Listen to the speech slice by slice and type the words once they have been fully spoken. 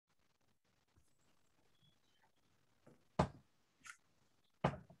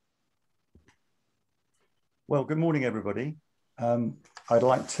Well, good morning, everybody. I'd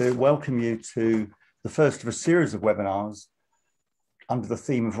like to welcome you to the first of a series of webinars under the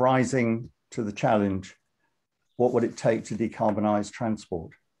theme of Rising to the Challenge, What Would It Take to Decarbonise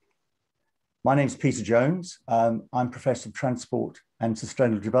Transport? My name is Peter Jones. I'm Professor of Transport and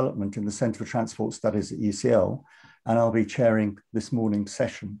Sustainable Development in the Centre for Transport Studies at UCL, and I'll be chairing this morning's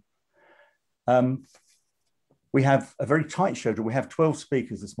session. We have a very tight schedule. We have 12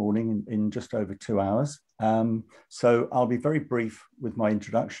 speakers this morning in just over 2 hours. So I'll be very brief with my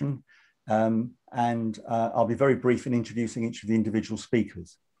introduction and I'll be very brief in introducing each of the individual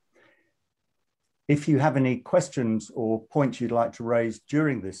speakers. If you have any questions or points you'd like to raise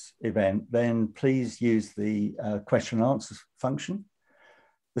during this event, then please use the question and answer function.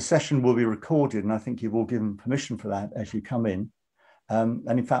 The session will be recorded, and I think you've all given permission for that as you come in.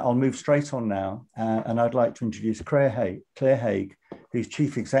 And in fact, I'll move straight on now, and I'd like to introduce Claire Haig, who's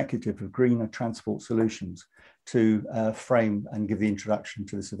Chief Executive of Greener Transport Solutions, to frame and give the introduction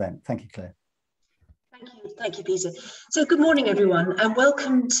to this event. Thank you, Claire. Thank you, Peter. So good morning, everyone, and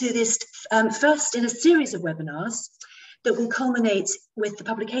welcome to this first in a series of webinars that will culminate with the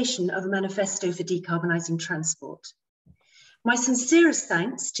publication of a manifesto for decarbonising transport. My sincerest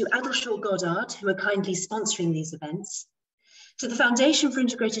thanks to Adelshaw Goddard, who are kindly sponsoring these events, to the Foundation for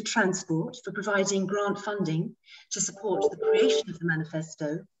Integrated Transport for providing grant funding to support the creation of the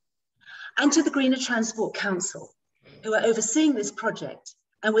manifesto, and to the Greener Transport Council, who are overseeing this project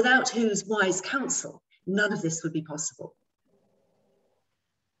and without whose wise counsel, none of this would be possible.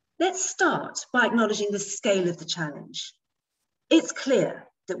 Let's start by acknowledging the scale of the challenge. It's clear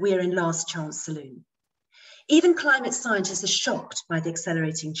that we are in last chance saloon. Even climate scientists are shocked by the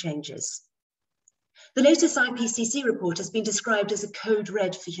accelerating changes. The latest IPCC report has been described as a code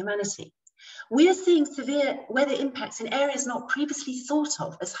red for humanity. We are seeing severe weather impacts in areas not previously thought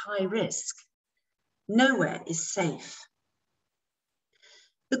of as high risk. Nowhere is safe.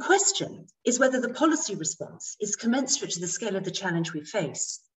 The question is whether the policy response is commensurate to the scale of the challenge we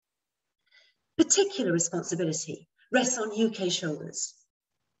face. Particular responsibility rests on UK shoulders.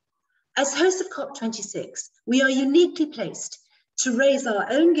 As hosts of COP26, we are uniquely placed to raise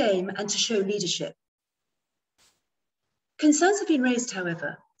our own game and to show leadership. Concerns have been raised,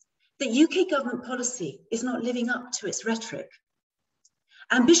 however, that UK government policy is not living up to its rhetoric.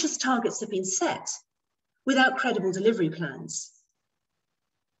 Ambitious targets have been set without credible delivery plans.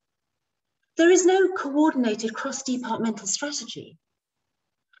 There is no coordinated cross-departmental strategy,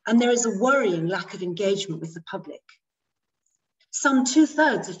 and there is a worrying lack of engagement with the public. Some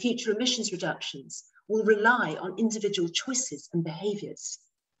 2/3 of future emissions reductions will rely on individual choices and behaviours.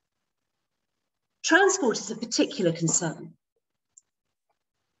 Transport is a particular concern.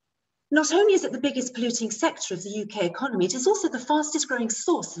 Not only is it the biggest polluting sector of the UK economy, it is also the fastest growing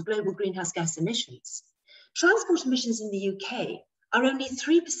source of global greenhouse gas emissions. Transport emissions in the UK are only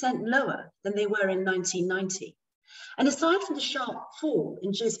 3% lower than they were in 1990. And aside from the sharp fall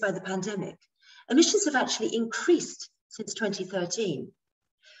induced by the pandemic, emissions have actually increased since 2013,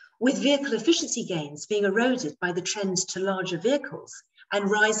 with vehicle efficiency gains being eroded by the trend to larger vehicles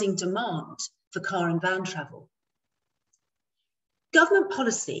and rising demand for car and van travel. Government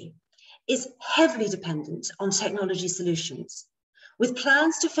policy is heavily dependent on technology solutions, with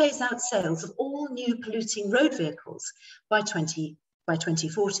plans to phase out sales of all new polluting road vehicles by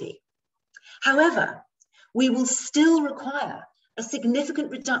 2040. However, we will still require a significant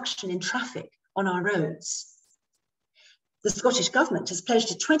reduction in traffic on our roads. The Scottish Government has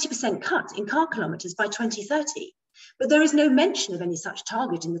pledged a 20% cut in car kilometres by 2030, but there is no mention of any such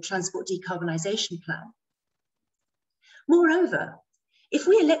target in the Transport Decarbonisation Plan. Moreover, if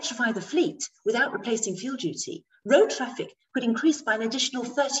we electrify the fleet without replacing fuel duty, road traffic could increase by an additional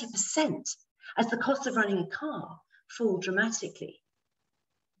 30% as the cost of running a car fall dramatically.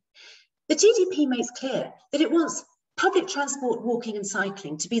 The TDP makes clear that it wants public transport, walking and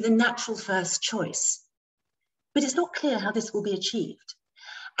cycling to be the natural first choice, but it's not clear how this will be achieved.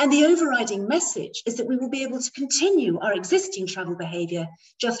 And the overriding message is that we will be able to continue our existing travel behaviour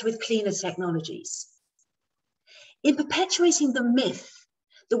just with cleaner technologies. In perpetuating the myth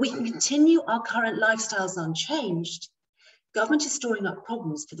that we can continue our current lifestyles unchanged, government is storing up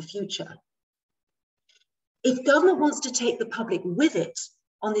problems for the future. If government wants to take the public with it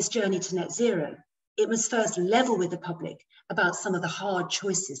on this journey to net zero, it must first level with the public about some of the hard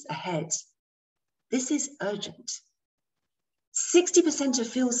choices ahead. This is urgent. 60% of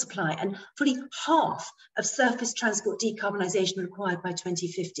fuel supply and fully half of surface transport decarbonisation required by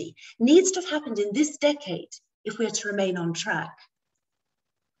 2050 needs to have happened in this decade if we are to remain on track.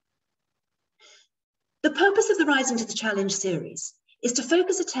 The purpose of the Rising to the Challenge series is to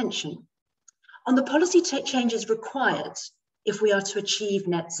focus attention on the policy changes required if we are to achieve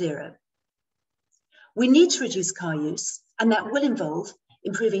net zero. We need to reduce car use, and that will involve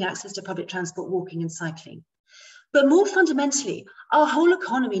improving access to public transport, walking and cycling. But more fundamentally, our whole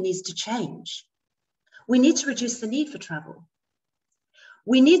economy needs to change. We need to reduce the need for travel.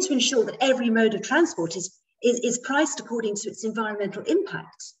 We need to ensure that every mode of transport is priced according to its environmental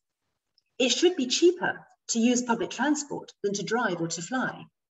impact. It should be cheaper to use public transport than to drive or to fly,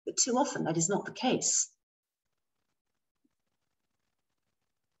 but too often that is not the case.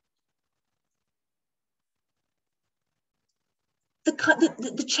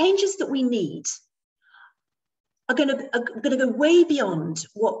 The changes that we need are going to go way beyond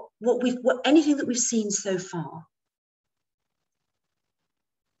anything that we've seen so far.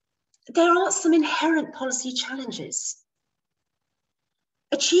 There are some inherent policy challenges.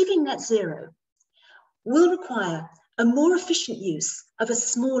 Achieving net zero will require a more efficient use of a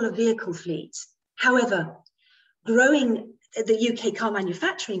smaller vehicle fleet. However, growing the UK car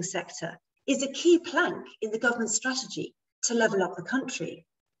manufacturing sector is a key plank in the government's strategy to level up the country.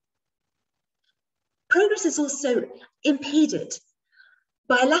 Progress is also impeded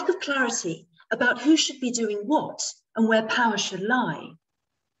by a lack of clarity about who should be doing what and where power should lie.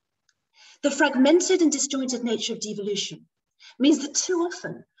 The fragmented and disjointed nature of devolution means that too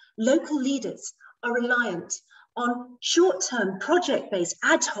often local leaders are reliant on short-term project-based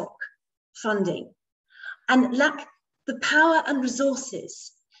ad hoc funding and lack the power and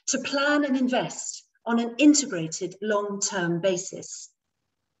resources to plan and invest on an integrated long-term basis.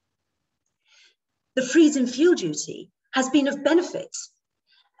 The freeze in fuel duty has been of benefit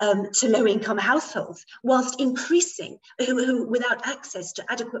to low-income households, whilst increasing, who without access to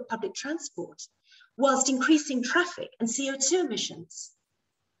adequate public transport, whilst increasing traffic and CO2 emissions.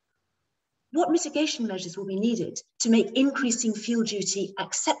 What mitigation measures will be needed to make increasing fuel duty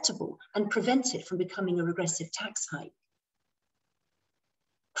acceptable and prevent it from becoming a regressive tax hike?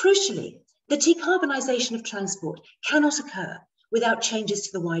 Crucially, the decarbonisation of transport cannot occur without changes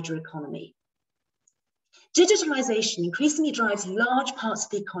to the wider economy. Digitalisation increasingly drives large parts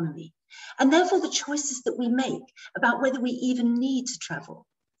of the economy, and therefore the choices that we make about whether we even need to travel.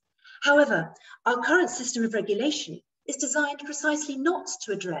 However, our current system of regulation is designed precisely not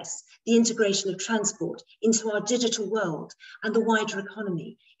to address the integration of transport into our digital world and the wider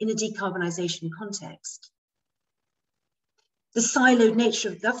economy in a decarbonisation context. The siloed nature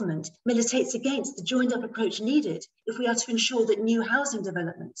of government militates against the joined-up approach needed if we are to ensure that new housing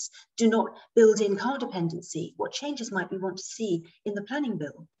developments do not build in car dependency. What changes might we want to see in the planning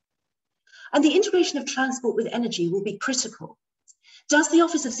bill? And the integration of transport with energy will be critical. Does the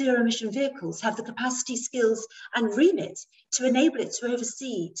Office of Zero Emission Vehicles have the capacity, skills and remit to enable it to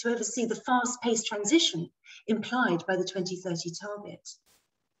oversee the fast-paced transition implied by the 2030 target?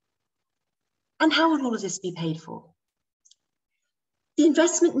 And how will all of this be paid for? The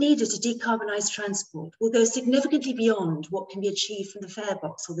investment needed to decarbonise transport will go significantly beyond what can be achieved from the fare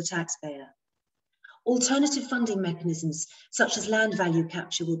box or the taxpayer. Alternative funding mechanisms, such as land value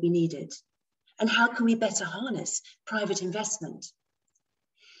capture, will be needed. And how can we better harness private investment?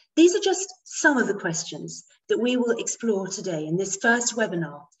 These are just some of the questions that we will explore today in this first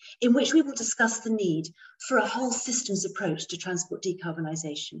webinar, in which we will discuss the need for a whole systems approach to transport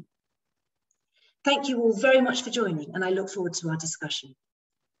decarbonisation. Thank you all very much for joining, and I look forward to our discussion.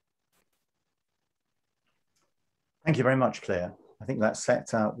 Thank you very much, Claire. I think that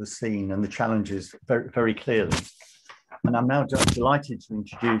sets out the scene and the challenges very, very clearly. And I'm now just delighted to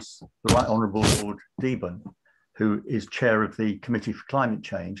introduce the Right Honourable Lord Deben, who is chair of the Committee for Climate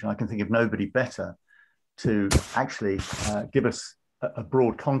Change. And I can think of nobody better to actually give us a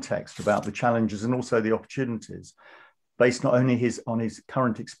broad context about the challenges and also the opportunities, based not only on his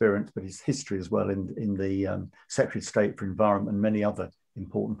current experience, but his history as well in the Secretary of State for Environment and many other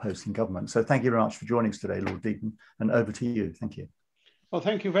important posts in government. So thank you very much for joining us today, Lord Deben, and over to you. Thank you. Well,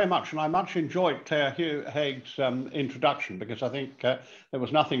 thank you very much. And I much enjoyed Claire Haig's introduction, because I think there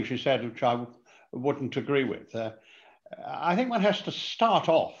was nothing she said which I wouldn't agree with. I think one has to start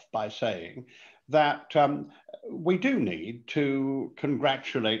off by saying that we do need to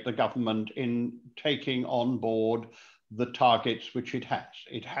congratulate the government in taking on board the targets which it has.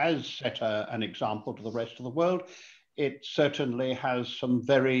 It has set an example to the rest of the world. It certainly has some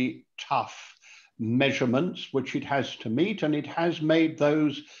very tough measurements which it has to meet, and it has made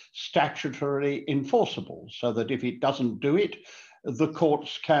those statutorily enforceable, so that if it doesn't do it, the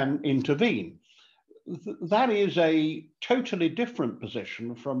courts can intervene. That is a totally different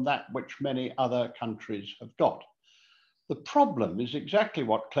position from that which many other countries have got. The problem is exactly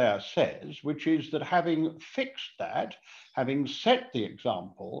what Claire says, which is that having fixed that, having set the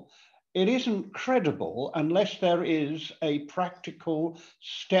example, it isn't credible unless there is a practical,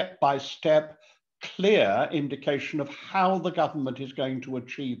 step-by-step, clear indication of how the government is going to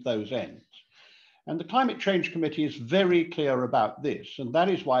achieve those ends. And the Climate Change Committee is very clear about this, and that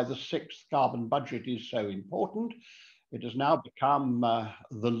is why the 6th carbon budget is so important. It has now become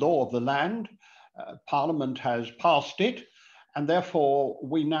the law of the land. Parliament has passed it, and therefore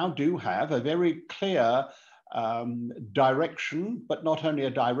we now do have a very clear direction, but not only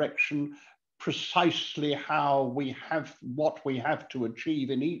a direction, precisely how what we have to achieve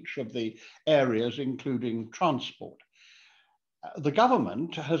in each of the areas, including transport. The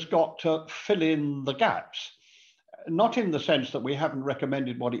government has got to fill in the gaps, not in the sense that we haven't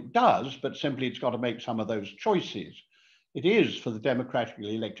recommended what it does, but simply it's got to make some of those choices. It is for the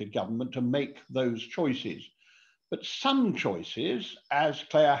democratically elected government to make those choices. But some choices, as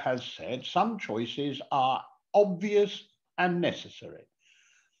Claire has said, some choices are obvious and necessary.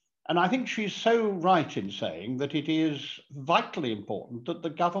 And I think she's so right in saying that it is vitally important that the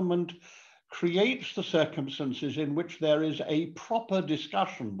government creates the circumstances in which there is a proper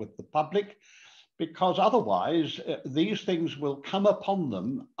discussion with the public, because otherwise these things will come upon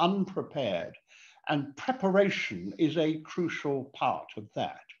them unprepared, and preparation is a crucial part of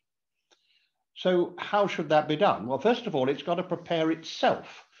that. So how should that be done? Well, first of all, it's got to prepare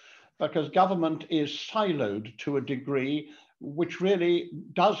itself, because government is siloed to a degree which really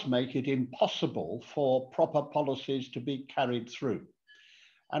does make it impossible for proper policies to be carried through.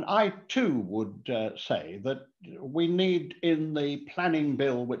 And I too would say that we need, in the planning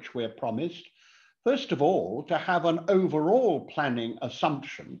bill which we're promised, first of all, to have an overall planning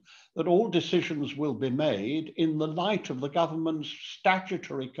assumption that all decisions will be made in the light of the government's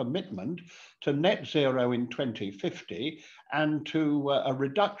statutory commitment to net zero in 2050 and to a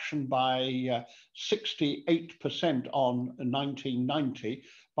reduction by 68% on 1990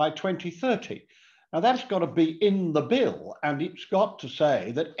 by 2030. Now that's got to be in the bill, and it's got to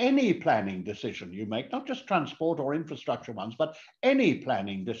say that any planning decision you make, not just transport or infrastructure ones, but any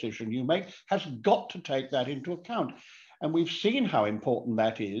planning decision you make has got to take that into account. And we've seen how important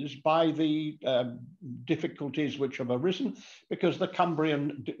that is by the difficulties which have arisen, because the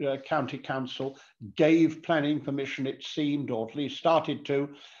Cumbrian County Council gave planning permission, it seemed, or at least started to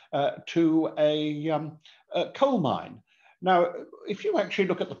a coal mine. Now, if you actually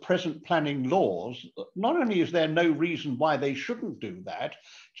look at the present planning laws, not only is there no reason why they shouldn't do that,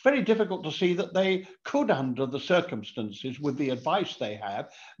 it's very difficult to see that they could, under the circumstances, with the advice they have,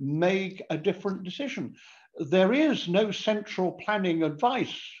 make a different decision. There is no central planning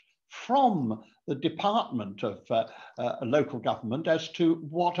advice from the Department of Local Government as to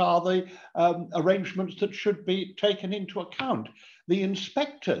what are the arrangements that should be taken into account. The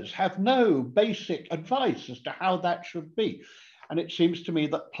inspectors have no basic advice as to how that should be. And it seems to me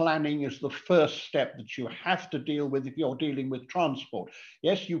that planning is the first step that you have to deal with if you're dealing with transport.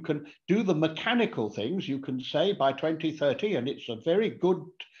 Yes, you can do the mechanical things. You can say by 2030, and it's a very good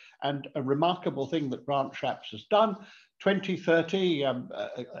and a remarkable thing that Grant Shapps has done, 2030,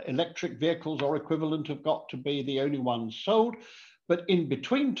 electric vehicles or equivalent have got to be the only ones sold. But in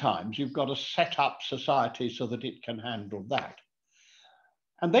between times, you've got to set up society so that it can handle that.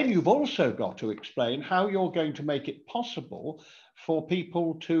 And then you've also got to explain how you're going to make it possible for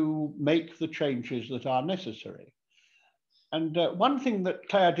people to make the changes that are necessary. And one thing that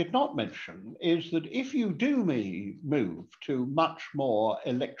Claire did not mention is that if you do move to much more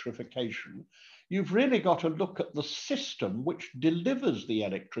electrification, you've really got to look at the system which delivers the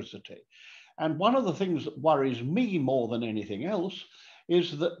electricity. And one of the things that worries me more than anything else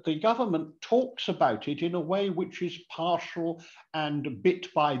is that the government talks about it in a way which is partial and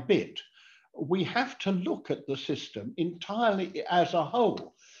bit by bit. We have to look at the system entirely as a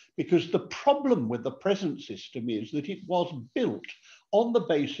whole, because the problem with the present system is that it was built on the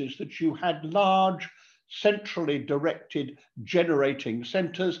basis that you had large, centrally directed generating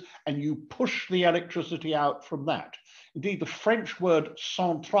centres, and you push the electricity out from that. Indeed, the French word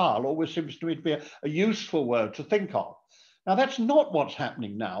centrale always seems to me to be a useful word to think of. Now, that's not what's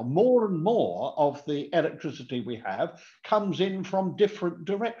happening now. More and more of the electricity we have comes in from different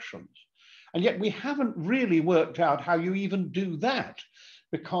directions. And yet we haven't really worked out how you even do that,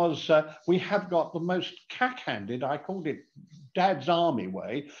 because we have got the most cack-handed, I called it Dad's Army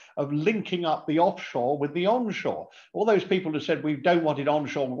way, of linking up the offshore with the onshore. All those people who said we don't want it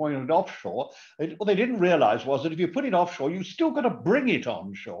onshore, we want it offshore, what they didn't realize was that if you put it offshore, you've still got to bring it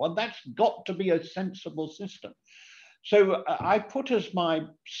onshore, and that's got to be a sensible system. So I put as my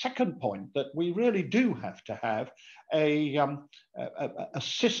second point that we really do have to have a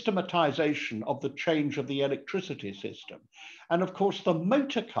systematization of the change of the electricity system. And of course, the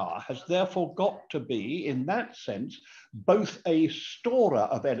motor car has therefore got to be, in that sense, both a storer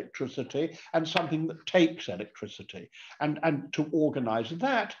of electricity and something that takes electricity. And to organize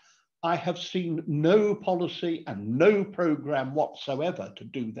that, I have seen no policy and no program whatsoever to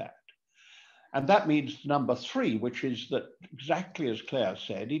do that. And that means number three, which is that exactly as Claire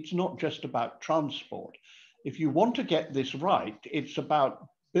said, it's not just about transport. If you want to get this right, it's about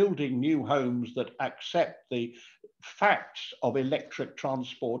building new homes that accept the facts of electric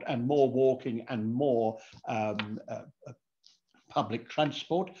transport and more walking and more public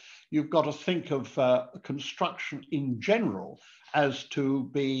transport. You've got to think of construction in general as to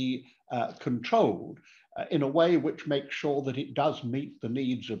be controlled in a way which makes sure that it does meet the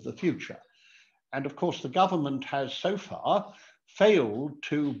needs of the future. And of course, the government has so far failed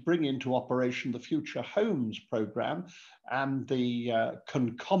to bring into operation the Future Homes programme and the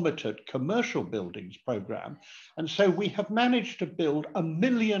concomitant commercial buildings programme. And so we have managed to build 1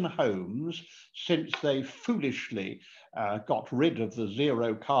 million homes since they foolishly got rid of the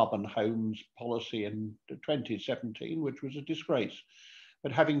zero carbon homes policy in 2017, which was a disgrace.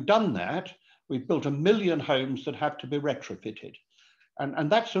 But having done that, we've built 1 million homes that have to be retrofitted.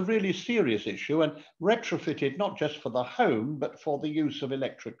 And that's a really serious issue, and retrofitted not just for the home, but for the use of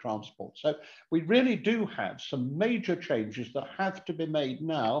electric transport. So we really do have some major changes that have to be made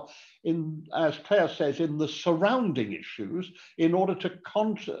now, in, as Claire says, in the surrounding issues, in order to,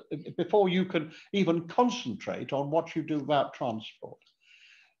 before you can even concentrate on what you do about transport.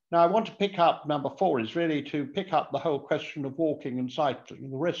 Now, I want to pick up, number 4 is really to pick up the whole question of walking and cycling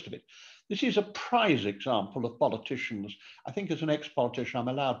and the rest of it. This is a prize example of politicians. I think as an ex-politician, I'm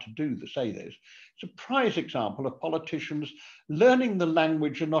allowed to say this. It's a prize example of politicians learning the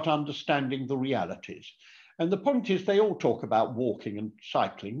language and not understanding the realities. And the point is, they all talk about walking and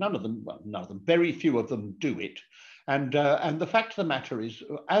cycling. None of them, very few of them do it. And the fact of the matter is,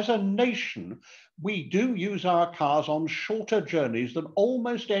 as a nation, we do use our cars on shorter journeys than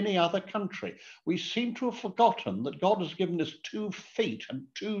almost any other country. We seem to have forgotten that God has given us 2 feet and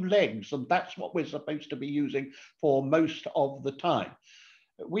 2 legs, and that's what we're supposed to be using for most of the time.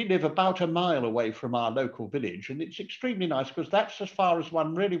 We live about a mile away from our local village, and it's extremely nice because that's as far as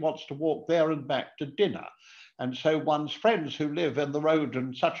one really wants to walk there and back to dinner. And so one's friends who live in the road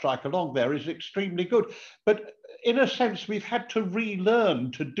and such like along there is extremely good. But in a sense, we've had to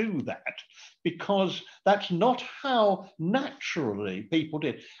relearn to do that because that's not how naturally people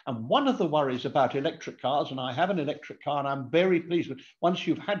did. And one of the worries about electric cars, and I have an electric car and I'm very pleased with, once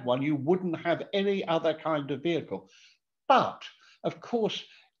you've had one, you wouldn't have any other kind of vehicle. But of course,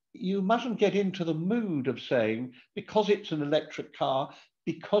 you mustn't get into the mood of saying, because it's an electric car,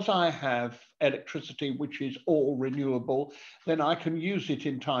 because I have electricity which is all renewable, then I can use it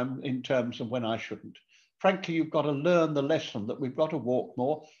in terms of when I shouldn't. Frankly, you've got to learn the lesson that we've got to walk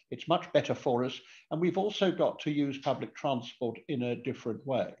more. It's much better for us. And we've also got to use public transport in a different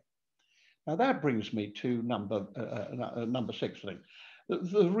way. Now that brings me to number 6, I think.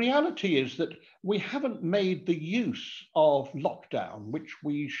 The reality is that we haven't made the use of lockdown, which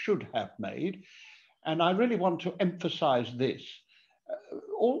we should have made. And I really want to emphasize this.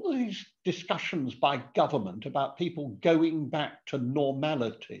 All these discussions by government about people going back to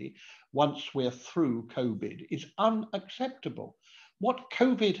normality once we're through COVID is unacceptable. What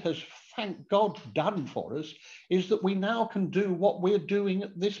COVID has, thank God, done for us is that we now can do what we're doing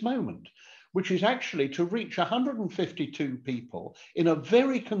at this moment, which is actually to reach 152 people in a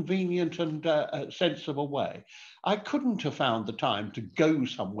very convenient and sensible way. I couldn't have found the time to go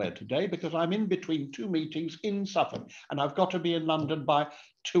somewhere today because I'm in between 2 meetings in Suffolk and I've got to be in London by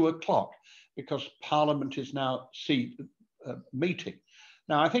 2 o'clock because Parliament is now meeting.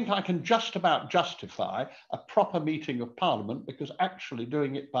 Now, I think I can just about justify a proper meeting of Parliament because actually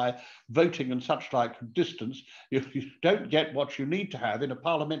doing it by voting and such like distance, you don't get what you need to have in a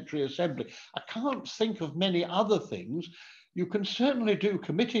parliamentary assembly. I can't think of many other things. You can certainly do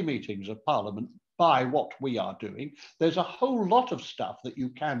committee meetings of Parliament by what we are doing. There's a whole lot of stuff that you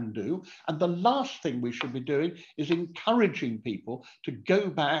can do. And the last thing we should be doing is encouraging people to go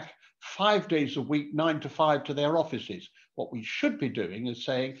back 5 days a week, 9 to 5 to their offices. What we should be doing is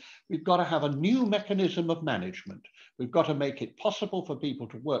saying we've got to have a new mechanism of management. We've got to make it possible for people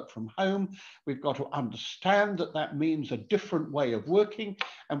to work from home. We've got to understand that that means a different way of working.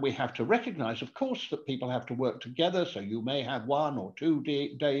 And we have to recognize, of course, that people have to work together. So you may have 1 or 2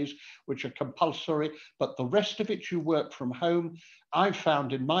 days which are compulsory, but the rest of it you work from home. I've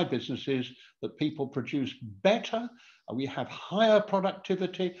found in my businesses that people produce better. We have higher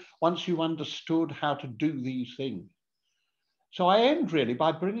productivity once you understood how to do these things. So I end really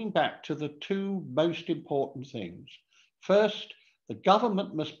by bringing back to the 2 most important things. First, the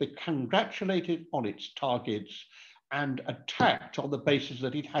government must be congratulated on its targets and attacked on the basis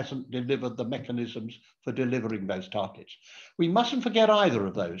that it hasn't delivered the mechanisms for delivering those targets. We mustn't forget either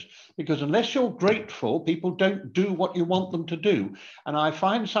of those, because unless you're grateful, people don't do what you want them to do. And I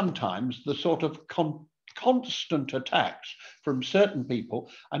find sometimes the sort of constant attacks from certain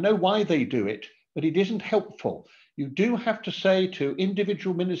people, I know why they do it, but it isn't helpful. You do have to say to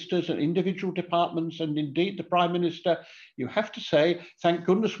individual ministers and individual departments, and indeed the Prime Minister, you have to say, thank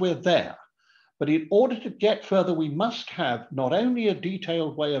goodness we're there. But in order to get further, we must have not only a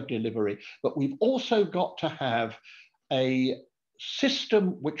detailed way of delivery, but we've also got to have a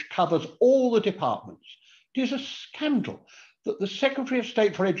system which covers all the departments. It is a scandal that the Secretary of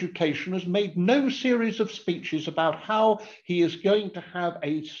State for Education has made no series of speeches about how he is going to have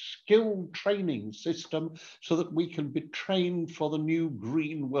a skilled training system so that we can be trained for the new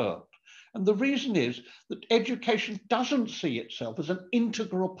green world. And the reason is that education doesn't see itself as an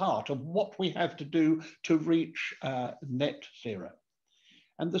integral part of what we have to do to reach net zero.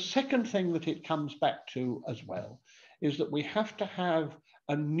 And the second thing that it comes back to as well is that we have to have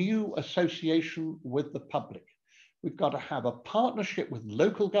a new association with the public. We've got to have a partnership with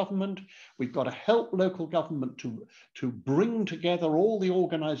local government. We've got to help local government to bring together all the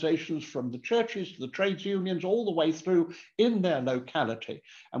organizations from the churches to the trades unions all the way through in their locality.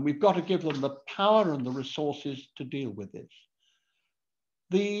 And we've got to give them the power and the resources to deal with this.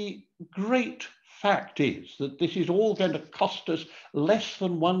 The great fact is that this is all going to cost us less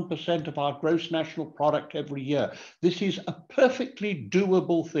than 1% of our gross national product every year. This is a perfectly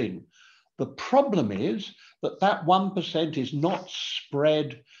doable thing. The problem is that that 1% is not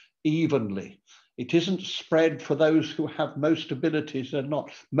spread evenly. It isn't spread for those who have most abilities and not.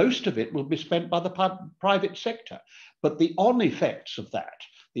 Most of it will be spent by the private sector. But the on effects of that,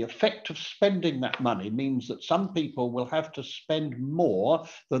 the effect of spending that money means that some people will have to spend more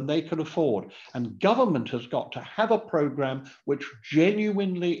than they can afford. And government has got to have a program which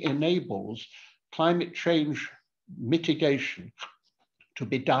genuinely enables climate change mitigation to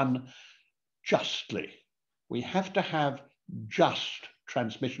be done justly. We have to have just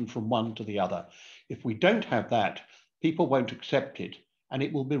transmission from one to the other. If we don't have that, people won't accept it and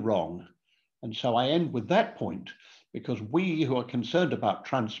it will be wrong. And so I end with that point, because we who are concerned about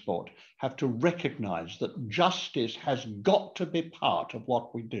transport have to recognize that justice has got to be part of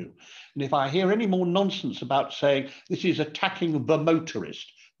what we do. And if I hear any more nonsense about saying this is attacking the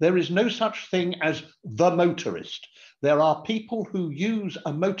motorist, there is no such thing as the motorist. There are people who use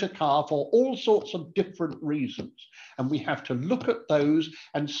a motor car for all sorts of different reasons. And we have to look at those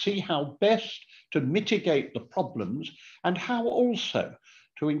and see how best to mitigate the problems and how also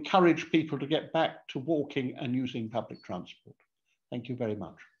to encourage people to get back to walking and using public transport. Thank you very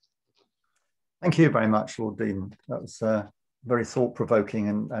much. Thank you very much, Lord Dean. That was very thought-provoking,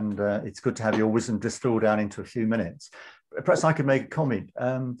 and it's good to have your wisdom distilled down into a few minutes. Perhaps I could make a comment.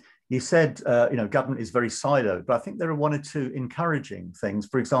 You said, government is very siloed, but I think there are 1 or 2 encouraging things.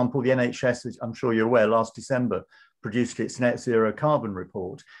 For example, the NHS, as I'm sure you're aware, last December produced its net zero carbon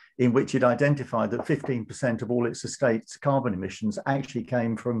report, in which it identified that 15% of all its estate's carbon emissions actually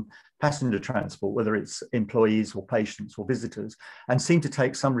came from passenger transport, whether it's employees or patients or visitors, and seemed to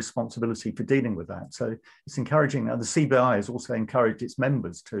take some responsibility for dealing with that. So it's encouraging. Now, the CBI has also encouraged its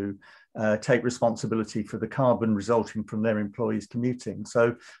members to take responsibility for the carbon resulting from their employees commuting.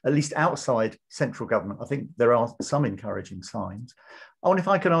 So at least outside central government, I think there are some encouraging signs. I wonder if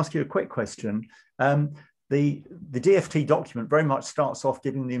I could ask you a quick question. The DFT document very much starts off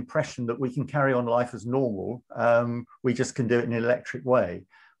giving the impression that we can carry on life as normal. We just can do it in an electric way.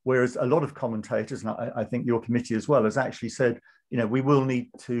 Whereas a lot of commentators, and I think your committee as well, has actually said, we will need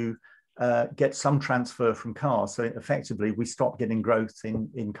to get some transfer from cars. So effectively, we stop getting growth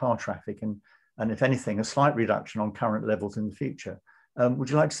in car traffic and if anything, a slight reduction on current levels in the future. Would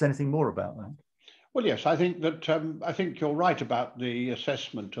you like to say anything more about that? Well, yes, I think that I think you're right about the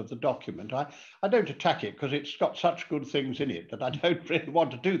assessment of the document. I don't attack it because it's got such good things in it that I don't really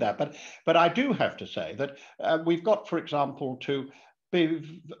want to do that. But I do have to say that we've got, for example, to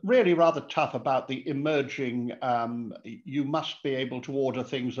be really rather tough about the emerging, you must be able to order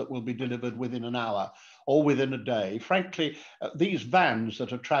things that will be delivered within an hour or within a day. Frankly, these vans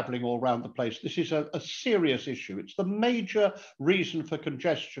that are traveling all around the place, this is a serious issue. It's the major reason for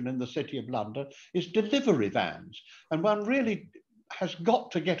congestion in the City of London is delivery vans. And one really has got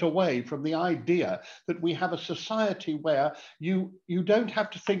to get away from the idea that we have a society where you don't have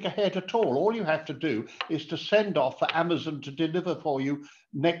to think ahead at all. All you have to do is to send off for Amazon to deliver for you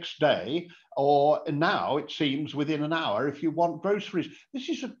next day, or now it seems within an hour if you want groceries. This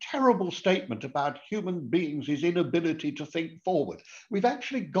is a terrible statement about human beings' inability to think forward. We've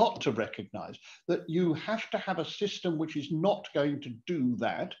actually got to recognize that you have to have a system which is not going to do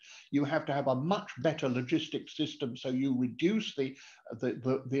that. You have to have a much better logistics system so you reduce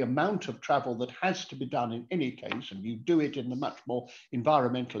the amount of travel that has to be done in any case, and you do it in a much more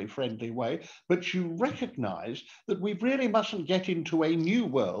environmentally friendly way. But you recognize that we really mustn't get into a new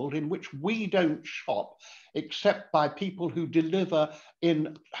world in which we don't shop except by people who deliver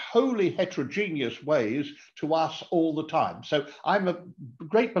in wholly heterogeneous ways to us all the time. So I'm a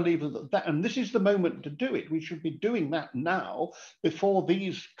great believer that, and this is the moment to do it. We should be doing that now before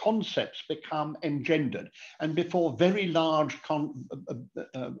these concepts become engendered and before very large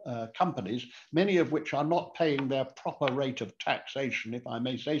companies, many of which are not paying their proper rate of taxation, if I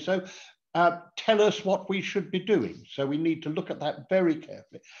may say so, tell us what we should be doing. So we need to look at that very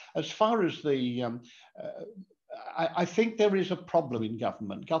carefully. As far as the, I think there is a problem in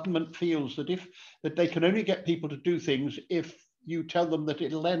government. Government feels that they can only get people to do things if you tell them that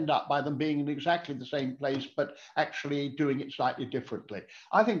it'll end up by them being in exactly the same place, but actually doing it slightly differently.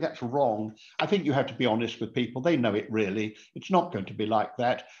 I think that's wrong. I think you have to be honest with people. They know it really. It's not going to be like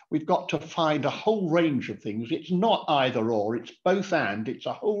that. We've got to find a whole range of things. It's not either or, it's both and. It's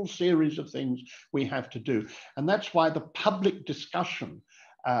a whole series of things we have to do. And that's why the public discussion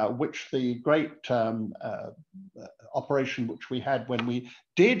which the great operation which we had when we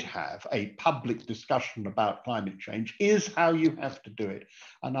did have a public discussion about climate change is how you have to do it.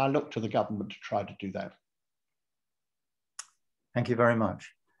 And I look to the government to try to do that. Thank you very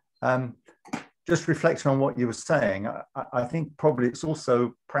much. Just reflecting on what you were saying, I think probably it's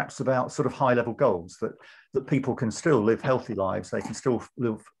also perhaps about sort of high level goals that people can still live healthy lives, they can still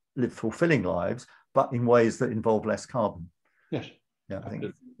live fulfilling lives, but in ways that involve less carbon. Yes. Yeah, I think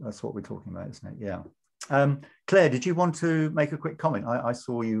that's what we're talking about, isn't it? Yeah. Claire, did you want to make a quick comment? I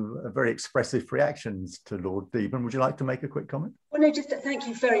saw you very expressive reactions to Lord Deben. Would you like to make a quick comment? Well, no, just thank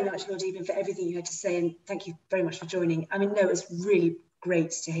you very much, Lord Deben, for everything you had to say, and thank you very much for joining. I mean, no, it's really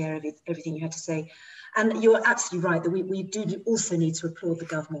great to hear everything you had to say. And you're absolutely right that we do also need to applaud the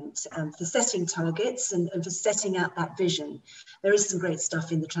government for setting targets and for setting out that vision. There is some great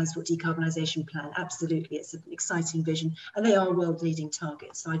stuff in the Transport Decarbonisation Plan. Absolutely, it's an exciting vision, and they are world-leading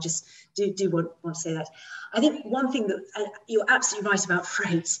targets. So I just do want to say that. I think one thing that you're absolutely right about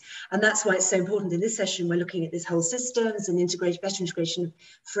freight, and that's why it's so important in this session. We're looking at this whole systems and better integration of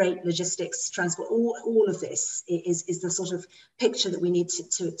freight, logistics, transport. All of this is the sort of picture that we need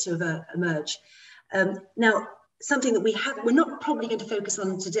to emerge. Now, something that we're not probably going to focus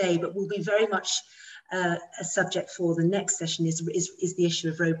on today, but will be very much a subject for the next session is the issue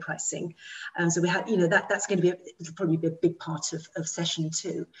of road pricing. So we have, that's going to be probably be a big part of session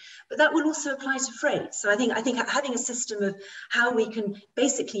 2, but that will also apply to freight. So I think having a system of how we can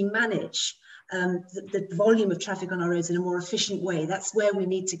basically manage the volume of traffic on our roads in a more efficient way, that's where we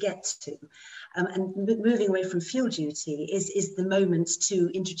need to get to. And moving away from fuel duty is the moment to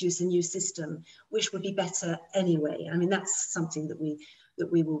introduce a new system, which would be better anyway. I mean, that's something that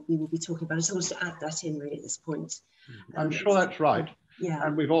we will be talking about. I just wanted to add that in really at this point. I'm sure that's right. Yeah.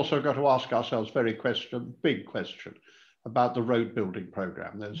 And we've also got to ask ourselves big question about the road building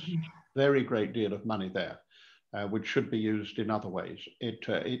programme. There's a very great deal of money there, which should be used in other ways.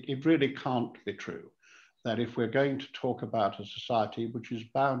 It really can't be true that if we're going to talk about a society which is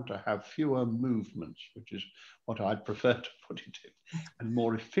bound to have fewer movements, which is what I'd prefer to put it in, and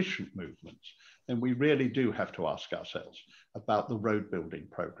more efficient movements, then we really do have to ask ourselves about the road building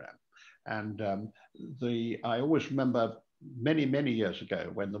programme. And I always remember many, many years ago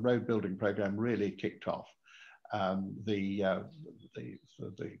when the road building programme really kicked off, the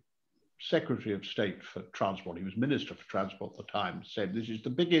Secretary of State for Transport, he was Minister for Transport at the time, said this is the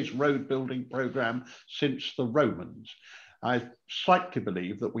biggest road building programme since the Romans. I slightly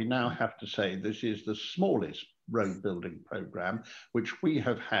believe that we now have to say this is the smallest road building programme, which we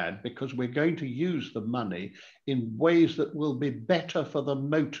have had, because we're going to use the money in ways that will be better for the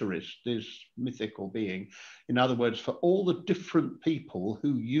motorist, this mythical being. In other words, for all the different people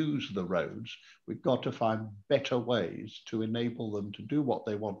who use the roads, we've got to find better ways to enable them to do what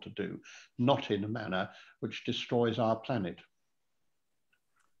they want to do, not in a manner which destroys our planet.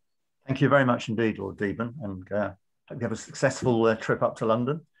 Thank you very much indeed, Lord Deben, and hope you have a successful trip up to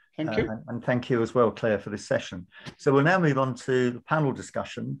London. Thank you. And thank you as well, Claire, for this session. So we'll now move on to the panel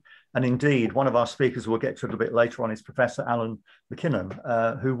discussion. And indeed, one of our speakers we'll get to a little bit later on is Professor Alan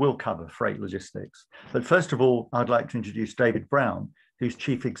McKinnon, who will cover freight logistics. But first of all, I'd like to introduce David Brown, who's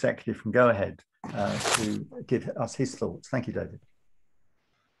Chief Executive from Go Ahead, to give us his thoughts. Thank you, David.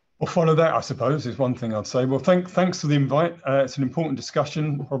 Well, follow that, I suppose, is one thing I'd say. Well, thanks for the invite. It's an important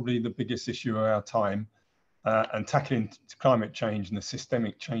discussion, probably the biggest issue of our time, and tackling climate change and the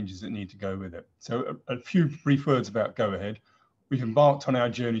systemic changes that need to go with it. So a few brief words about Go Ahead. We've embarked on our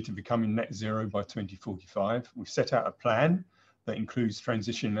journey to becoming net zero by 2045. We've set out a plan that includes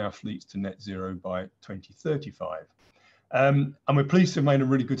transitioning our fleets to net zero by 2035. And we're pleased to have made a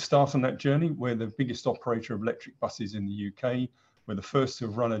really good start on that journey. We're the biggest operator of electric buses in the UK. We're the first to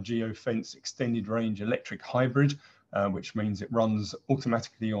have run a geofence extended range electric hybrid, which means it runs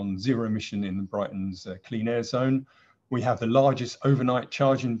automatically on zero emission in Brighton's clean air zone. We have the largest overnight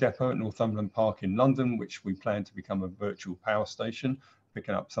charging depot at Northumberland Park in London, which we plan to become a virtual power station,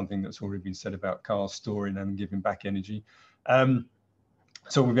 picking up something that's already been said about cars storing and giving back energy.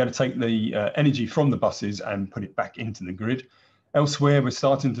 So we'll be able to take the energy from the buses and put it back into the grid. Elsewhere, we're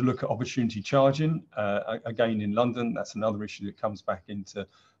starting to look at opportunity charging. Again, in London, that's another issue that comes back into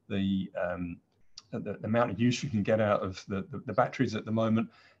the amount of use you can get out of the batteries at the moment.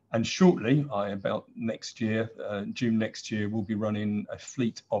 And shortly, about next year, June next year, we'll be running a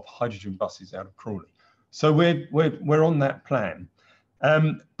fleet of hydrogen buses out of Crawley. So we're on that plan.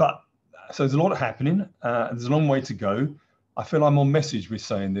 But so there's a lot happening. There's a long way to go. I feel I'm on message with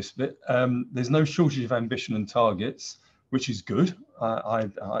saying this bit. There's no shortage of ambition and targets, which is good.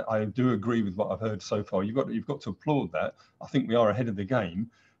 I do agree with what I've heard so far. You've got to applaud that. I think we are ahead of the game.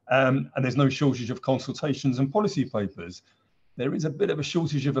 And there's no shortage of consultations and policy papers. There is a bit of a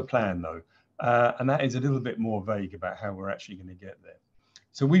shortage of a plan though, and that is a little bit more vague about how we're actually going to get there.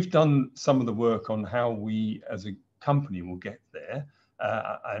 So we've done some of the work on how we as a company will get there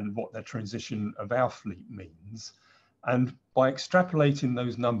and what the transition of our fleet means. And by extrapolating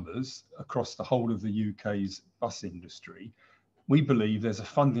those numbers across the whole of the UK's bus industry, we believe there's a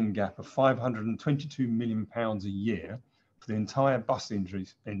funding gap of £522 million a year for the entire bus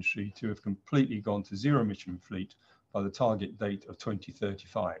industry to have completely gone to zero emission fleet by the target date of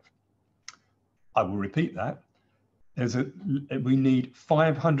 2035. I will repeat that. We need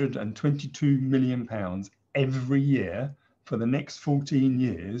 £522 million every year for the next 14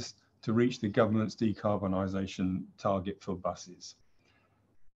 years to reach the government's decarbonisation target for buses.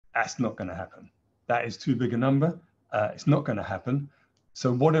 That's not going to happen. That is too big a number. It's not going to happen.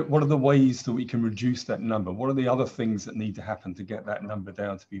 So what are the ways that we can reduce that number? What are the other things that need to happen to get that number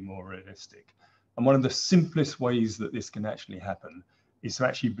down to be more realistic? And one of the simplest ways that this can actually happen is to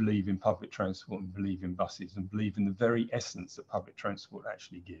actually believe in public transport and believe in buses and believe in the very essence that public transport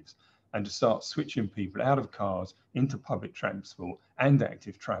actually gives, and to start switching people out of cars into public transport and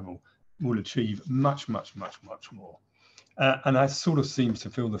active travel will achieve much, much, much, much more. And that sort of seems to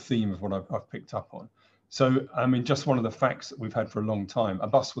feel the theme of what I've picked up on. So, I mean, just one of the facts that we've had for a long time, a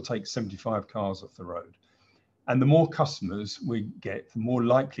bus will take 75 cars off the road. And the more customers we get, the more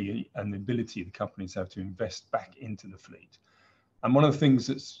likely and the ability the companies have to invest back into the fleet. And one of the things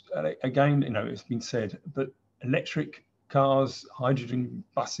that's, again, it's been said, but electric cars, hydrogen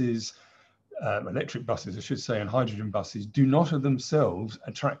buses, electric buses, I should say, and hydrogen buses do not of themselves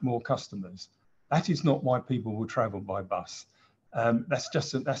attract more customers. That is not why people will travel by bus.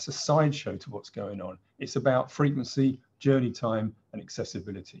 That's a sideshow to what's going on. It's about frequency, journey time, and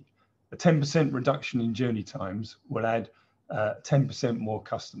accessibility. A 10% reduction in journey times will add 10% more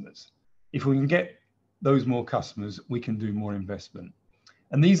customers. If we can get those more customers, we can do more investment.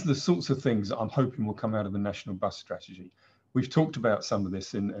 And these are the sorts of things that I'm hoping will come out of the National Bus Strategy. We've talked about some of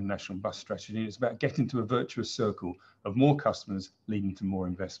this in National Bus Strategy. It's about getting to a virtuous circle of more customers leading to more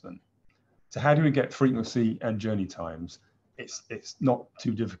investment. So how do we get frequency and journey times? It's not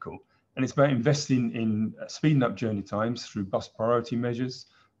too difficult. And it's about investing in speeding up journey times through bus priority measures,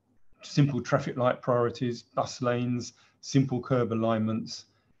 simple traffic light priorities, bus lanes, simple curb alignments,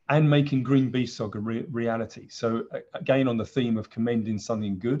 and making green BSOG a reality. So again, on the theme of commending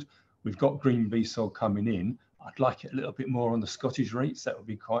something good, we've got green BSOG coming in. I'd like it a little bit more on the Scottish rates. That would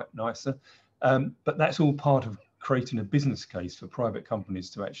be quite nicer. But that's all part of creating a business case for private companies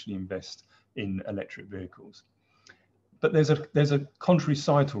to actually invest in electric vehicles. But there's a contrary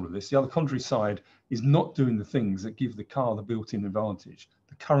side to all of this. The other contrary side is not doing the things that give the car the built-in advantage,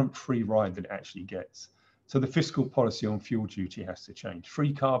 the current free ride that it actually gets. So the fiscal policy on fuel duty has to change.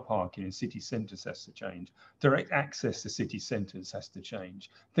 Free car parking in city centres has to change. Direct access to city centres has to change.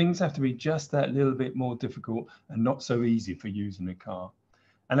 Things have to be just that little bit more difficult and not so easy for using a car.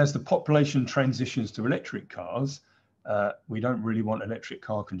 And as the population transitions to electric cars, we don't really want electric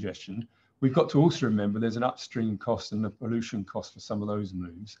car congestion. We've got to also remember there's an upstream cost and a pollution cost for some of those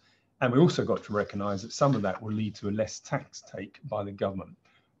moves. And we also got to recognise that some of that will lead to a less tax take by the government.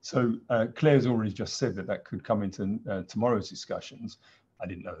 So Claire's already just said that that could come into tomorrow's discussions. I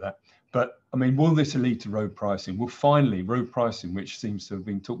didn't know that. But I mean, will this lead to road pricing? Will finally road pricing, which seems to have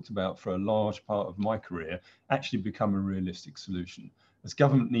been talked about for a large part of my career, actually become a realistic solution? As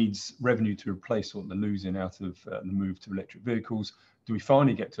government needs revenue to replace what they're losing out of the move to electric vehicles, do we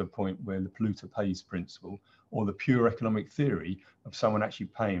finally get to a point where the polluter pays principle, or the pure economic theory of someone actually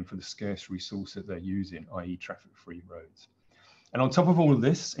paying for the scarce resource that they're using, i.e. traffic-free roads? And on top of all of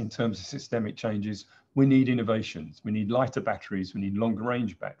this, in terms of systemic changes, we need innovations. We need lighter batteries. We need longer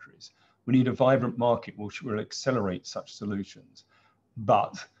range batteries. We need a vibrant market which will accelerate such solutions.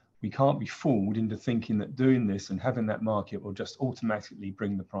 But we can't be fooled into thinking that doing this and having that market will just automatically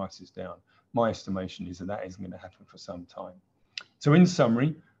bring the prices down. My estimation is that that isn't going to happen for some time. So in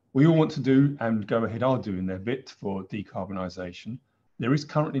summary, we all want to do and go ahead are doing their bit for decarbonisation. There is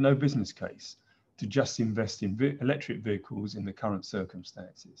currently no business case to just invest in electric vehicles in the current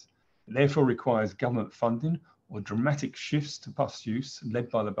circumstances. It therefore requires government funding or dramatic shifts to bus use led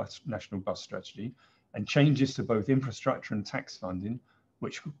by the National Bus Strategy, and changes to both infrastructure and tax funding,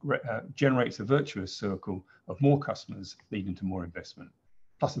 which generates a virtuous circle of more customers leading to more investment,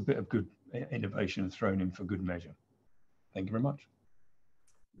 plus a bit of good innovation thrown in for good measure. Thank you very much.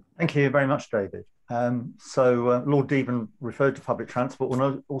 Thank you very much, David. Lord Deben referred to public transport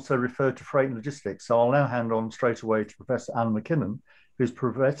and also referred to freight and logistics. So I'll now hand on straight away to Professor Alan McKinnon, who's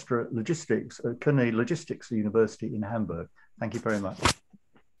Professor at Logistics at Kuhnne Logistics University in Hamburg. Thank you very much,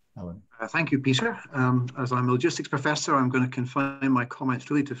 Alan. Thank you, Peter. As I'm a logistics professor, I'm going to confine my comments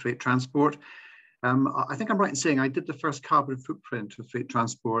really to freight transport. I think I'm right in saying I did the first carbon footprint of freight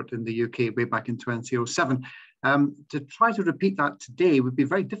transport in the UK way back in 2007. To try to repeat that today would be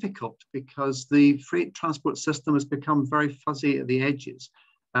very difficult because the freight transport system has become very fuzzy at the edges,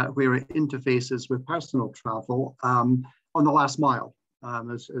 where it interfaces with personal travel on the last mile.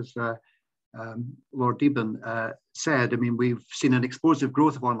 As Lord Deben said, I mean, we've seen an explosive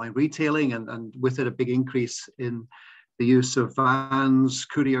growth of online retailing and with it a big increase in the use of vans,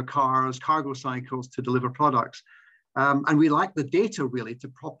 courier cars, cargo cycles to deliver products. And we lack the data really to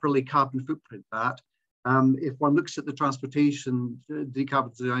properly carbon footprint that. If one looks at the transportation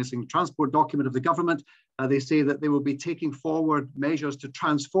decarbonising transport document of the government, they say that they will be taking forward measures to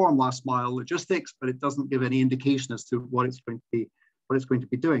transform last mile logistics, but it doesn't give any indication as to what it's going to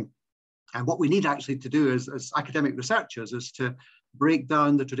be doing. And what we need actually to do as academic researchers is to break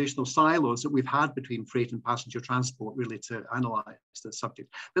down the traditional silos that we've had between freight and passenger transport, really to analyse the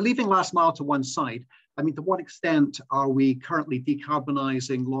subject. But leaving last mile to one side, I mean, to what extent are we currently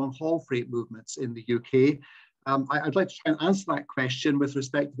decarbonising long-haul freight movements in the UK? I'd like to try and answer that question with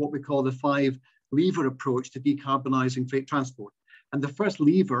respect to what we call the 5-lever approach to decarbonising freight transport. And the first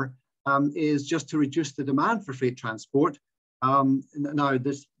lever is just to reduce the demand for freight transport. Now,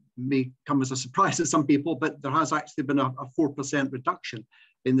 this may come as a surprise to some people, but there has actually been a 4% reduction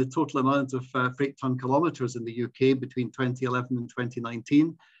in the total amount of freight ton kilometres in the UK between 2011 and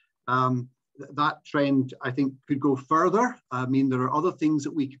 2019. That trend, I think, could go further. I mean, there are other things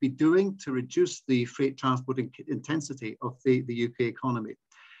that we could be doing to reduce the freight transport intensity of the UK economy.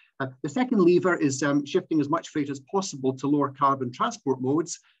 The second lever is shifting as much freight as possible to lower carbon transport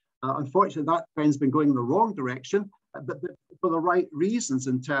modes. Unfortunately, that trend's been going in the wrong direction, but for the right reasons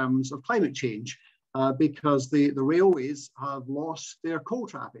in terms of climate change, because the railways have lost their coal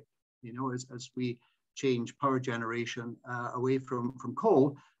traffic. You know, as we change power generation away from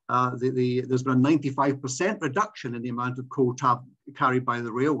coal, there's been a 95% reduction in the amount of coal carried by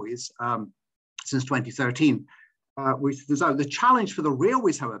the railways since 2013. The challenge for the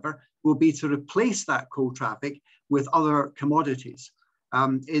railways, however, will be to replace that coal traffic with other commodities.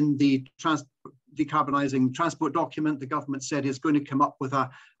 In the decarbonising transport document, the government said it's going to come up with a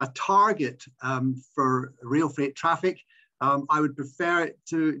target for rail freight traffic. I would prefer it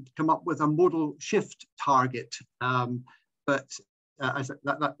to come up with a modal shift target, but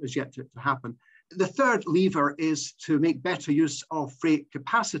that is yet to happen. The third lever is to make better use of freight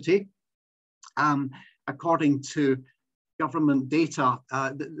capacity. According to government data,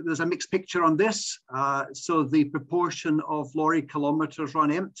 there's a mixed picture on this. So the proportion of lorry kilometres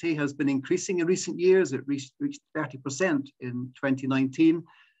run empty has been increasing in recent years. It reached 30% in 2019.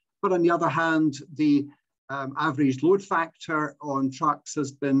 But on the other hand, the average load factor on trucks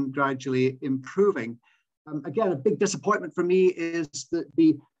has been gradually improving. Again, a big disappointment for me is that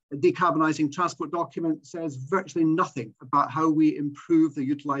the decarbonising transport document says virtually nothing about how we improve the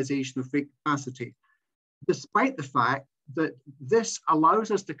utilisation of freight capacity, despite the fact that this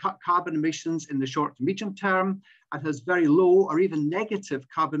allows us to cut carbon emissions in the short to medium term and has very low or even negative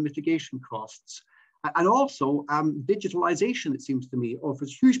carbon mitigation costs. And also digitalization, it seems to me,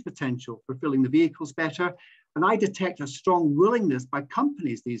 offers huge potential for filling the vehicles better. And I detect a strong willingness by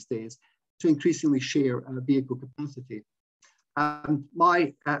companies these days to increasingly share vehicle capacity.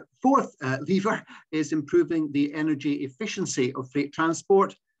 My fourth lever is improving the energy efficiency of freight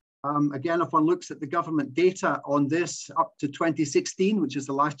transport. Again, if one looks at the government data on this up to 2016, which is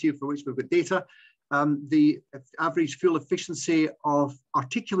the last year for which we've got data, the average fuel efficiency of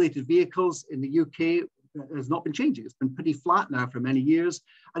articulated vehicles in the UK has not been changing. It's been pretty flat now for many years.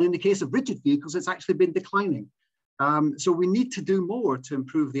 And in the case of rigid vehicles, it's actually been declining. So we need to do more to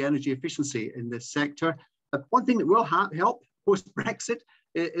improve the energy efficiency in this sector. One thing that will help post-Brexit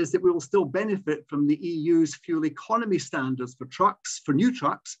is that we will still benefit from the EU's fuel economy standards for trucks, for new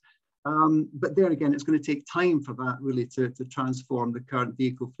trucks. But there again, it's going to take time for that really to transform the current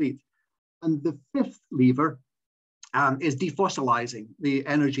vehicle fleet. And the fifth lever is defossilizing the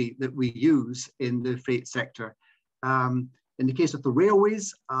energy that we use in the freight sector. In the case of the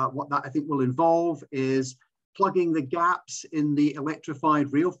railways, what that I think will involve is plugging the gaps in the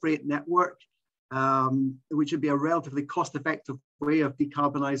electrified rail freight network, which would be a relatively cost-effective way of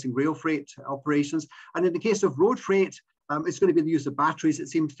decarbonising rail freight operations. And in the case of road freight, it's going to be the use of batteries, it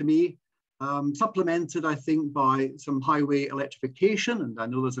seems to me, supplemented, I think, by some highway electrification. And I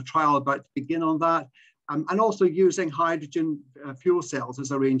know there's a trial about to begin on that. And also using hydrogen fuel cells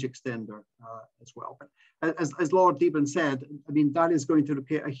as a range extender as well. But as Lord Deben said, I mean, that is going to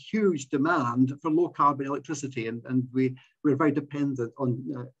create a huge demand for low carbon electricity. And we're very dependent on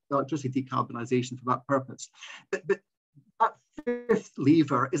electricity decarbonisation for that purpose. But that fifth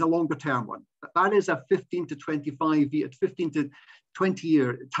lever is a longer term one. That is a 15 to 20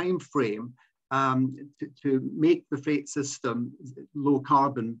 year time frame to make the freight system low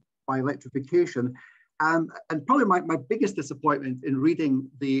carbon by electrification. And probably my biggest disappointment in reading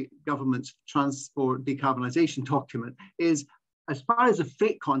the government's transport decarbonisation document is, as far as the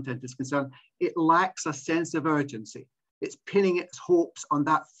freight content is concerned, it lacks a sense of urgency. It's pinning its hopes on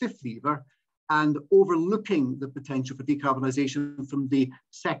that fifth lever and overlooking the potential for decarbonisation from the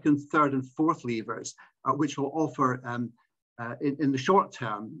second, third, and fourth levers, which will offer, in the short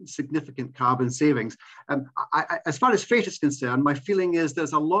term, significant carbon savings. As far as freight is concerned, my feeling is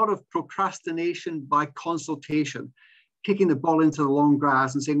there's a lot of procrastination by consultation, kicking the ball into the long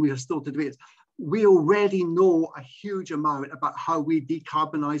grass and saying we have still to do it. We already know a huge amount about how we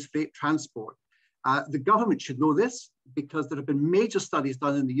decarbonise freight transport. The government should know this because there have been major studies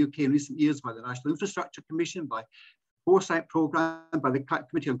done in the UK in recent years by the National Infrastructure Commission, by Foresight Programme, by the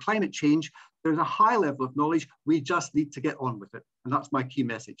Committee on Climate Change. There's a high level of knowledge. We just need to get on with it. And that's my key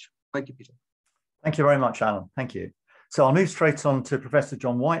message. Thank you, Peter. Thank you very much, Alan. Thank you. So I'll move straight on to Professor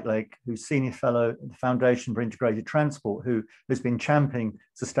John Whitelake, who's Senior Fellow at the Foundation for Integrated Transport, who has been championing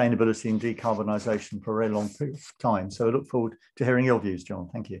sustainability and decarbonisation for a very long time. So I look forward to hearing your views, John.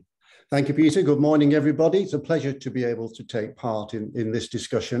 Thank you. Thank you, Peter. Good morning, everybody. It's a pleasure to be able to take part in this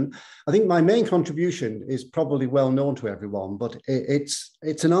discussion. I think my main contribution is probably well known to everyone, but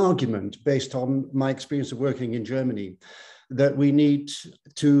it's an argument based on my experience of working in Germany that we need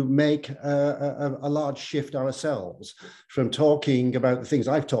to make a large shift ourselves from talking about the things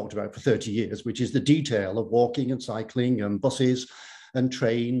I've talked about for 30 years, which is the detail of walking and cycling and buses and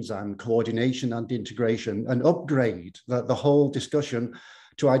trains and coordination and integration, and upgrade the whole discussion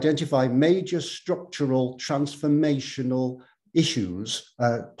to identify major structural transformational issues,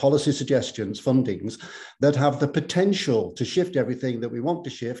 policy suggestions, fundings that have the potential to shift everything that we want to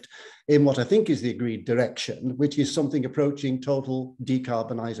shift in what I think is the agreed direction, which is something approaching total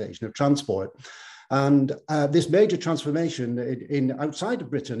decarbonisation of transport. And this major transformation in outside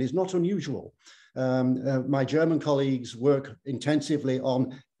of Britain is not unusual. My German colleagues work intensively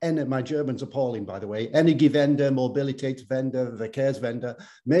on, my German's appalling, by the way, Energiewende, Mobilitätswende, Verkehrswende,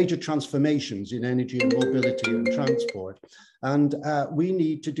 major transformations in energy and mobility and transport. And we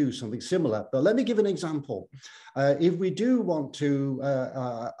need to do something similar. But let me give an example. If we do want to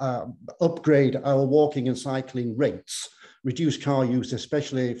upgrade our walking and cycling rates reduce car use,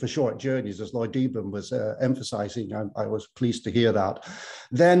 especially for short journeys, as Lloyd Dearborn was emphasising. I was pleased to hear that.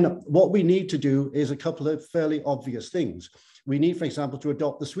 Then what we need to do is a couple of fairly obvious things. We need, for example, to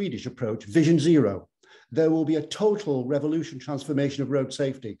adopt the Swedish approach, Vision Zero. There will be a total revolution transformation of road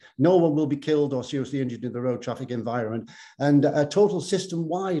safety. No one will be killed or seriously injured in the road traffic environment, and a total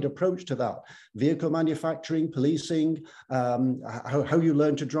system-wide approach to that. Vehicle manufacturing, policing, how you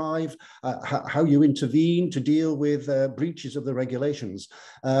learn to drive, how you intervene to deal with breaches of the regulations.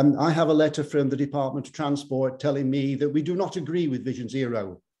 I have a letter from the Department of Transport telling me that we do not agree with Vision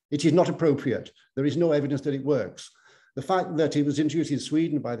Zero. It is not appropriate. There is no evidence that it works. The fact that it was introduced in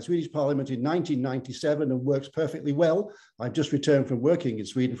Sweden by the Swedish Parliament in 1997 and works perfectly well. I've just returned from working in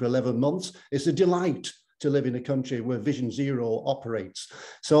Sweden for 11 months. It's a delight to live in a country where Vision Zero operates.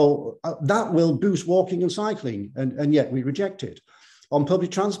 So that will boost walking and cycling, and yet we reject it. On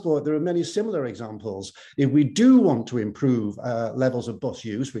public transport, there are many similar examples. If we do want to improve levels of bus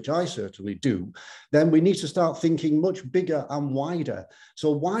use, which I certainly do, then we need to start thinking much bigger and wider.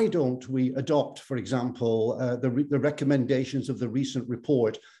 So why don't we adopt, for example, the recommendations of the recent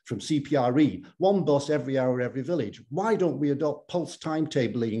report from CPRE, one bus every hour, every village? Why don't we adopt pulse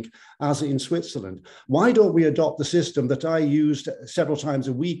timetabling as in Switzerland? Why don't we adopt the system that I used several times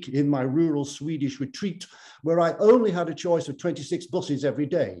a week in my rural Swedish retreat, where I only had a choice of 26 buses every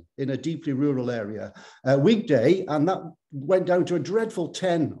day in a deeply rural area, weekday, and that went down to a dreadful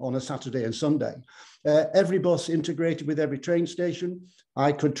 10 on a Saturday and Sunday. Every bus integrated with every train station.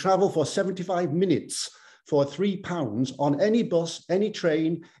 I could travel for 75 minutes for £3 on any bus, any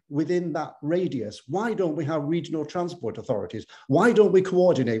train within that radius. Why don't we have regional transport authorities? Why don't we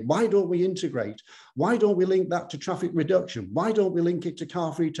coordinate? Why don't we integrate? Why don't we link that to traffic reduction? Why don't we link it to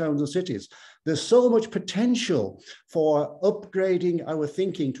car-free towns and cities? There's so much potential for upgrading our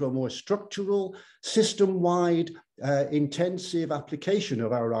thinking to a more structural, system-wide, intensive application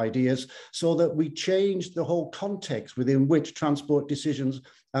of our ideas so that we change the whole context within which transport decisions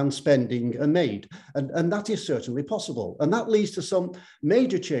and spending are made. And that is certainly possible. And that leads to some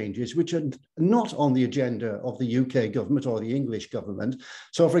major changes which are not on the agenda of the UK government or the English government.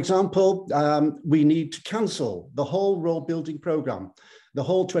 So, for example, we need to cancel the whole road building programme. The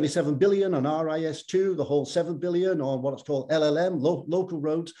whole 27 billion on RIS2, the whole 7 billion on what's called LLM, local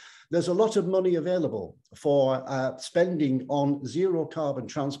roads. There's a lot of money available for spending on zero carbon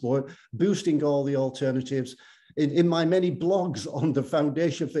transport, boosting all the alternatives. In my many blogs on the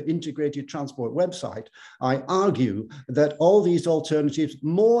Foundation for Integrated Transport website, I argue that all these alternatives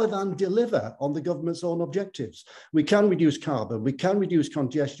more than deliver on the government's own objectives. We can reduce carbon, we can reduce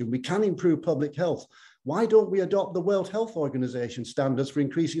congestion, we can improve public health. Why don't we adopt the World Health Organization standards for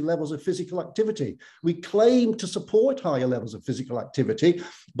increasing levels of physical activity? We claim to support higher levels of physical activity,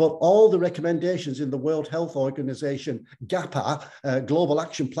 but all the recommendations in the World Health Organization GAPA, Global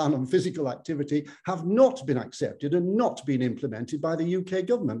Action Plan on Physical Activity, have not been accepted and not been implemented by the UK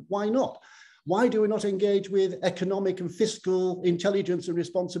government. Why not? Why do we not engage with economic and fiscal intelligence and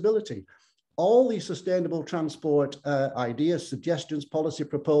responsibility? All these sustainable transport ideas, suggestions, policy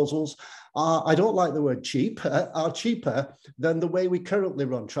proposals are, I don't like the word cheap, are cheaper than the way we currently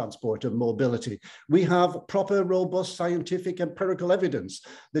run transport and mobility. We have proper, robust, scientific, empirical evidence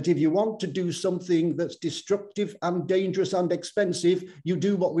that if you want to do something that's destructive and dangerous and expensive, you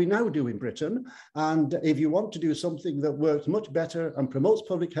do what we now do in Britain. And if you want to do something that works much better and promotes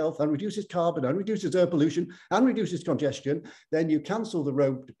public health and reduces carbon and reduces air pollution and reduces congestion, then you cancel the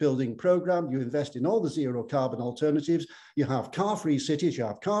road building programme, you invest in all the zero carbon alternatives, you have car-free cities, you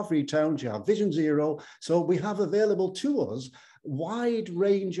have car-free towns, you have Vision Zero. So we have available to us wide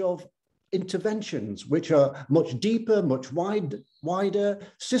range of interventions, which are much deeper, much wider,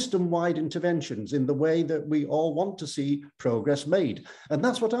 system-wide interventions in the way that we all want to see progress made. And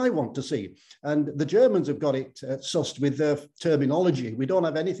that's what I want to see. And the Germans have got it sussed with their terminology. We don't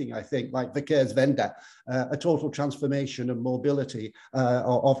have anything, I think, like Verkehrswende, a total transformation of mobility,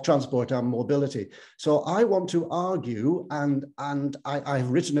 of transport and mobility. So I want to argue, and I've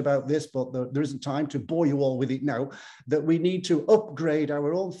written about this, but there isn't time to bore you all with it now, that we need to upgrade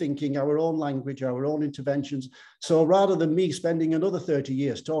our own thinking, our own language, our own interventions. So rather than me spending another 30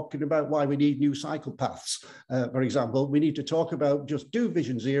 years talking about why we need new cycle paths, for example, we need to talk about just do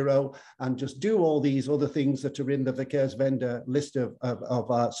Vision Zero and just do all these other things that are in the Verkehrswende list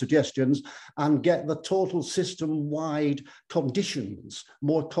of suggestions and get the total system-wide conditions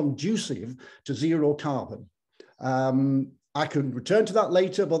more conducive to zero carbon. I can return to that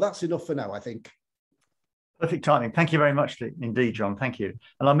later, but that's enough for now, I think. Perfect timing. Thank you very much indeed, John. Thank you.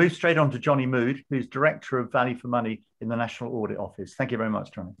 And I'll move straight on to Johnny Mood, who's Director of Value for Money in the National Audit Office. Thank you very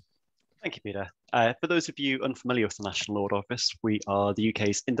much, Johnny. Thank you, Peter. For those of you unfamiliar with the National Audit Office, we are the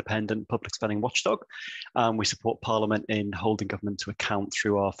UK's independent public spending watchdog. We support Parliament in holding government to account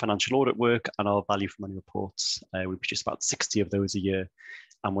through our financial audit work and our value for money reports. We produce about 60 of those a year,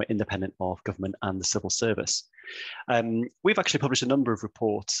 and we're independent of government and the civil service. We've actually published a number of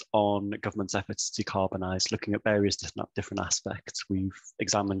reports on government's efforts to decarbonise, looking at various different aspects. We've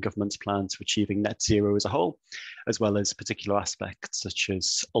examined government's plan to achieving net zero as a whole, as well as particular aspects such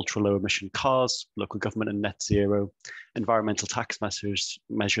as ultra-low emission cars, local government and net zero, environmental tax measures,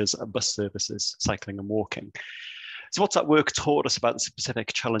 bus services, cycling and walking. So what's that work taught us about the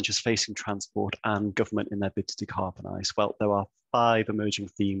specific challenges facing transport and government in their bid to decarbonise? Well, there are 5 emerging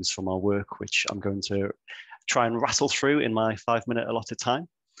themes from our work, which I'm going to try and rattle through in my 5-minute allotted time.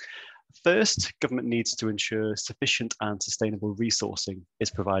 First, government needs to ensure sufficient and sustainable resourcing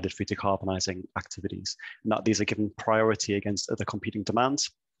is provided for decarbonising activities, and that these are given priority against other competing demands.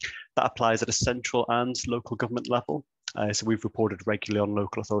 That applies at a central and local government level. So we've reported regularly on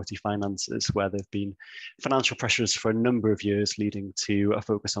local authority finances, where there have been financial pressures for a number of years, leading to a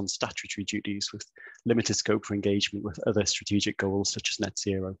focus on statutory duties with limited scope for engagement with other strategic goals such as net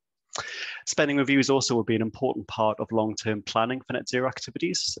zero. Spending reviews also will be an important part of long-term planning for net zero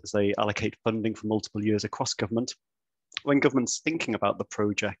activities, as they allocate funding for multiple years across government. When government's thinking about the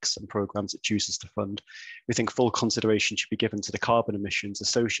projects and programmes it chooses to fund, we think full consideration should be given to the carbon emissions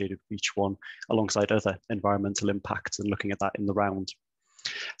associated with each one, alongside other environmental impacts, and looking at that in the round.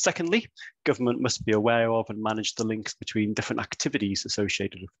 Secondly, government must be aware of and manage the links between different activities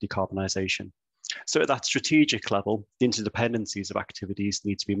associated with decarbonisation. So at that strategic level, the interdependencies of activities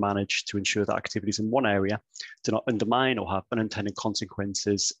need to be managed to ensure that activities in one area do not undermine or have unintended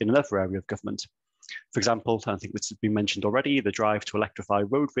consequences in another area of government. For example, I think this has been mentioned already, the drive to electrify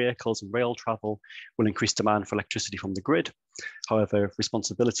road vehicles and rail travel will increase demand for electricity from the grid. However,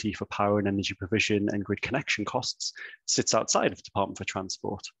 responsibility for power and energy provision and grid connection costs sits outside of the Department for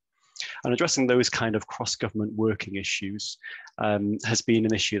Transport. And addressing those kind of cross-government working issues has been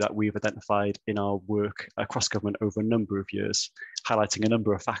an issue that we've identified in our work across government over a number of years, highlighting a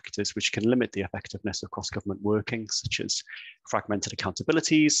number of factors which can limit the effectiveness of cross-government working, such as fragmented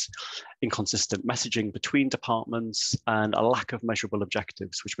accountabilities, inconsistent messaging between departments, and a lack of measurable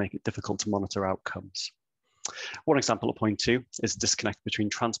objectives, which make it difficult to monitor outcomes. One example I'll point to is the disconnect between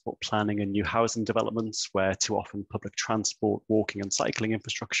transport planning and new housing developments, where too often public transport, walking and cycling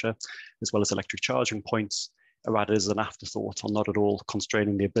infrastructure, as well as electric charging points, are added as an afterthought or not at all,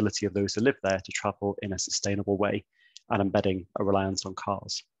 constraining the ability of those who live there to travel in a sustainable way and embedding a reliance on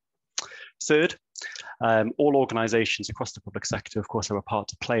cars. Third, all organisations across the public sector, of course, have a part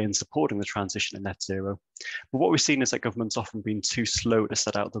to play in supporting the transition to net zero. But what we've seen is that government's often been too slow to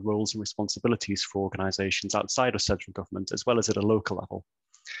set out the roles and responsibilities for organisations outside of central government, as well as at a local level.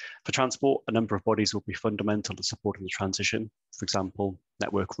 For transport, a number of bodies will be fundamental to supporting the transition. For example,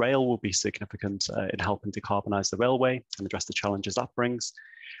 Network Rail will be significant in helping decarbonise the railway and address the challenges that brings.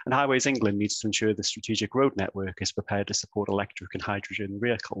 And Highways England needs to ensure the strategic road network is prepared to support electric and hydrogen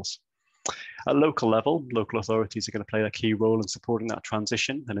vehicles. At local level, local authorities are going to play a key role in supporting that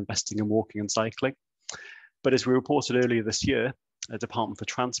transition and investing in walking and cycling. But as we reported earlier this year, the Department for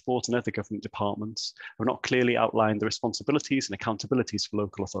Transport and other government departments have not clearly outlined the responsibilities and accountabilities for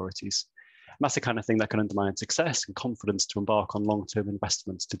local authorities. And that's the kind of thing that can undermine success and confidence to embark on long-term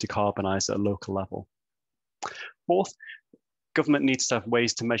investments to decarbonise at a local level. Fourth, government needs to have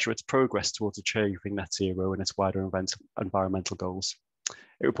ways to measure its progress towards achieving net zero and its wider environmental goals.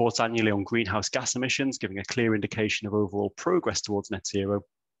 It reports annually on greenhouse gas emissions, giving a clear indication of overall progress towards net zero.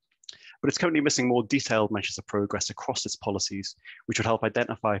 But it's currently missing more detailed measures of progress across its policies, which would help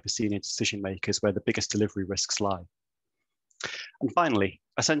identify for senior decision makers where the biggest delivery risks lie. And finally,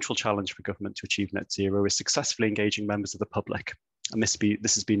 a central challenge for government to achieve net zero is successfully engaging members of the public. And this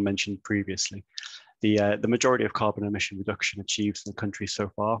has been mentioned previously. The majority of carbon emission reduction achieved in the country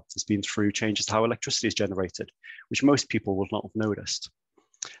so far has been through changes to how electricity is generated, which most people will not have noticed.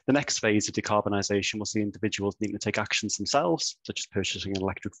 The next phase of decarbonisation will see individuals needing to take actions themselves, such as purchasing an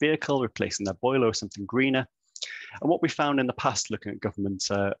electric vehicle, replacing their boiler with something greener. And what we found in the past, looking at government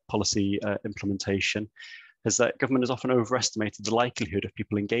policy implementation, is that government has often overestimated the likelihood of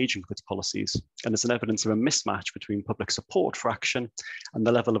people engaging with its policies. And there's an evidence of a mismatch between public support for action and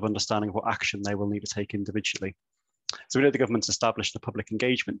the level of understanding of what action they will need to take individually. So we know the government's established a public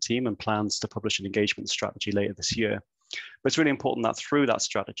engagement team and plans to publish an engagement strategy later this year. But it's really important that through that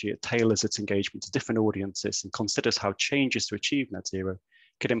strategy, it tailors its engagement to different audiences and considers how changes to achieve net zero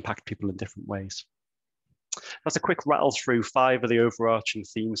could impact people in different ways. That's a quick rattle through 5 of the overarching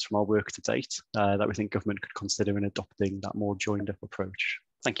themes from our work to date that we think government could consider in adopting that more joined up approach.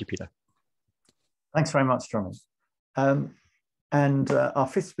 Thank you, Peter. Thanks very much, Johnny. And our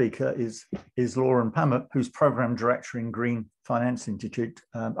fifth speaker is Lauren Pammett, who's Programme Director in Green Finance Institute.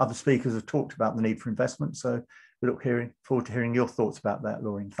 Other speakers have talked about the need for investment, so we look forward to hearing your thoughts about that,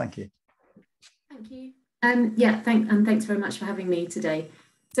 Lauren. Thank you. Thank you. Thanks very much for having me today.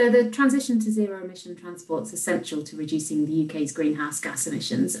 So the transition to zero emission transport is essential to reducing the UK's greenhouse gas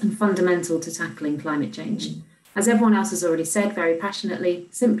emissions and fundamental to tackling climate change. As everyone else has already said very passionately,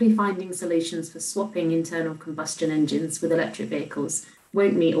 simply finding solutions for swapping internal combustion engines with electric vehicles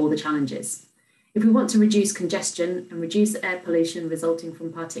won't meet all the challenges. If we want to reduce congestion and reduce air pollution resulting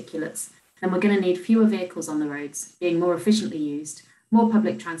from particulates, then we're going to need fewer vehicles on the roads, being more efficiently used, more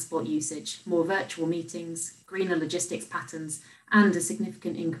public transport usage, more virtual meetings, greener logistics patterns, and a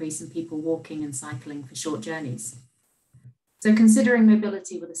significant increase in people walking and cycling for short journeys. So considering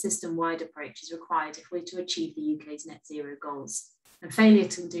mobility with a system-wide approach is required if we're to achieve the UK's net zero goals. And failure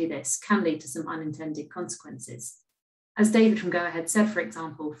to do this can lead to some unintended consequences. As David from Go Ahead said, for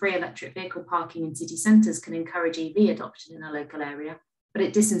example, free electric vehicle parking in city centres can encourage EV adoption in a local area, but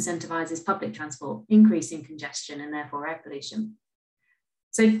it disincentivises public transport, increasing congestion and therefore air pollution.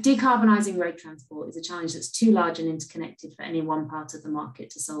 So decarbonising road transport is a challenge that's too large and interconnected for any one part of the market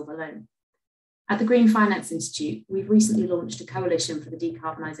to solve alone. At the Green Finance Institute, we've recently launched a coalition for the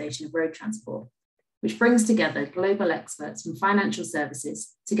decarbonisation of road transport, which brings together global experts from financial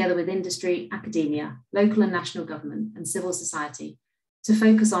services, together with industry, academia, local and national government, and civil society, to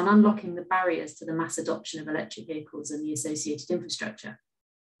focus on unlocking the barriers to the mass adoption of electric vehicles and the associated infrastructure.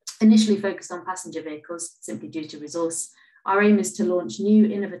 Initially focused on passenger vehicles, simply due to resource, our aim is to launch new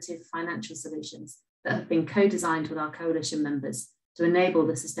innovative financial solutions that have been co-designed with our coalition members to enable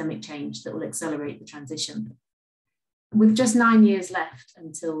the systemic change that will accelerate the transition. With just 9 years left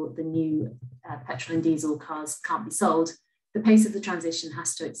until the new petrol and diesel cars can't be sold, the pace of the transition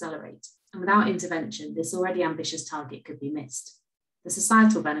has to accelerate. And without intervention, this already ambitious target could be missed. The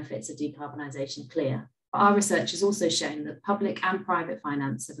societal benefits of decarbonisation are clear, but our research has also shown that public and private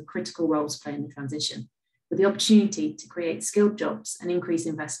finance have a critical role to play in the transition, with the opportunity to create skilled jobs and increase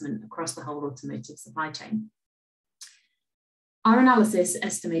investment across the whole automotive supply chain. Our analysis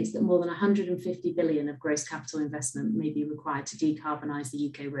estimates that more than 150 billion of gross capital investment may be required to decarbonise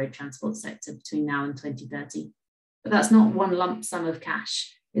the UK road transport sector between now and 2030. But that's not one lump sum of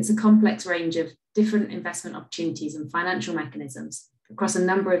cash. It's a complex range of different investment opportunities and financial mechanisms across a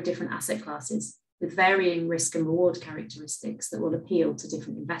number of different asset classes, with varying risk and reward characteristics that will appeal to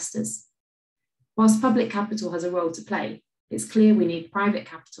different investors. Whilst public capital has a role to play, it's clear we need private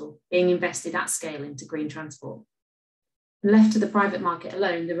capital being invested at scale into green transport. Left to the private market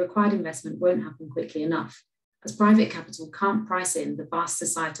alone, the required investment won't happen quickly enough, as private capital can't price in the vast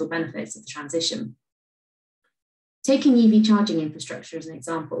societal benefits of the transition. Taking EV charging infrastructure as an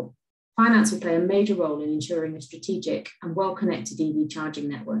example, finance will play a major role in ensuring a strategic and well-connected EV charging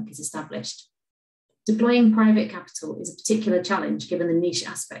network is established. Deploying private capital is a particular challenge given the niche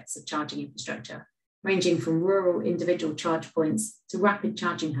aspects of charging infrastructure, ranging from rural individual charge points to rapid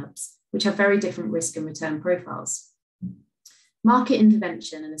charging hubs, which have very different risk and return profiles. Market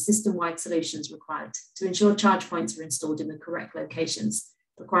intervention and a system-wide solution is required to ensure charge points are installed in the correct locations,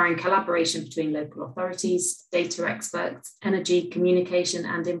 requiring collaboration between local authorities, data experts, energy, communication,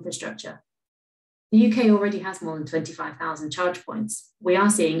 and infrastructure. The UK already has more than 25,000 charge points. We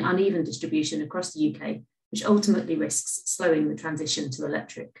are seeing uneven distribution across the UK, which ultimately risks slowing the transition to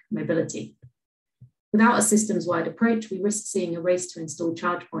electric mobility. Without a systems-wide approach, we risk seeing a race to install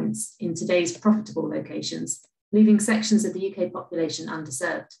charge points in today's profitable locations, leaving sections of the UK population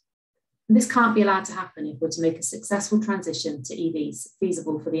underserved. And this can't be allowed to happen if we're to make a successful transition to EVs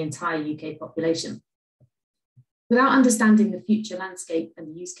feasible for the entire UK population. Without understanding the future landscape and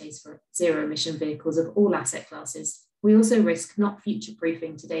the use case for zero emission vehicles of all asset classes, we also risk not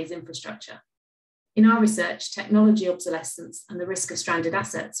future-proofing today's infrastructure. In our research, technology obsolescence and the risk of stranded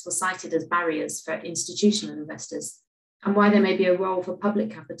assets were cited as barriers for institutional investors, and why there may be a role for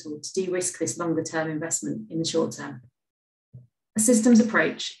public capital to de-risk this longer-term investment in the short term. A systems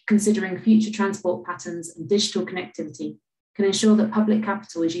approach, considering future transport patterns and digital connectivity, can ensure that public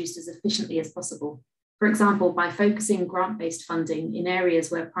capital is used as efficiently as possible, for example, by focusing grant-based funding in areas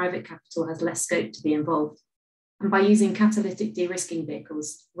where private capital has less scope to be involved, and by using catalytic de-risking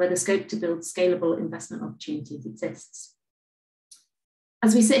vehicles where the scope to build scalable investment opportunities exists.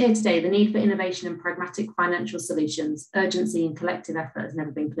 As we sit here today, the need for innovation and pragmatic financial solutions, urgency and collective effort has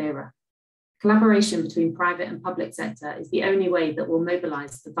never been clearer. Collaboration between private and public sector is the only way that will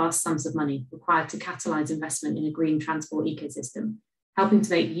mobilise the vast sums of money required to catalyse investment in a green transport ecosystem, helping to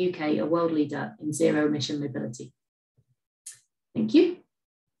make the UK a world leader in zero emission mobility. Thank you.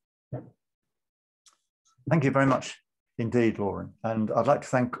 Thank you very much indeed, Lauren. And I'd like to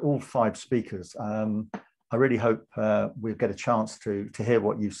thank all 5 speakers. I really hope we'll get a chance to hear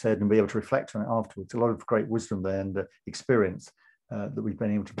what you've said and be able to reflect on it afterwards. A lot of great wisdom there and experience that we've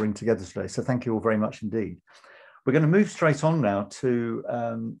been able to bring together today. So thank you all very much indeed. We're going to move straight on now to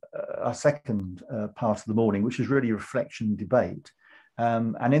our second part of the morning, which is really reflection and debate.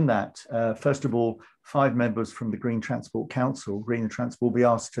 And in that, first of all, 5 members from the Green Transport Council, Green and Transport, will be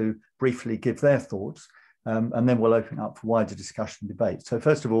asked to briefly give their thoughts, and then we'll open up for wider discussion and debate. So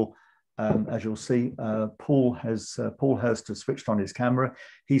first of all, as you'll see, Paul Hurst has switched on his camera.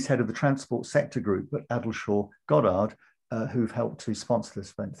 He's head of the Transport Sector Group at Addleshaw Goddard, who've helped to sponsor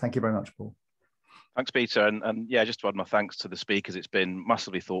this event. Thank you very much, Paul. Thanks, Peter. And yeah, just to add my thanks to the speakers. It's been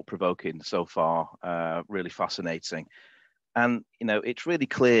massively thought-provoking so far, really fascinating. And, you know, it's really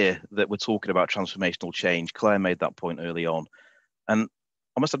clear that we're talking about transformational change. Claire made that point early on. And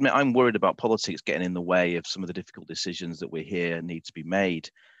I must admit, I'm worried about politics getting in the way of some of the difficult decisions that we hear need to be made.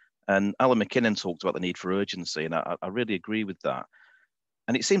 And Alan McKinnon talked about the need for urgency, and I really agree with that.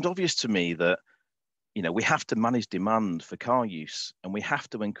 And it seems obvious to me that, you know, we have to manage demand for car use, and we have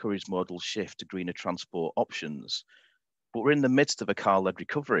to encourage modal shift to greener transport options. But we're in the midst of a car-led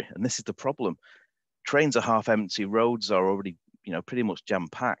recovery, and this is the problem. Trains are half empty, roads are already, you know, pretty much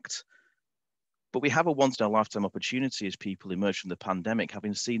jam-packed. But we have a once-in-a-lifetime opportunity as people emerge from the pandemic,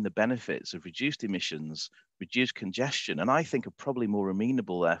 having seen the benefits of reduced emissions, reduced congestion, and I think are probably more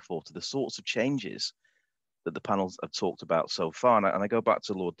amenable, therefore, to the sorts of changes that the panels have talked about so far. And I go back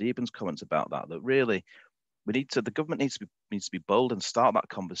to Lord Deben's comments about that really the government needs to be bold and start that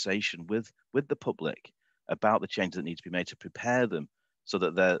conversation with the public about the changes that need to be made to prepare them so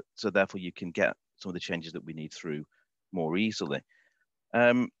therefore you can get some of the changes that we need through more easily.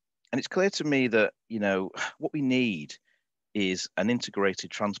 And it's clear to me that, you know, what we need is an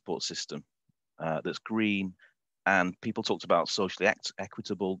integrated transport system that's green, and people talked about socially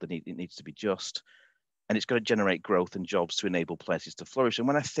equitable, it needs to be just, and it's got to generate growth and jobs to enable places to flourish. And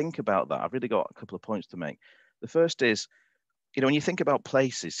when I think about that, I've really got a couple of points to make. The first is, you know, when you think about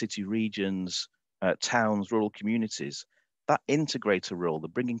places, city regions, towns, rural communities, that integrator role, the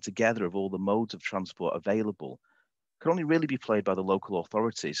bringing together of all the modes of transport available, can only really be played by the local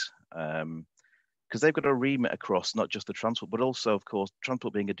authorities, because they've got a remit across not just the transport, but also, of course,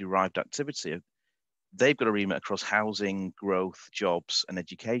 transport being a derived activity. They've got a remit across housing, growth, jobs, and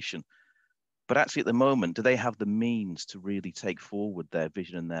education. But actually, at the moment, do they have the means to really take forward their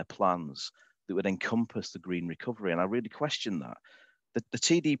vision and their plans that would encompass the green recovery? And I really question that. The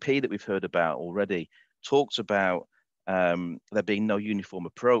TDP that we've heard about already talks about there being no uniform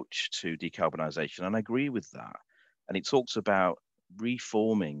approach to decarbonisation, and I agree with that. And it talks about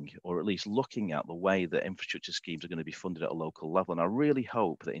reforming, or at least looking at the way that infrastructure schemes are going to be funded at a local level. And I really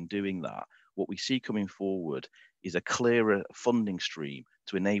hope that in doing that, what we see coming forward is a clearer funding stream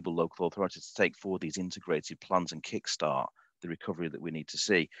to enable local authorities to take forward these integrated plans and kickstart the recovery that we need to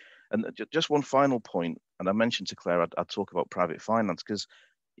see. And just one final point, and I mentioned to Claire, I'd talk about private finance, because,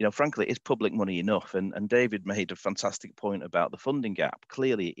 you know, frankly, is public money enough? And David made a fantastic point about the funding gap.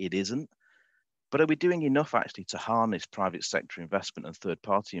 Clearly, it isn't. But are we doing enough actually to harness private sector investment and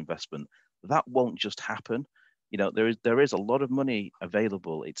third-party investment? That won't just happen. You know, there is a lot of money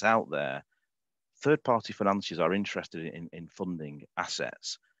available. It's out there. Third-party financiers are interested in funding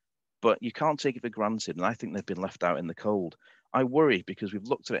assets, but you can't take it for granted. And I think they've been left out in the cold. I worry because we've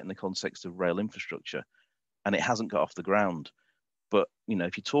looked at it in the context of rail infrastructure, and it hasn't got off the ground. But, you know,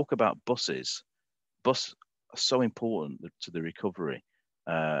 if you talk about buses are so important to the recovery,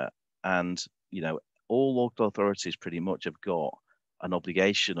 and you know, all local authorities pretty much have got an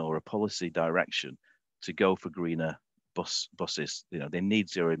obligation or a policy direction to go for greener buses. You know, they need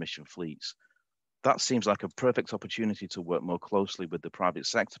zero emission fleets. That seems like a perfect opportunity to work more closely with the private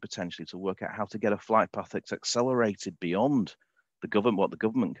sector, potentially to work out how to get a flight path that's accelerated beyond what the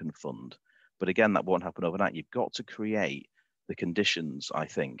government can fund. But again, that won't happen overnight. You've got to create the conditions, I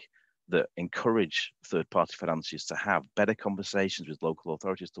think, that encourage third-party financiers to have better conversations with local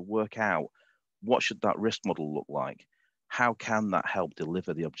authorities to work out what should that risk model look like? How can that help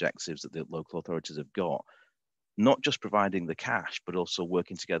deliver the objectives that the local authorities have got? Not just providing the cash, but also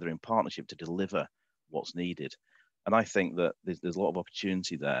working together in partnership to deliver what's needed. And I think that there's a lot of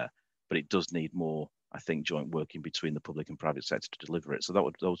opportunity there, but it does need more, I think, joint working between the public and private sector to deliver it. So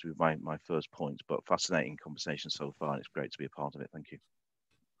those would be my first points, but fascinating conversation so far, and it's great to be a part of it. Thank you.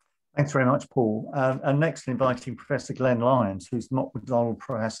 Thanks very much, Paul. And next, inviting Professor Glenn Lyons, who's Mott MacDonald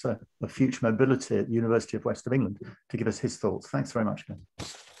Professor of Future Mobility at the University of West of England, to give us his thoughts. Thanks very much, Glenn.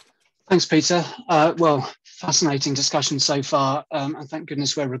 Thanks, Peter. Well, fascinating discussion so far, and thank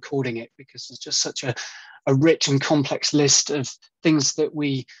goodness we're recording it, because there's just such a rich and complex list of things that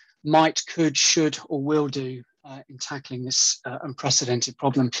we might, could, should, or will do in tackling this unprecedented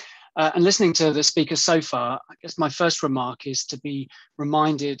problem. And listening to the speakers so far, I guess my first remark is to be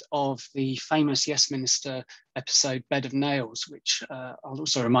reminded of the famous Yes Minister episode, Bed of Nails, which I'll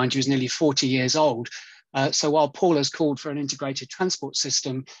also remind you is nearly 40 years old. So while Paul has called for an integrated transport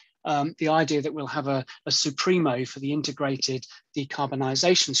system, the idea that we'll have a supremo for the integrated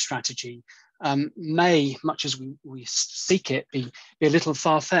decarbonisation strategy may, much as we seek it, be a little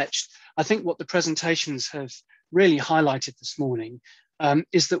far-fetched. I think what the presentations have really highlighted this morning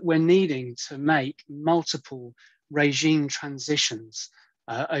is that we're needing to make multiple regime transitions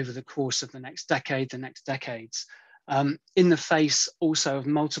over the course of the next decade, the next decades, in the face also of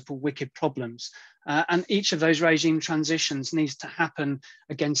multiple wicked problems. And each of those regime transitions needs to happen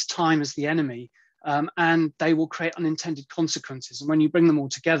against time as the enemy, and they will create unintended consequences. And when you bring them all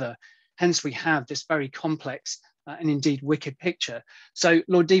together, hence we have this very complex and indeed wicked picture. So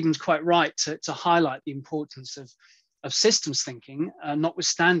Lord Deben's quite right to highlight the importance of systems thinking,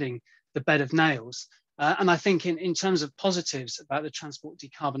 notwithstanding the bed of nails. And I think in terms of positives about the transport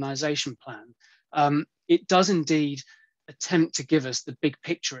decarbonisation plan, it does indeed attempt to give us the big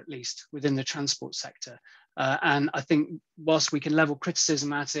picture, at least within the transport sector. And I think whilst we can level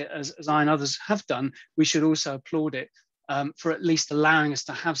criticism at it, as I and others have done, we should also applaud it for at least allowing us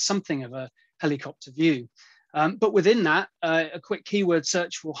to have something of a helicopter view. But within that, a quick keyword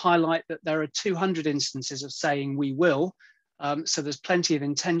search will highlight that there are 200 instances of saying we will. So there's plenty of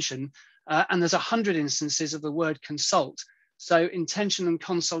intention. And there's 100 instances of the word consult. So intention and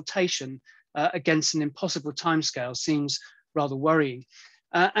consultation against an impossible timescale seems rather worrying.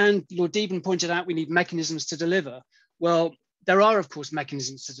 And Lord Deben pointed out we need mechanisms to deliver. Well, there are, of course,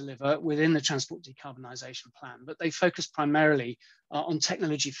 mechanisms to deliver within the transport decarbonisation plan, but they focus primarily on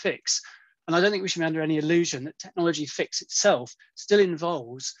technology fix. And I don't think we should be under any illusion that technology fix itself still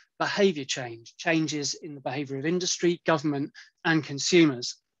involves behaviour change, changes in the behaviour of industry, government, and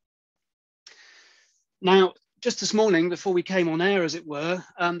consumers. Now, just this morning, before we came on air, as it were,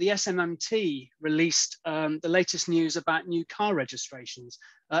 the SMMT released the latest news about new car registrations.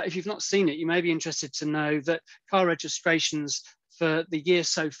 If you've not seen it, you may be interested to know that car registrations for the year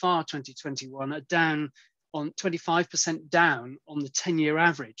so far, 2021, are down on 25% down on the 10-year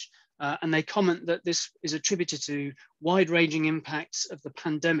average. And they comment that this is attributed to wide-ranging impacts of the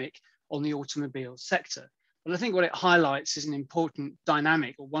pandemic on the automobile sector. But I think what it highlights is an important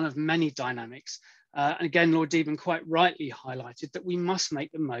dynamic, or one of many dynamics. And again, Lord Deben quite rightly highlighted that we must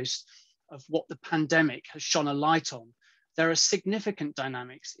make the most of what the pandemic has shone a light on. There are significant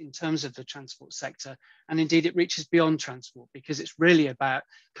dynamics in terms of the transport sector, and indeed it reaches beyond transport, because it's really about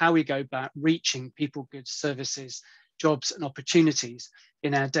how we go about reaching people, goods, services, jobs and opportunities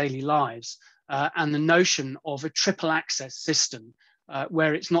in our daily lives. And the notion of a triple access system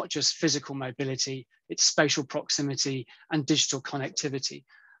where it's not just physical mobility, it's spatial proximity and digital connectivity.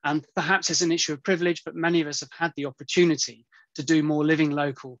 And perhaps it's an issue of privilege, but many of us have had the opportunity to do more living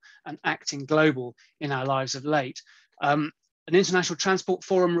local and acting global in our lives of late. An International Transport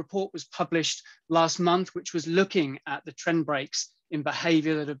Forum report was published last month, which was looking at the trend breaks in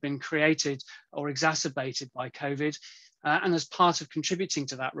behaviour that have been created or exacerbated by COVID. And as part of contributing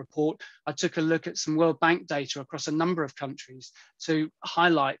to that report, I took a look at some World Bank data across a number of countries to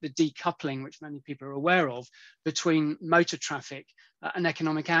highlight the decoupling, which many people are aware of, between motor traffic and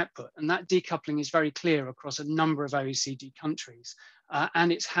economic output. And that decoupling is very clear across a number of OECD countries.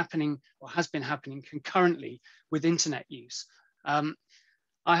 And it's happening, or has been happening, concurrently with internet use.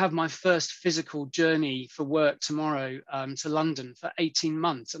 I have my first physical journey for work tomorrow to London for 18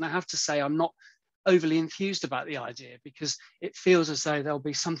 months. And I have to say, I'm not overly enthused about the idea, because it feels as though there'll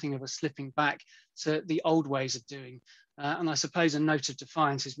be something of a slipping back to the old ways of doing. And I suppose a note of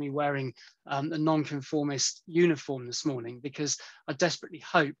defiance is me wearing a non-conformist uniform this morning, because I desperately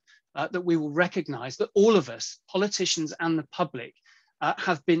hope that we will recognise that all of us, politicians and the public,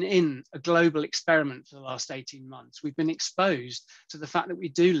 have been in a global experiment for the last 18 months. We've been exposed to the fact that we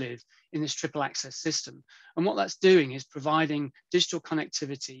do live in this triple access system. And what that's doing is providing digital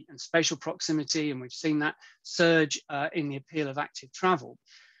connectivity and spatial proximity, and we've seen that surge in the appeal of active travel,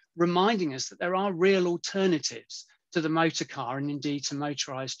 reminding us that there are real alternatives to the motor car and indeed to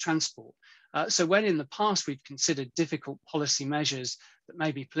motorised transport. So when in the past we've considered difficult policy measures that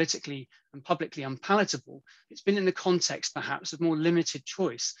may be politically and publicly unpalatable, it's been in the context perhaps of more limited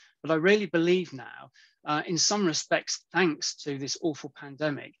choice. But I really believe now, in some respects, thanks to this awful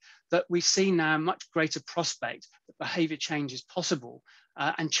pandemic, that we see now much greater prospect that behaviour change is possible.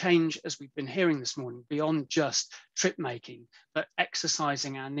 and change, as we've been hearing this morning, beyond just trip making, but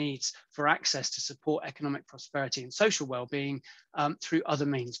exercising our needs for access to support economic prosperity and social well-being through other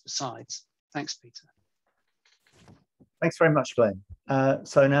means besides. Thanks, Peter. Thanks very much, Glenn.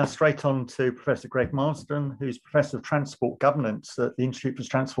 So now straight on to Professor Greg Marsden, who's Professor of Transport Governance at the Institute for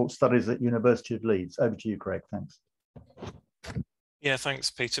Transport Studies at University of Leeds. Over to you, Greg. Thanks. Yeah, thanks,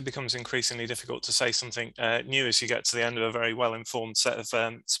 Peter. It becomes increasingly difficult to say something new as you get to the end of a very well-informed set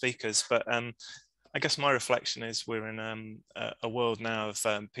of speakers. But I guess my reflection is we're in a world now of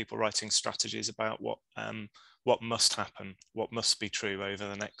people writing strategies about what must happen, what must be true over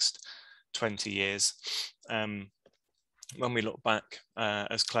the next 20 years. When we look back,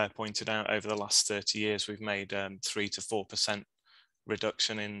 as Claire pointed out, over the last 30 years, we've made 3 to 4%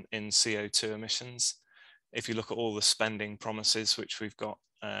 reduction in CO2 emissions. If you look at all the spending promises which we've got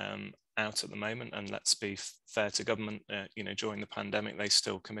out at the moment, and let's be fair to government, you know, during the pandemic, they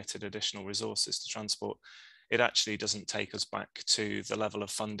still committed additional resources to transport. It actually doesn't take us back to the level of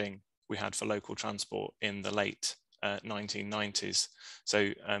funding we had for local transport in the late 1990s. So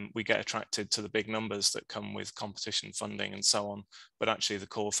we get attracted to the big numbers that come with competition funding and so on, but actually the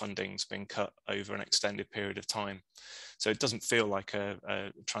core funding's been cut over an extended period of time. So it doesn't feel like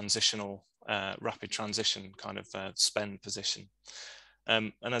a transitional, rapid transition kind of spend position.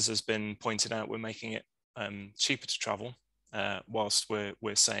 And as has been pointed out, we're making it cheaper to travel, whilst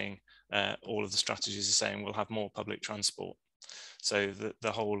we're saying all of the strategies are saying we'll have more public transport. So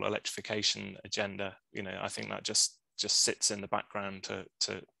the whole electrification agenda, you know, I think that just sits in the background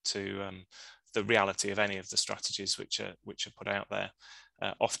to the reality of any of the strategies which are put out there.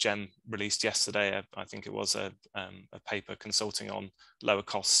 Ofgem released yesterday, I think it was a paper consulting on lower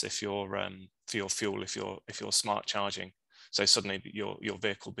costs if you're for your fuel if you're smart charging. So suddenly your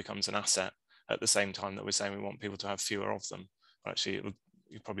vehicle becomes an asset at the same time that we're saying we want people to have fewer of them. Actually,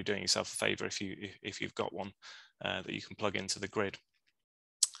 you're probably doing yourself a favour if you've got one that you can plug into the grid.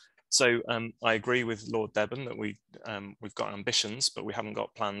 So I agree with Lord Debon that we've got ambitions, but we haven't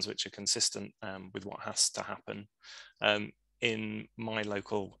got plans which are consistent with what has to happen. In my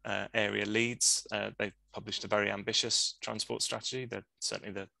local area, Leeds, they've published a very ambitious transport strategy. They're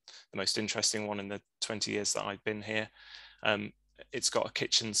certainly the most interesting one in the 20 years that I've been here. It's got a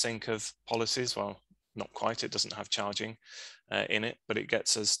kitchen sink of policies. Well, not quite, it doesn't have charging in it, but it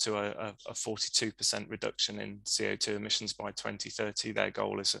gets us to a 42% reduction in CO2 emissions by 2030. Their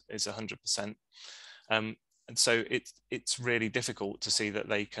goal is 100%. And so it's really difficult to see that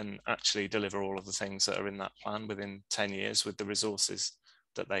they can actually deliver all of the things that are in that plan within 10 years with the resources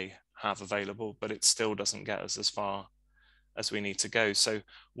that they have available, but it still doesn't get us as far as we need to go. So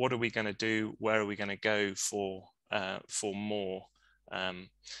what are we going to do? Where are we going to go for more?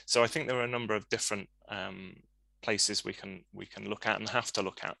 So I think there are a number of different places we can look at and have to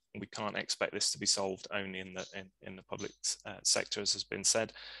look at. We can't expect this to be solved only in the public sector, as has been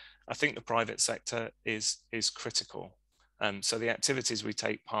said. I think the private sector is critical. So the activities we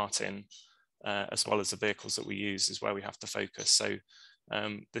take part in, as well as the vehicles that we use, is where we have to focus. So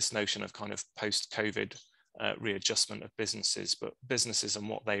this notion of kind of post-COVID readjustment of businesses, but businesses and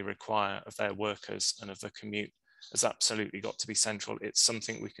what they require of their workers and of the commute has absolutely got to be central. It's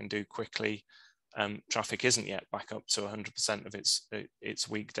something we can do quickly. Traffic isn't yet back up to 100% of its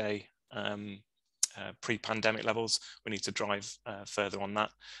weekday pre-pandemic levels. We need to drive further on that.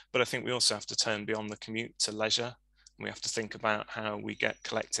 But I think we also have to turn beyond the commute to leisure. We have to think about how we get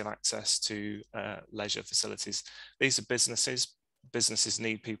collective access to leisure facilities. These are businesses. Businesses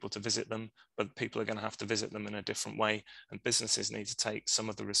need people to visit them, but people are going to have to visit them in a different way. And businesses need to take some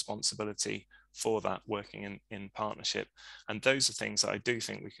of the responsibility for that, working in partnership. And those are things that I do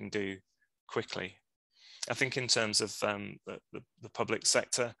think we can do quickly. I think in terms of the public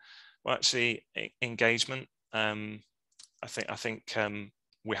sector, well, actually engagement, I think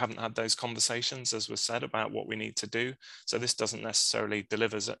we haven't had those conversations, as was said, about what we need to do. So this doesn't necessarily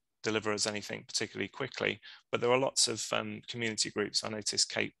deliver us anything particularly quickly, but there are lots of community groups. I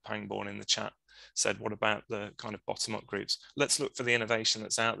noticed Kate Pangborn in the chat said, what about the kind of bottom-up groups? Let's look for the innovation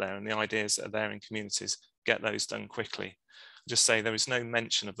that's out there and the ideas that are there in communities, get those done quickly. Just say there is no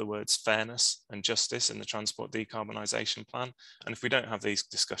mention of the words fairness and justice in the transport decarbonisation plan. And if we don't have these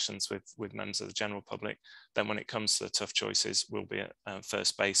discussions with members of the general public, then when it comes to the tough choices, we'll be at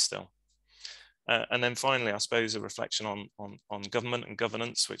first base still. And then finally, I suppose a reflection on government and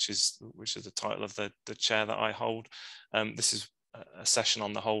governance, which is the title of the chair that I hold. This is a session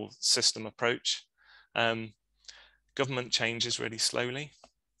on the whole system approach. Government changes really slowly.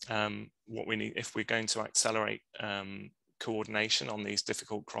 What we need, if we're going to accelerate coordination on these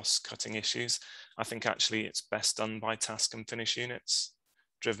difficult cross-cutting issues, I think actually it's best done by task and finish units.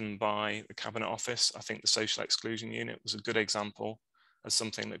 driven by the Cabinet Office. I think the social exclusion unit was a good example as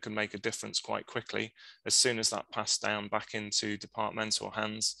something that could make a difference quite quickly. As soon as that passed down back into departmental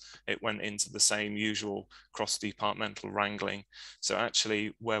hands, it went into the same usual cross-departmental wrangling. So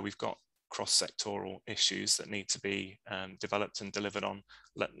actually, where we've got cross-sectoral issues that need to be developed and delivered on,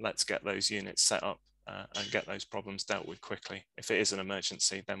 let's get those units set up and get those problems dealt with quickly. If it is an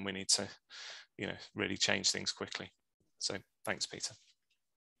emergency, then we need to, really change things quickly. So thanks, Peter.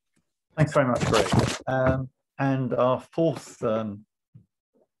 Thanks very much, Greg. And our fourth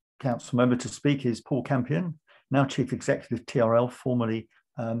council member to speak is Paul Campion, now Chief Executive TRL, formerly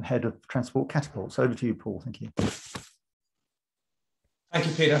Head of Transport Catapults. Over to you, Paul. Thank you. Thank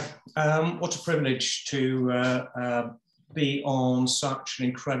you, Peter. What a privilege to be on such an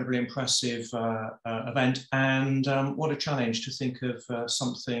incredibly impressive event, and what a challenge to think of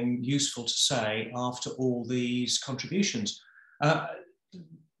something useful to say after all these contributions.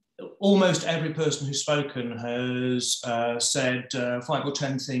 Almost every person who's spoken has said 5 or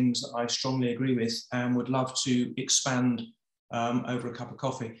 10 things that I strongly agree with and would love to expand over a cup of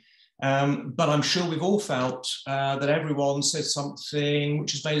coffee. But I'm sure we've all felt that everyone says something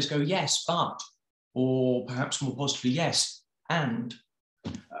which has made us go, yes, but, or perhaps more positively, yes, and.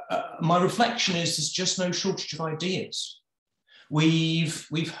 My reflection is there's just no shortage of ideas.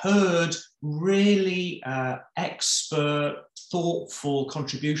 We've heard really expert, thoughtful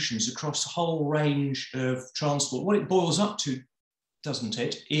contributions across the whole range of transport. What it boils up to, doesn't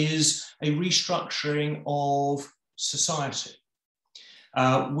it, is a restructuring of society,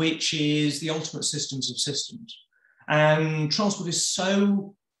 which is the ultimate systems of systems. And transport is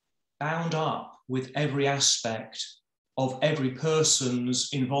so bound up with every aspect of every person's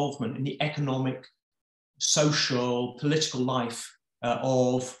involvement in the economic, social, political life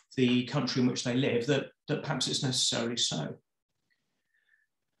of the country in which they live that perhaps it's necessarily so.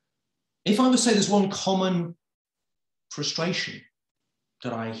 If I would say there's one common frustration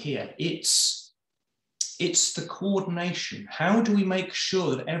that I hear, it's the coordination. How do we make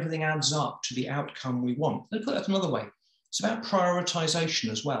sure that everything adds up to the outcome we want? Let's put that another way. It's about prioritization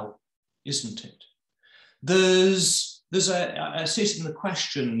as well, isn't it? I see it in the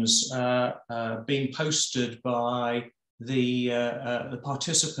questions being posted by the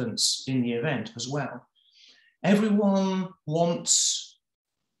participants in the event as well. Everyone wants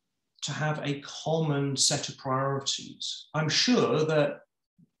to have a common set of priorities. I'm sure that,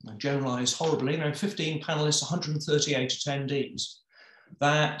 I generalize horribly, 15 panelists, 138 attendees,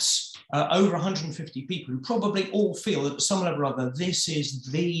 that's over 150 people who probably all feel that at some level or other, this is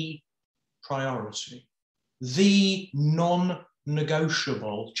the priority, the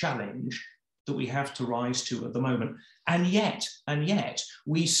non-negotiable challenge that we have to rise to at the moment. And yet,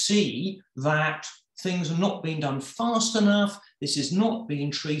 we see that things are not being done fast enough. This is not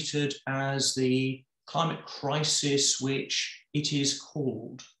being treated as the climate crisis which it is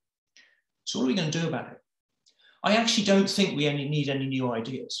called. So what are we going to do about it? I actually don't think we need any new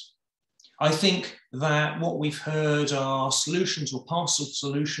ideas. I think that what we've heard are solutions or partial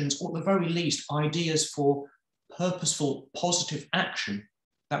solutions, or at the very least, ideas for purposeful, positive action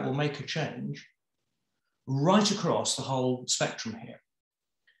that will make a change right across the whole spectrum here.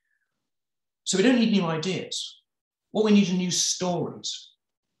 So we don't need new ideas. What we need are new stories.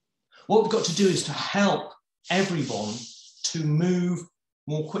 What we've got to do is to help everyone to move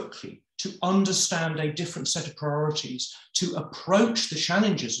more quickly, to understand a different set of priorities, to approach the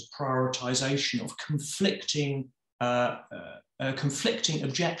challenges of prioritization, of conflicting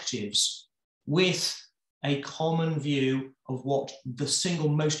objectives with a common view of what the single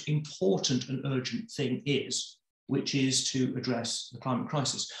most important and urgent thing is, which is to address the climate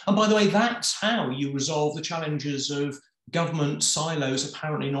crisis. And by the way, that's how you resolve the challenges of government silos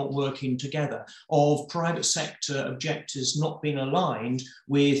apparently not working together, of private sector objectives not being aligned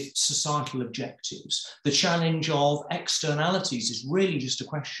with societal objectives. The challenge of externalities is really just a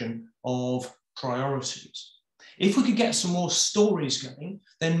question of priorities. If we could get some more stories going,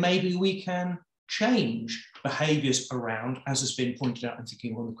 then maybe we can change behaviours around, as has been pointed out, I'm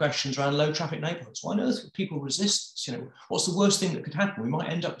thinking one of the questions around low traffic neighbourhoods. Why on earth would people resist this? What's the worst thing that could happen? We might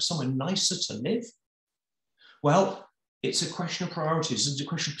end up with somewhere nicer to live. Well, it's a question of priorities. It's a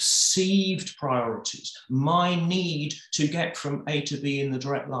question of perceived priorities. My need to get from A to B in the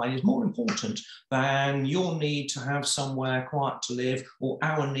direct line is more important than your need to have somewhere quiet to live, or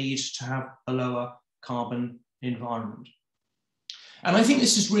our need to have a lower carbon environment. And I think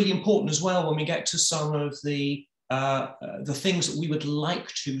this is really important as well when we get to some of the things that we would like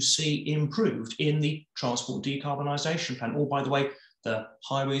to see improved in the Transport Decarbonisation Plan, or by the way, the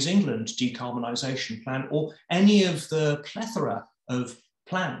Highways England Decarbonisation Plan, or any of the plethora of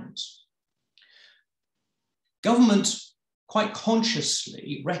plans. Government quite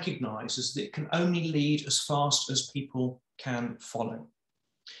consciously recognises that it can only lead as fast as people can follow.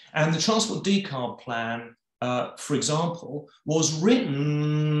 And the Transport Decarb Plan, for example, was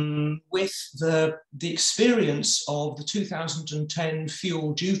written with the experience of the 2010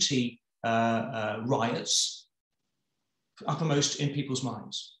 fuel duty riots uppermost in people's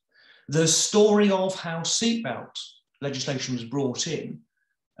minds. The story of how seatbelt legislation was brought in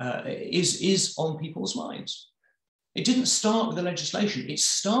is on people's minds. It didn't start with the legislation, it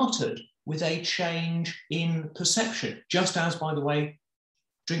started with a change in perception, just as, by the way,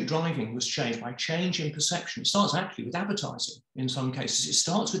 drink driving was changed by change in perception. It starts actually with advertising in some cases. It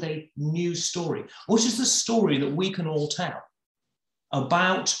starts with a new story. What is the story that we can all tell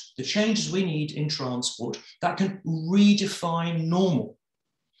about the changes we need in transport that can redefine normal?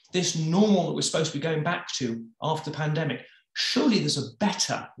 This normal that we're supposed to be going back to after the pandemic. Surely there's a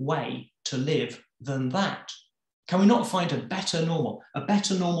better way to live than that. Can we not find a better normal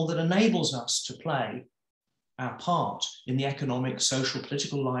that enables us to play our part in the economic, social,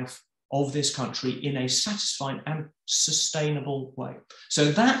 political life of this country in a satisfying and sustainable way?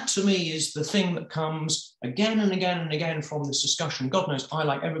 So that, to me, is the thing that comes again and again and again from this discussion. God knows I,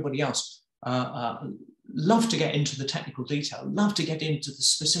 like everybody else, love to get into the technical detail, love to get into the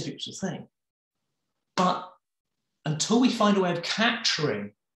specifics of things. But until we find a way of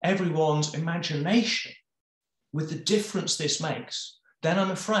capturing everyone's imagination with the difference this makes, then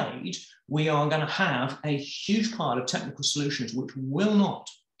I'm afraid we are going to have a huge pile of technical solutions which will not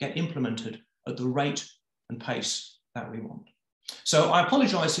get implemented at the rate and pace that we want. So I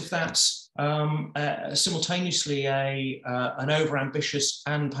apologise if that's simultaneously an overambitious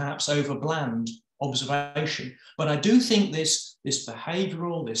and perhaps overbland observation, but I do think this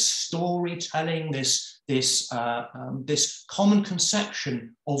behavioural, this storytelling, this common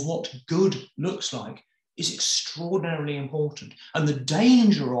conception of what good looks like is extraordinarily important. And the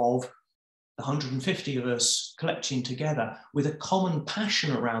danger of the 150 of us collecting together with a common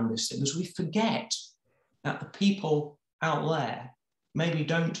passion around this thing is we forget that the people out there maybe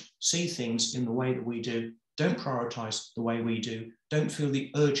don't see things in the way that we do, don't prioritise the way we do, don't feel the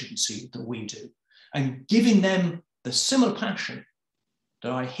urgency that we do. And giving them the similar passion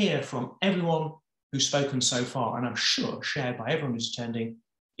that I hear from everyone who's spoken so far, and I'm sure shared by everyone who's attending,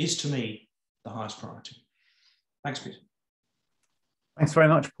 is to me the highest priority. Thanks, Peter. Thanks very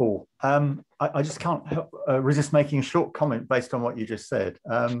much, Paul. I just can't resist making a short comment based on what you just said,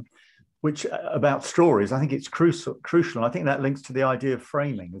 which about stories. I think it's crucial, and I think that links to the idea of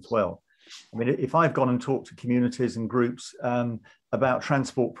framing as well. I mean, if I've gone and talked to communities and groups about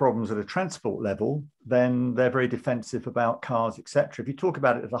transport problems at a transport level, then they're very defensive about cars, etc. If you talk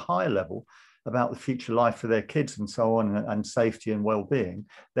about it at a higher level, about the future life for their kids and so on, and safety and well-being,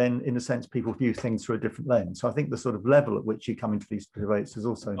 then in a sense people view things through a different lens. So I think the sort of level at which you come into these debates is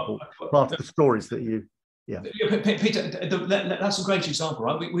also important. Part of the stories that you, Peter, that's a great example,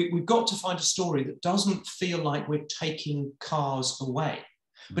 right? We've got to find a story that doesn't feel like we're taking cars away,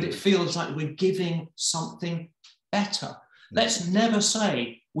 but it feels like we're giving something better. Let's never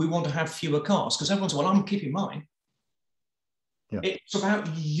say we want to have fewer cars, because everyone's, well, I'm keeping mine. Yeah. It's about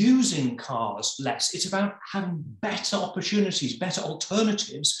using cars less. It's about having better opportunities, better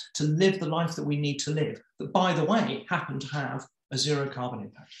alternatives to live the life that we need to live, that, by the way, happen to have a zero carbon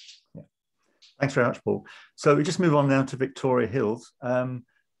impact. Yeah. Thanks very much, Paul. So we just move on now to Victoria Hills.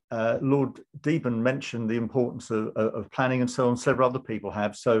 Lord Deben mentioned the importance of planning and so on. Several other people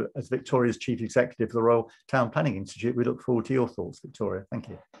have. So as Victoria's Chief Executive of the Royal Town Planning Institute, we look forward to your thoughts, Victoria. Thank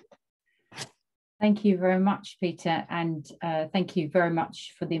you. Thank you very much, Peter, and thank you very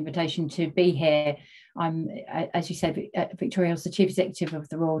much for the invitation to be here. I'm, as you said, Victoria Hills, the Chief Executive of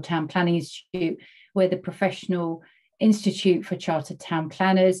the Royal Town Planning Institute. We're the professional institute for chartered town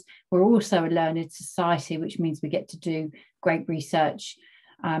planners. We're also a learned society, which means we get to do great research.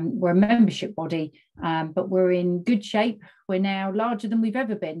 We're a membership body, but we're in good shape. We're now larger than we've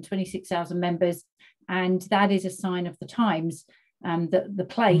ever been, 26,000 members, and that is a sign of the times. That the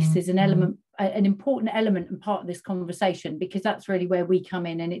place is an element, an important element and part of this conversation, because that's really where we come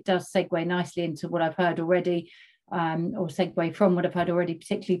in, and it does segue nicely into what I've heard already, or segue from what I've heard already,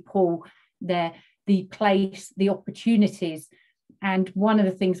 particularly Paul, the place, the opportunities. And one of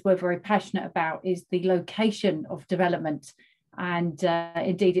the things we're very passionate about is the location of development. And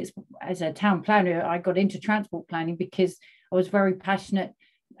indeed, it's, as a town planner, I got into transport planning because I was very passionate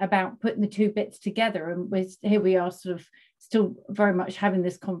about putting the two bits together, and here we are sort of still very much having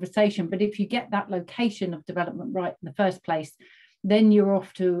this conversation. But if you get that location of development right in the first place, then you're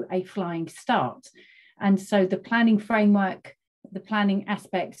off to a flying start. And so the planning framework the planning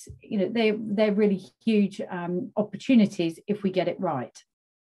aspects, you know, they're really huge opportunities if we get it right.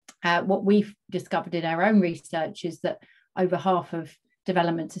 What we've discovered in our own research is that over half of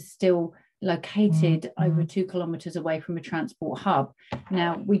developments are still located over 2 kilometres away from a transport hub.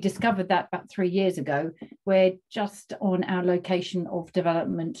 Now, we discovered that about 3 years ago. We're just on our location of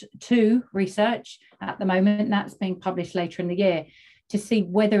development 2 research at the moment. That's being published later in the year to see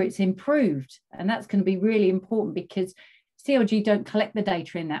whether it's improved. And that's going to be really important because CLG don't collect the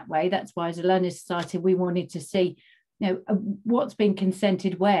data in that way. That's why as a learning society, we wanted to see, you know, what's been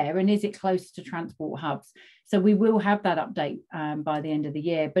consented where and is it close to transport hubs. So we will have that update by the end of the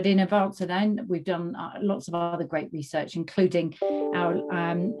year. But in advance of that, we've done lots of other great research, including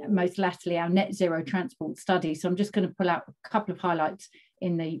our most latterly our net zero transport study. So I'm just going to pull out a couple of highlights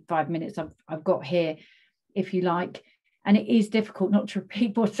in the 5 minutes I've got here, if you like. And it is difficult not to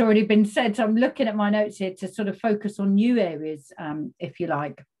repeat what's already been said. So I'm looking at my notes here to sort of focus on new areas, if you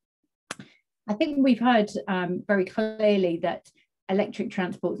like. I think we've heard very clearly that electric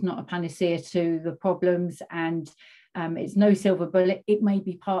transport is not a panacea to the problems, and it's no silver bullet. It may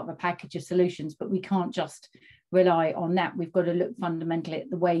be part of a package of solutions, but we can't just rely on that. We've got to look fundamentally at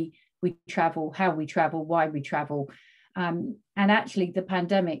the way we travel, how we travel, why we travel. And actually the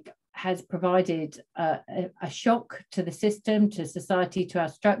pandemic has provided a shock to the system, to society, to our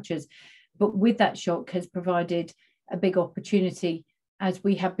structures. But with that shock has provided a big opportunity as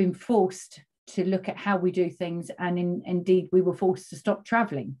we have been forced to look at how we do things. And indeed, we were forced to stop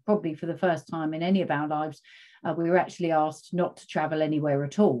traveling, probably for the first time in any of our lives. We were actually asked not to travel anywhere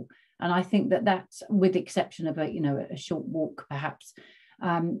at all. And I think that that's, with the exception of a short walk, perhaps.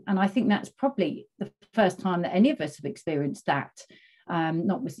 And I think that's probably the first time that any of us have experienced that.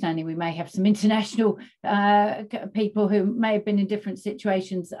 Notwithstanding, we may have some international people who may have been in different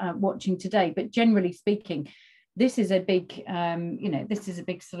situations watching today. But generally speaking, this is a big, this is a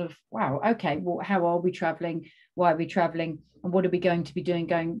big sort of, wow, okay, well, how are we traveling? Why are we traveling? And what are we going to be doing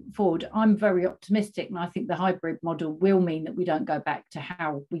going forward? I'm very optimistic, and I think the hybrid model will mean that we don't go back to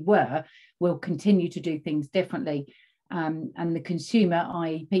how we were. We'll continue to do things differently. And the consumer,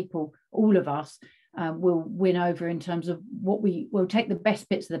 i.e. people, all of us, will win over in terms of what we'll take the best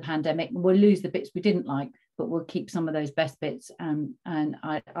bits of the pandemic and we'll lose the bits we didn't like, but we'll keep some of those best bits. And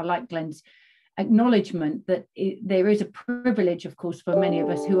I like Glenn's acknowledgement that there is a privilege, of course, for many of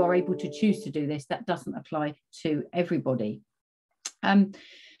us who are able to choose to do this. That doesn't apply to everybody.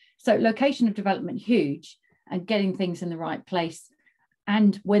 So location of development, huge, and getting things in the right place.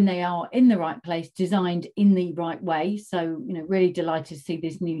 And when they are in the right place, designed in the right way. So, really delighted to see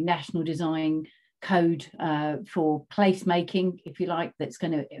this new national design code for placemaking, if you like, that's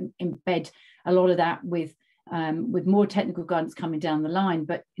going to embed a lot of that with more technical guidance coming down the line.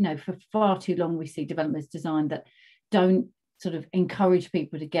 But for far too long we see developments designed that don't sort of encourage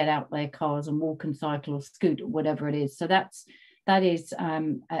people to get out their cars and walk and cycle or scoot or whatever it is. So that is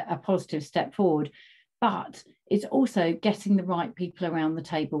a positive step forward. But it's also getting the right people around the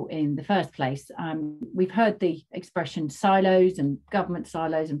table in the first place. We've heard the expression silos and government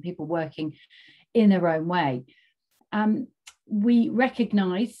silos and people working in their own way. We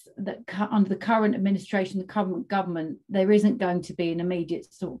recognise that under the current administration, the current government, there isn't going to be an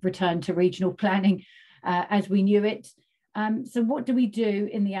immediate sort of return to regional planning as we knew it. So what do we do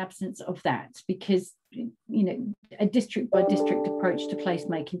in the absence of that? Because a district by district approach to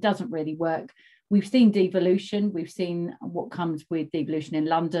placemaking doesn't really work. We've seen devolution. We've seen what comes with devolution in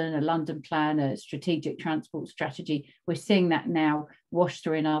London, a London plan, a strategic transport strategy. We're seeing that now wash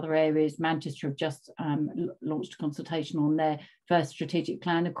through in other areas. Manchester have just launched a consultation on their first strategic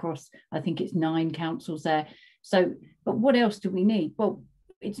plan across, I think it's 9 councils there. So, but what else do we need? Well,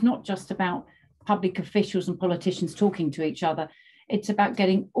 it's not just about public officials and politicians talking to each other. It's about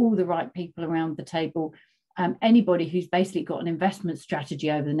getting all the right people around the table. Anybody who's basically got an investment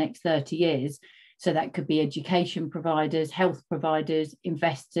strategy over the next 30 years. So that could be education providers, health providers,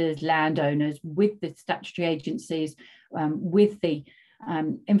 investors, landowners, with the statutory agencies, with the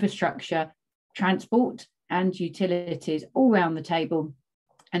infrastructure, transport and utilities all around the table.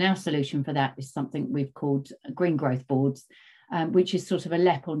 And our solution for that is something we've called green growth boards, which is sort of a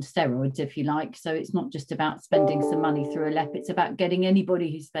LEP on steroids, if you like. So it's not just about spending some money through a LEP, it's about getting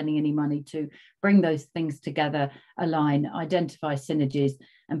anybody who's spending any money to bring those things together, align, identify synergies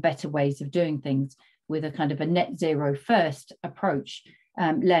and better ways of doing things with a kind of a net zero first approach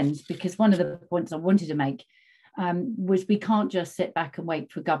lens. Because one of the points I wanted to make was we can't just sit back and wait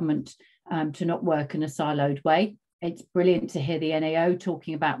for government to not work in a siloed way. it's brilliant to hear the NAO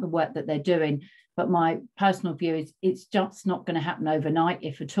talking about the work that they're doing. But my personal view is it's just not going to happen overnight,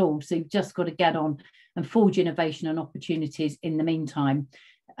 if at all. So you've just got to get on and forge innovation and opportunities in the meantime.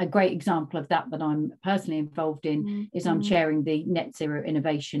 A great example of that I'm personally involved in is I'm chairing the Net Zero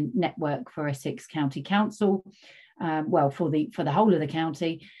Innovation Network for Essex County Council, for the whole of the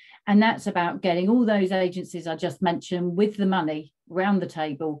county. And that's about getting all those agencies I just mentioned with the money around the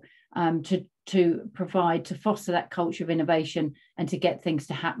table to provide, to foster that culture of innovation and to get things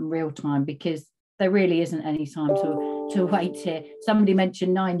to happen real time, because there really isn't any time to wait here. Somebody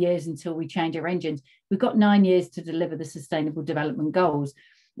mentioned 9 years until we change our engines. We've got 9 years to deliver the Sustainable Development Goals.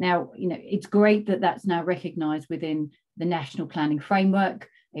 Now, it's great that that's now recognised within the National Planning Framework.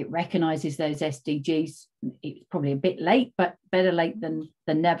 It recognises those SDGs. It's probably a bit late, but better late than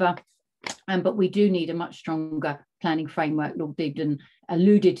never. But we do need a much stronger planning framework. Lord Digdon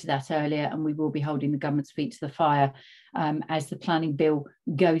alluded to that earlier, and we will be holding the government's feet to the fire as the planning bill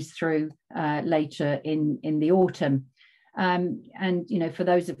goes through later in the autumn. And for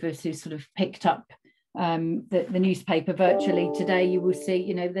those of us who sort of picked up the newspaper virtually today, you will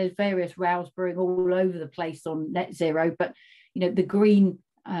see there's various rows brewing all over the place on net zero, but the green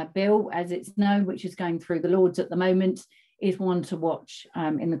bill, as it's known, which is going through the Lords at the moment, is one to watch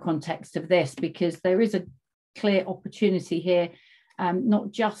in the context of this, because there is a clear opportunity here,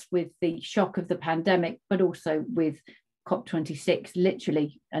 not just with the shock of the pandemic, but also with COP26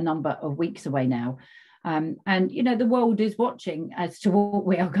 literally a number of weeks away now. And the world is watching as to what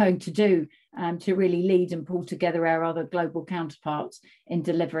we are going to do to really lead and pull together our other global counterparts in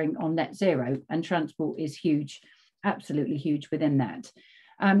delivering on net zero, and transport is huge, absolutely huge within that.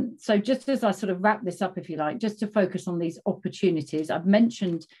 So just as I sort of wrap this up, if you like, just to focus on these opportunities, I've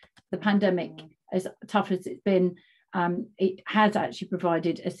mentioned the pandemic, as tough as it's been, it has actually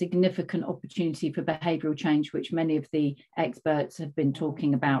provided a significant opportunity for behavioural change, which many of the experts have been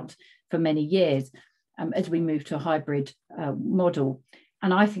talking about for many years as we move to a hybrid model.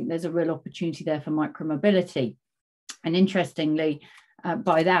 And I think there's a real opportunity there for micromobility. And interestingly,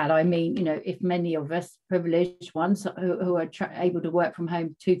 by that, I mean, if many of us privileged ones who are able to work from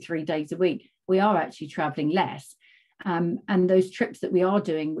home 2-3 days a week, we are actually traveling less. And those trips that we are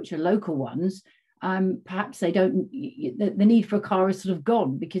doing, which are local ones, perhaps they don't, the need for a car is sort of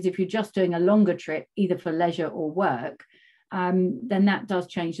gone, because if you're just doing a longer trip, either for leisure or work, then that does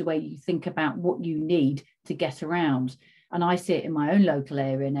change the way you think about what you need to get around. And I see it in my own local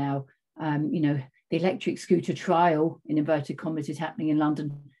area now. The electric scooter trial, in inverted commas, is happening in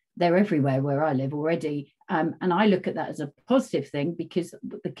London. They're everywhere where I live already. And I look at that as a positive thing, because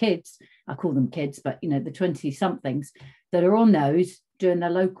the kids, I call them kids, but the 20-somethings that are on those doing their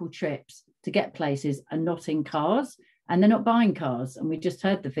local trips to get places are not in cars, and they're not buying cars. And we just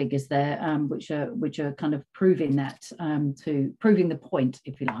heard the figures there, which are kind of proving that, proving the point,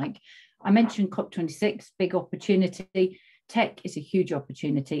 if you like. I mentioned COP26, big opportunity. Tech is a huge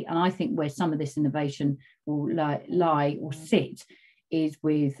opportunity, and I think where some of this innovation will lie or sit is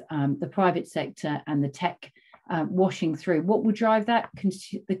with the private sector and the tech washing through. What will drive that?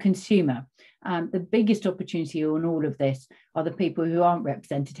 The consumer. The biggest opportunity on all of this are the people who aren't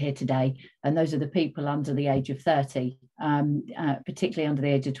represented here today, and those are the people under the age of 30, particularly under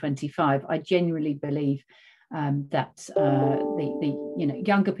the age of 25. I genuinely believe that the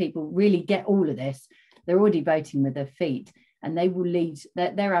younger people really get all of this. They're already voting with their feet, and they will lead.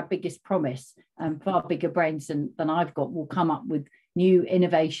 They're our biggest promise. Far bigger brains than I've got will come up with new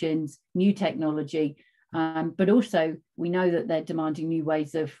innovations, new technology, but also we know that they're demanding new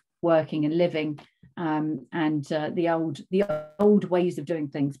ways of working and living, and the old ways of doing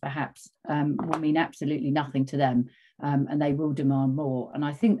things perhaps will mean absolutely nothing to them, and they will demand more. And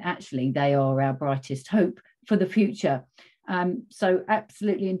I think actually they are our brightest hope for the future. So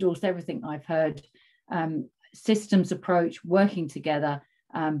absolutely endorse everything I've heard. Systems approach, working together,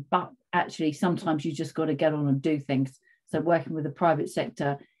 but actually sometimes you just got to get on and do things. So working with the private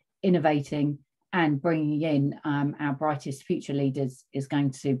sector, innovating and bringing in our brightest future leaders is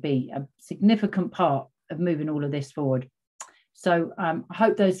going to be a significant part of moving all of this forward. So I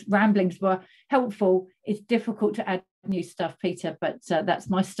hope those ramblings were helpful. It's difficult to add new stuff, Peter, but that's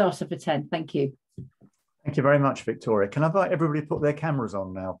my starter for 10. Thank you. Thank you very much, Victoria. Can I invite everybody to put their cameras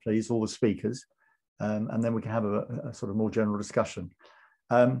on now, please, all the speakers, and then we can have a sort of more general discussion.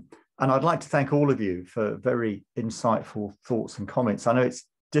 And I'd like to thank all of you for very insightful thoughts and comments. I know it's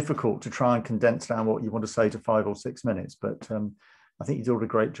difficult to try and condense down what you want to say to 5 or 6 minutes, but I think you did a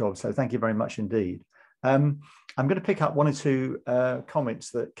great job. So thank you very much indeed. I'm going to pick up 1 or 2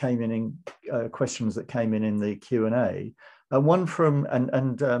 comments that came in questions that came in the Q&A. One from,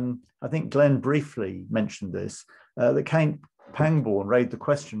 and I think Glenn briefly mentioned this, that Kate Pangborn raised the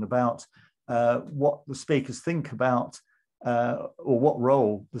question about what the speakers think about or what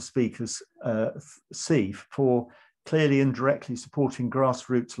role the speakers see for clearly and directly supporting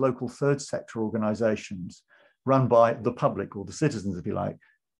grassroots local third sector organisations run by the public or the citizens, if you like,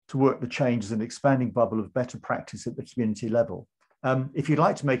 to work the change as an expanding bubble of better practice at the community level. If you'd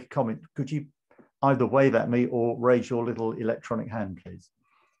like to make a comment, could you either wave at me or raise your little electronic hand, please?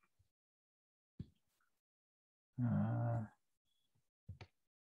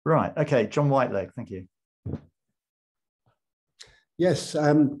 Right, okay, John Whiteleg, thank you. Yes,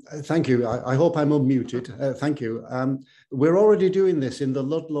 thank you. I hope I'm unmuted. Thank you. We're already doing this in the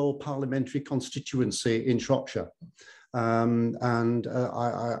Ludlow parliamentary constituency in Shropshire. I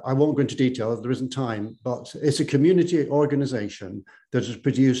won't go into detail, there isn't time, but it's a community organisation that has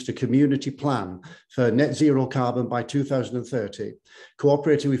produced a community plan for net zero carbon by 2030,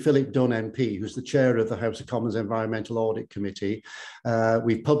 cooperating with Philip Dunn MP, who's the chair of the House of Commons Environmental Audit Committee.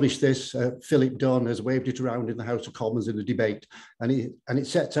 We've published this. Philip Dunn has waved it around in the House of Commons in a debate, and it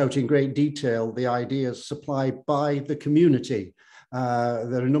sets out in great detail the ideas supplied by the community. There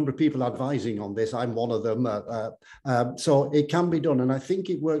are a number of people advising on this. I'm one of them. So it can be done. And I think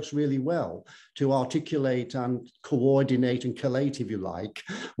it works really well to articulate and coordinate and collate, if you like,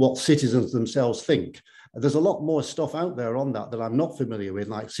 what citizens themselves think. There's a lot more stuff out there on that I'm not familiar with,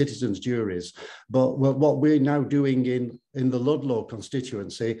 like citizens' juries. But what we're now doing in the Ludlow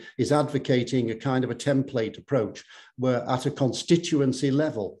constituency is advocating a kind of a template approach where at a constituency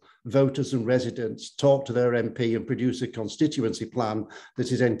level, voters and residents talk to their MP and produce a constituency plan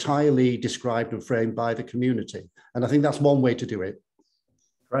that is entirely described and framed by the community. And I think that's one way to do it.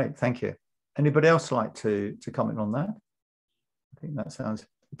 Great, thank you. Anybody else like to comment on that? I think that sounds...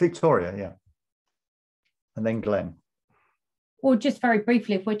 Victoria, yeah. And then Glenn. Well, just very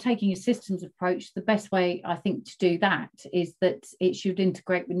briefly, if we're taking a systems approach, the best way I think to do that is that it should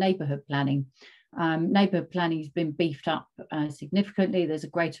integrate with neighbourhood planning. Neighbourhood planning has been beefed up significantly. There's a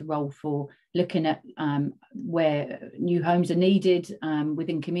greater role for looking at where new homes are needed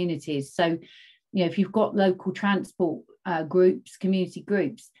within communities. So, you know, if you've got local transport groups, community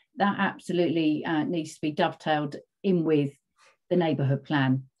groups, that absolutely needs to be dovetailed in with the neighbourhood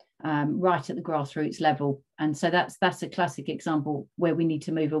plan right at the grassroots level. And so that's a classic example where we need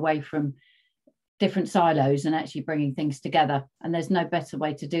to move away from different silos and actually bringing things together. And there's no better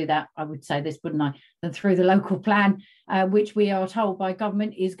way to do that, I would say this, wouldn't I, than through the local plan, which we are told by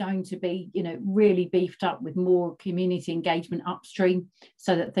government is going to be, you know, really beefed up with more community engagement upstream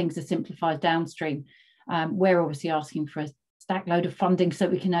so that things are simplified downstream. We're obviously asking for a stack load of funding so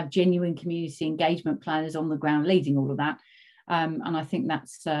we can have genuine community engagement planners on the ground leading all of that. And I think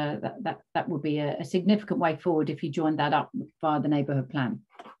that's that would be a significant way forward if you join that up via the neighbourhood plan.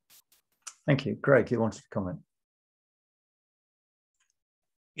 Thank you. Greg, you wanted to comment?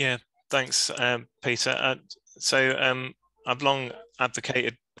 Yeah, thanks, Peter. I've long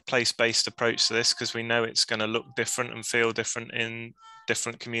advocated a place-based approach to this because we know it's going to look different and feel different in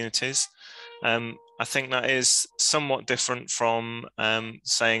different communities. I think that is somewhat different from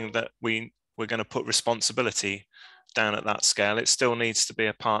saying that we're going to put responsibility down at that scale. It still needs to be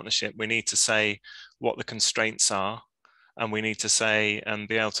a partnership. We need to say what the constraints are, and we need to say and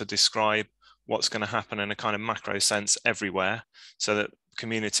be able to describe what's going to happen in a kind of macro sense everywhere so that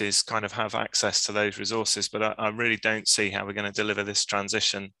communities kind of have access to those resources. But I really don't see how we're going to deliver this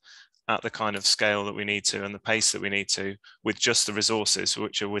transition at the kind of scale that we need to and the pace that we need to with just the resources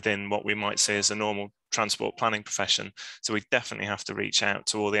which are within what we might see as a normal transport planning profession. So we definitely have to reach out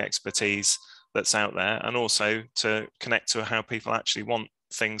to all the expertise that's out there and also to connect to how people actually want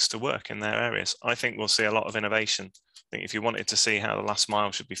things to work in their areas. I think we'll see a lot of innovation. I think if you wanted to see how the last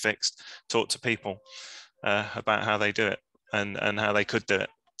mile should be fixed, talk to people about how they do it and how they could do it,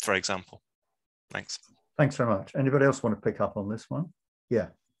 for example. Thanks. Thanks very much. Anybody else want to pick up on this one? Yeah,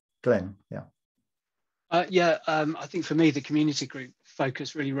 Glenn, yeah. I think for me, the community group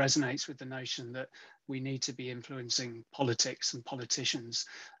focus really resonates with the notion that we need to be influencing politics and politicians.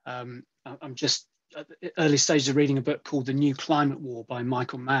 I'm just at the early stages of reading a book called The New Climate War by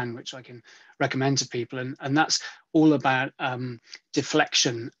Michael Mann, which I can recommend to people. And that's all about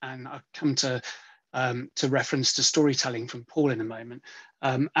deflection. And I'll come to reference to storytelling from Paul in a moment.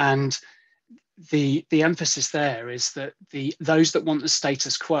 And the emphasis there is that those that want the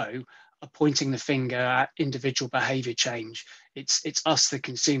status quo are pointing the finger at individual behavior change. It's us, the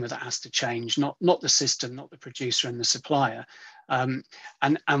consumer, that has to change, not the system, not the producer and the supplier.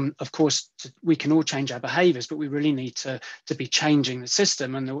 And of course, we can all change our behaviours, but we really need to be changing the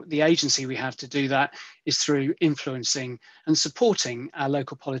system. And the agency we have to do that is through influencing and supporting our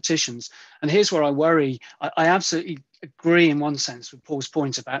local politicians. And here's where I worry. I absolutely agree in one sense with Paul's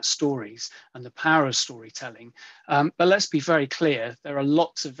point about stories and the power of storytelling. But let's be very clear, there are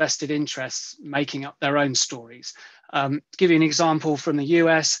lots of vested interests making up their own stories. To give you an example from the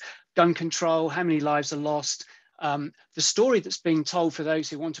US, gun control, how many lives are lost. The story that's being told for those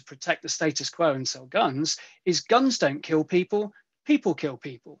who want to protect the status quo and sell guns is guns don't kill people, people kill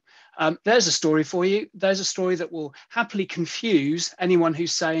people. There's a story for you. There's a story that will happily confuse anyone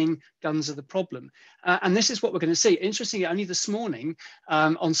who's saying guns are the problem. And this is what we're going to see. Interestingly, only this morning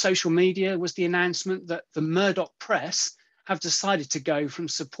on social media was the announcement that the Murdoch press have decided to go from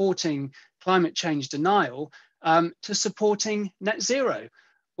supporting climate change denial to supporting net zero.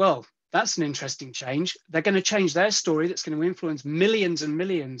 Well, that's an interesting change. They're going to change their story that's going to influence millions and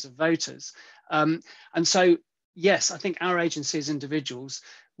millions of voters. And so, yes, I think our agency as individuals,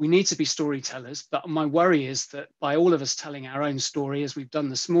 we need to be storytellers, but my worry is that by all of us telling our own story, as we've done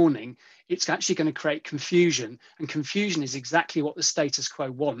this morning, it's actually going to create confusion, and confusion is exactly what the status quo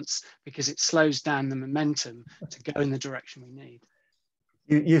wants, because it slows down the momentum to go in the direction we need.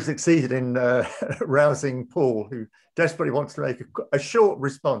 You succeeded in rousing Paul, who desperately wants to make a short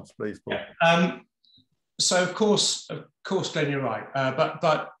response, please, Paul. Yeah. So of course, Glenn, you're right.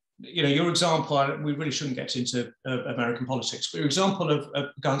 But you know, your example, we really shouldn't get into American politics, but your example of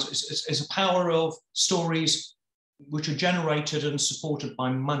guns is a power of stories which are generated and supported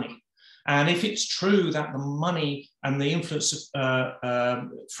by money. And if it's true that the money and the influence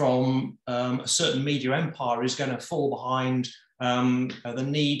from a certain media empire is going to fall behind the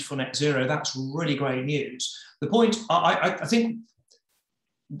need for net zero, that's really great news. The point, I think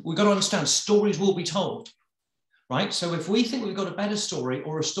we've got to understand, stories will be told. Right? So if we think we've got a better story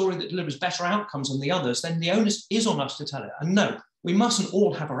or a story that delivers better outcomes than the others, then the onus is on us to tell it. And no, we mustn't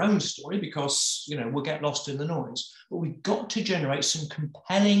all have our own story because, you know, we'll get lost in the noise. But we've got to generate some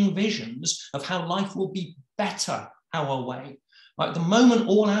compelling visions of how life will be better our way. Right? At the moment,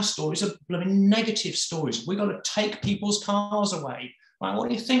 all our stories are negative stories. We've got to take people's cars away. Right? What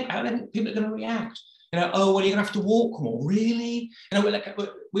do you think? How do you think people are going to react? You know, oh, well, you're going to have to walk more. Really? You know,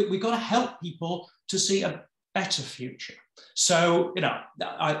 we've got to help people to see a better future. So, you know,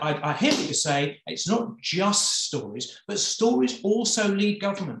 I hear what you say. It's not just stories, but stories also lead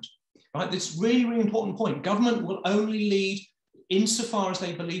government, right? This really, really important point. Government will only lead insofar as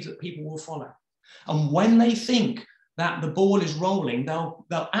they believe that people will follow. And when they think that the ball is rolling, they'll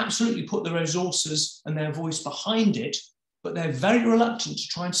absolutely put the resources and their voice behind it, but they're very reluctant to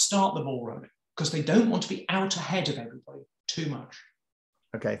try and start the ball rolling because they don't want to be out ahead of everybody too much.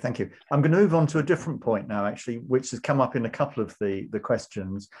 Okay, thank you. I'm going to move on to a different point now, actually, which has come up in a couple of the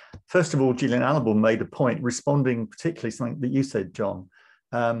questions. First of all, Gillian Allable made a point, responding particularly something that you said, John,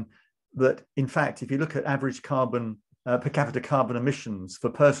 that in fact, if you look at average carbon, per capita carbon emissions for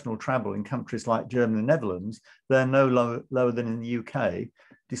personal travel in countries like Germany and the Netherlands, they're no lower than in the UK,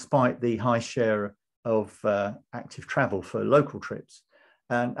 despite the high share of active travel for local trips.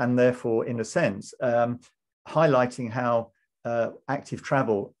 And therefore, in a sense, highlighting how active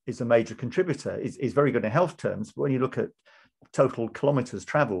travel is a major contributor is very good in health terms, but when you look at total kilometres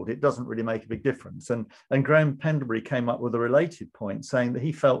travelled, it doesn't really make a big difference. And Graham Penderbury came up with a related point, saying that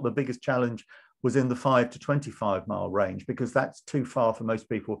he felt the biggest challenge was in the 5 to 25 mile range, because that's too far for most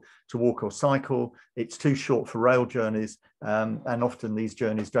people to walk or cycle. It's too short for rail journeys, and often these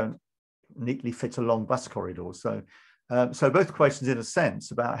journeys don't neatly fit along bus corridors. So both questions in a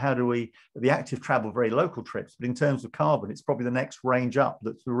sense about how do we, the active travel, very local trips, but in terms of carbon, it's probably the next range up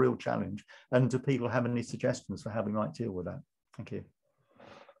that's the real challenge. And do people have any suggestions for how we might deal with that? Thank you.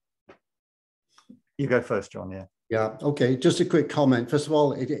 You go first, John, yeah. Yeah, okay, just a quick comment. First of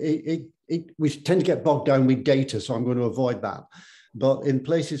all, we tend to get bogged down with data, so I'm going to avoid that. But in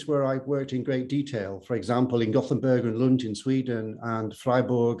places where I've worked in great detail, for example, in Gothenburg and Lund in Sweden and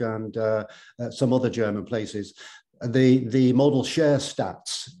Freiburg and some other German places, the modal share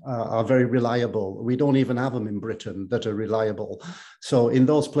stats are very reliable. We don't even have them in Britain that are reliable. So in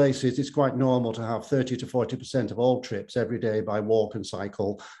those places, it's quite normal to have 30 to 40% of all trips every day by walk and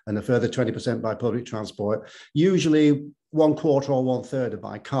cycle, and a further 20% by public transport, usually 1/4 or 1/3 are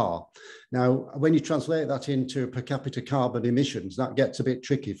by car. Now, when you translate that into per capita carbon emissions, that gets a bit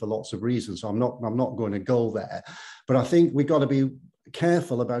tricky for lots of reasons. So I'm not going to go there, but I think we've got to be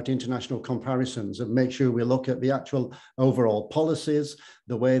careful about international comparisons and make sure we look at the actual overall policies,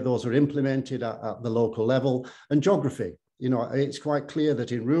 the way those are implemented at the local level, and geography. you know, it's quite clear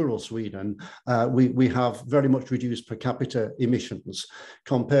that in rural Sweden, we have very much reduced per capita emissions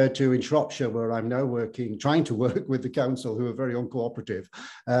compared to in Shropshire, where I'm now trying to work with the council, who are very uncooperative,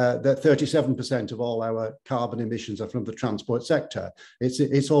 that 37% of all our carbon emissions are from the transport sector.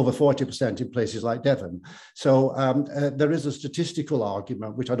 It's over 40% in places like Devon. So there is a statistical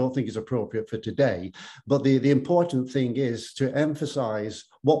argument, which I don't think is appropriate for today. But the important thing is to emphasize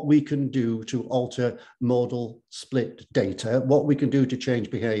what we can do to alter modal split data, what we can do to change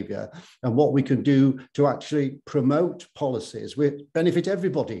behavior, and what we can do to actually promote policies which benefit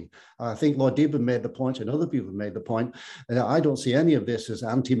everybody. I think Lord Deben made the point, and other people have made the point, and I don't see any of this as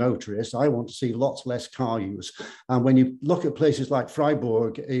anti-motorist. I want to see lots less car use. And when you look at places like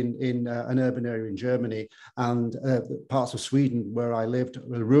Freiburg in an urban area in Germany, and parts of Sweden where I lived,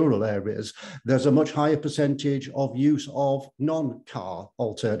 rural areas, there's a much higher percentage of use of non-car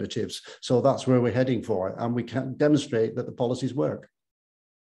alternatives. So that's where we're heading for, and we can demonstrate that the policies work.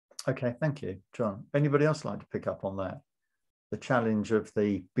 Okay, thank you, John. Anybody else like to pick up on that? The challenge of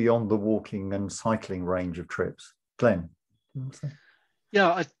the beyond the walking and cycling range of trips. Glenn?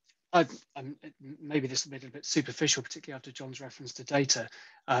 Yeah, maybe this will be a little bit superficial, particularly after John's reference to data.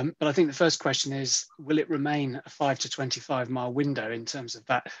 But I think the first question is, will it remain a 5 to 25 mile window in terms of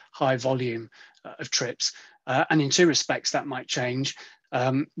that high volume of trips? And in two respects, that might change.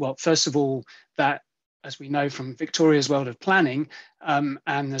 Well, first of all, that, as we know from Victoria's world of planning, and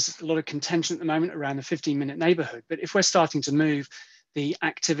there's a lot of contention at the moment around the 15-minute neighbourhood. But if we're starting to move the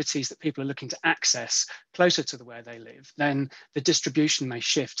activities that people are looking to access closer to where they live, then the distribution may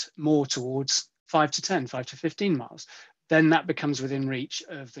shift more towards 5 to 10, 5 to 15 miles. Then that becomes within reach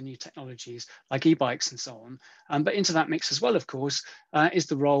of the new technologies like e-bikes and so on. But into that mix as well, of course, is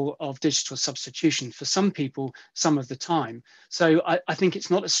the role of digital substitution for some people some of the time. So I think it's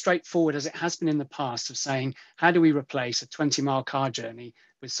not as straightforward as it has been in the past of saying, how do we replace a 20-mile car journey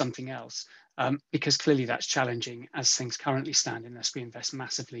with something else? Because clearly that's challenging as things currently stand unless we invest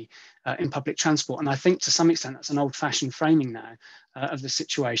massively in public transport. And I think to some extent that's an old-fashioned framing now of the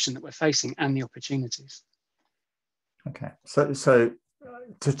situation that we're facing and the opportunities. Okay, so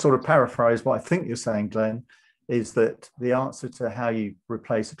to sort of paraphrase what I think you're saying, Glenn, is that the answer to how you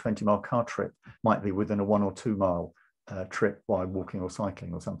replace a 20-mile car trip might be within a 1 or 2 mile trip by walking or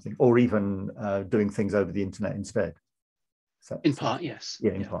cycling or something, or even doing things over the internet instead. In part, yes.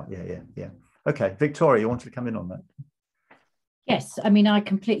 Yeah, in part, yeah. Okay, Victoria, you wanted to come in on that? Yes, I mean, I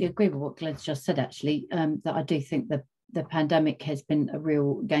completely agree with what Glenn's just said, actually, that I do think that the pandemic has been a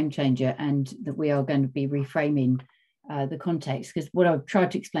real game changer and that we are going to be reframing the context, because what I've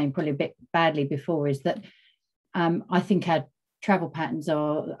tried to explain probably a bit badly before is that I think our travel patterns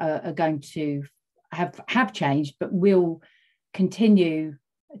are going to have changed, but will continue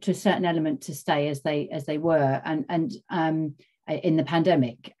to a certain element to stay as they were and in the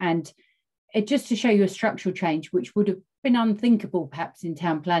pandemic. And it just to show you a structural change which would have been unthinkable perhaps in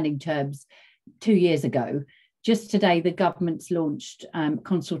town planning terms 2 years ago. Just today the government's launched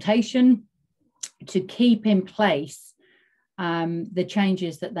consultation to keep in place the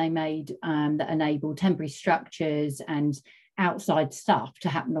changes that they made that enable temporary structures and outside stuff to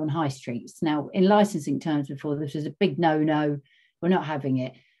happen on high streets. Now, in licensing terms before, this was a big no, we're not having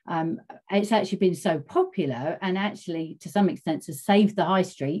it. It's actually been so popular and actually to some extent has saved the high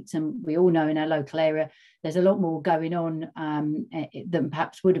streets, and we all know in our local area there's a lot more going on than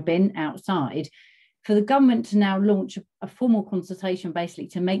perhaps would have been outside. For the government to now launch a formal consultation basically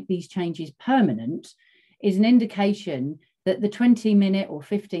to make these changes permanent is an indication that the 20-minute or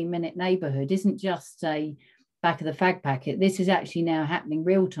 15-minute neighbourhood isn't just a back of the fag packet. This is actually now happening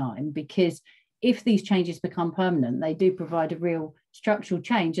real time, because if these changes become permanent, they do provide a real structural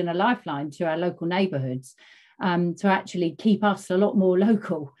change and a lifeline to our local neighbourhoods to actually keep us a lot more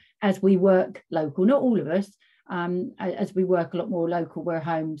local as we work local. Not all of us, as we work a lot more local. We're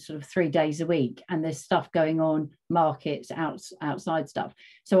home sort of 3 days a week and there's stuff going on, markets, outside stuff.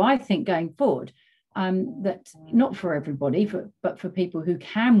 So I think going forward, that not for everybody, but for people who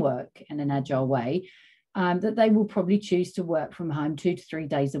can work in an agile way, that they will probably choose to work from home 2 to 3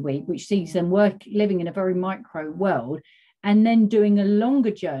 days a week, which sees them living in a very micro world, and then doing a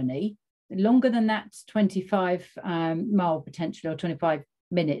longer journey, longer than that 25 mile potentially, or 25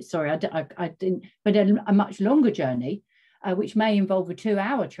 minutes, sorry, I didn't, but a much longer journey, which may involve a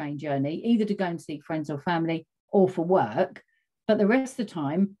 2-hour train journey, either to go and see friends or family or for work. But the rest of the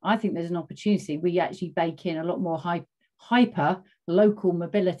time, I think there's an opportunity. We actually bake in a lot more hyper local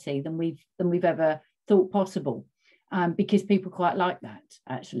mobility than we've ever thought possible, because people quite like that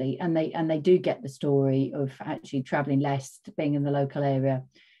actually, and they do get the story of actually traveling less, being in the local area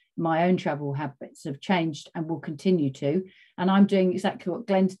my own travel habits have changed and will continue to. And I'm doing exactly what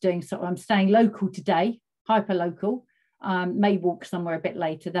Glenn's doing. So I'm staying local today, hyper local, may walk somewhere a bit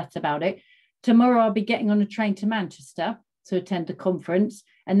later, that's about it. Tomorrow I'll be getting on a train to Manchester to attend a conference,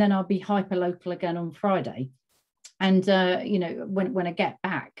 and then I'll be hyper local again on Friday. And, you know, when I get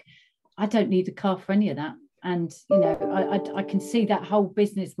back, I don't need a car for any of that. And, you know, I can see that whole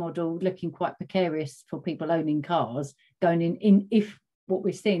business model looking quite precarious for people owning cars going in if what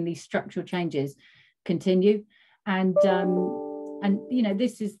we're seeing, these structural changes continue. And you know,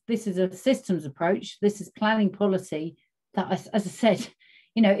 this is a systems approach. This is planning policy that, as I said,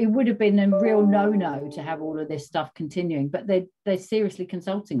 you know, it would have been a real no-no to have all of this stuff continuing, but they're seriously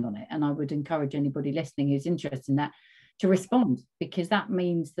consulting on it. And I would encourage anybody listening who's interested in that to respond, because that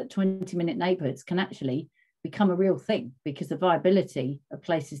means that 20-minute neighbourhoods can actually become a real thing, because the viability of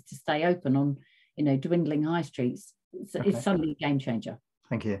places to stay open on, you know, dwindling high streets is suddenly a game changer.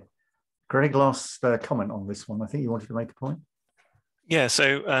 Thank you. Greg, last comment on this one. I think you wanted to make a point. Yeah,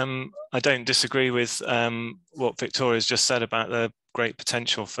 so I don't disagree with what Victoria's just said about the great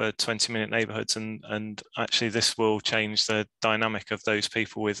potential for 20-minute neighbourhoods, and actually this will change the dynamic of those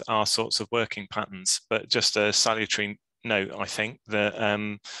people with our sorts of working patterns. But just a salutary note, I think that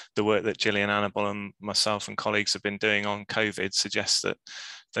the work that Gillian, Annabel and myself and colleagues have been doing on COVID suggests that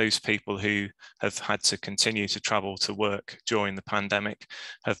those people who have had to continue to travel to work during the pandemic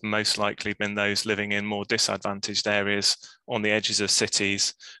have most likely been those living in more disadvantaged areas on the edges of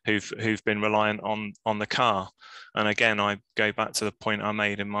cities who've been reliant on the car. And again, I go back to the point I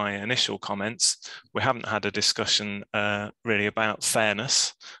made in my initial comments. We haven't had a discussion really about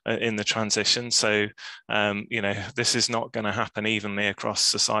fairness in the transition. So, you know, this is not going to happen evenly across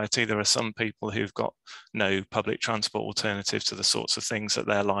society. There are some people who've got no public transport alternative to the sorts of things that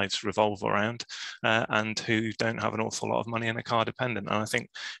their lives revolve around, and who don't have an awful lot of money and are car dependent. And I think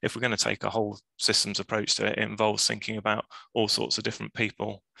if we're going to take a whole systems approach to it, it involves thinking about all sorts of different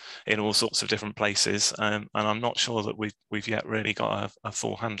people in all sorts of different places, and I'm not sure that we've yet really got a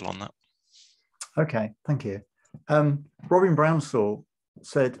full handle on that. Okay, thank you. Robin Brownsaw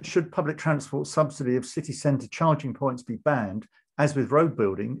said, should public transport subsidy of city centre charging points be banned? As with road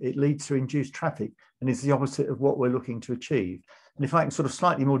building, it leads to induced traffic and is the opposite of what we're looking to achieve. And if I can sort of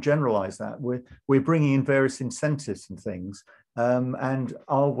slightly more generalise that, we're bringing in various incentives and things. And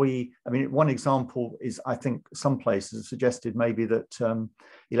are we, I mean, one example is, I think some places have suggested maybe that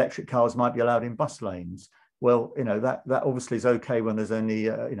electric cars might be allowed in bus lanes. Well, you know, that obviously is okay when there's only,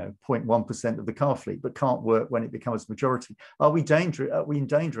 you know, 0.1% of the car fleet, but can't work when it becomes majority. Are we in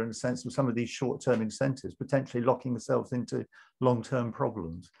danger in the sense of some of these short-term incentives, potentially locking ourselves into long-term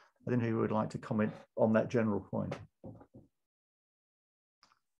problems? I don't know who would like to comment on that general point.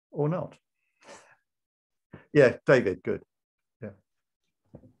 Or not? Yeah, David, good. Yeah.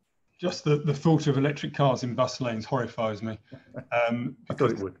 Just the thought of electric cars in bus lanes horrifies me. I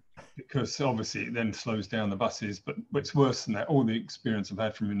thought it would. Because obviously it then slows down the buses, but what's worse than that, all the experience I've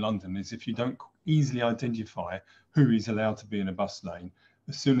had from in London is if you don't easily identify who is allowed to be in a bus lane,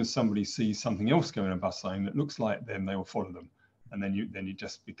 as soon as somebody sees something else go in a bus lane that looks like them, they will follow them. And then it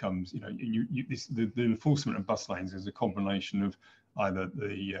just becomes, you know, the enforcement of bus lanes is a combination of either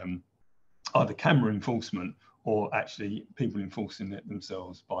camera enforcement or actually people enforcing it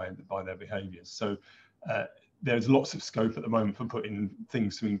themselves by their behaviours. So there's lots of scope at the moment for putting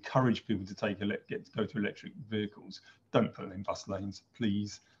things to encourage people to go to electric vehicles. Don't put them in bus lanes,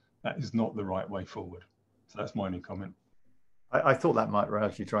 please. That is not the right way forward. So that's my only comment. I thought that might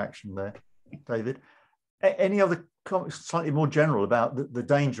rouse you to action there, David. Any other comments slightly more general about the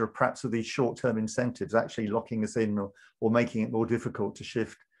danger of perhaps of these short-term incentives actually locking us in or making it more difficult to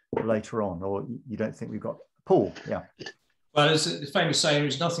shift later on? Or you don't think we've got... Paul, yeah. Well, as the famous saying,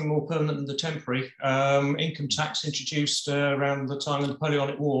 there's nothing more permanent than the temporary. Income tax introduced around the time of the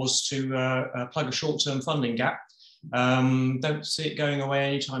Napoleonic Wars to plug a short-term funding gap. Don't see it going away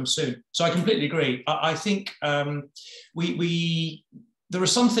anytime soon. So I completely agree. I think there are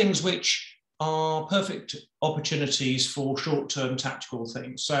some things which are perfect opportunities for short-term tactical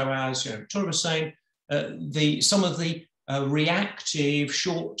things. So as Victoria was saying, some of the reactive,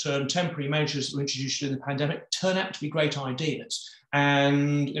 short-term, temporary measures that were introduced during the pandemic turn out to be great ideas,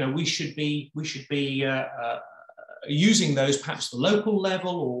 and we should be using those perhaps at the local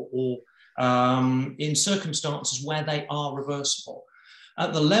level or in circumstances where they are reversible.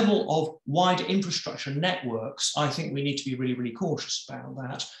 At the level of wider infrastructure networks, I think we need to be really, really cautious about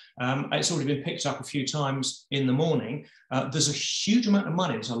that. It's already been picked up a few times in the morning. There's a huge amount of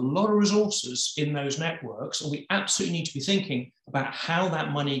money. There's a lot of resources in those networks, and we absolutely need to be thinking about how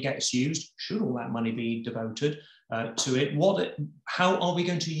that money gets used. Should all that money be devoted to it? How are we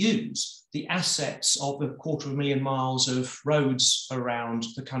going to use the assets of the 250,000 miles of roads around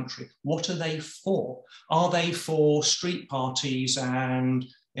the country? What are they for? Are they for street parties and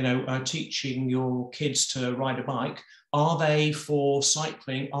teaching your kids to ride a bike? Are they for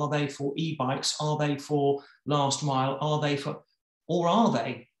cycling? Are they for e-bikes? Are they for last mile? Or are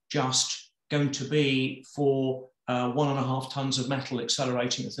they just going to be for 1.5 tons of metal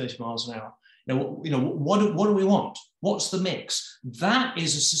accelerating at 30 miles an hour? What do we want? What's the mix? That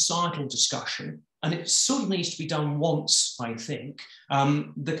is a societal discussion, and it sort of needs to be done once, I think.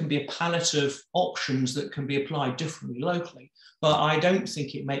 There can be a palette of options that can be applied differently locally, but I don't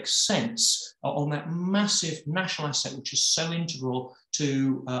think it makes sense on that massive national asset, which is so integral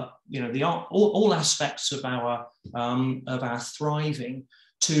to all aspects of our thriving,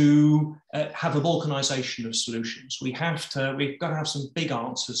 to have a balkanisation of solutions. We've got to have some big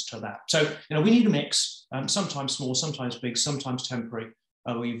answers to that. So, we need a mix, sometimes small, sometimes big, sometimes temporary.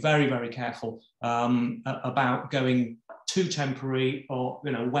 We're very, very careful about going too temporary, or,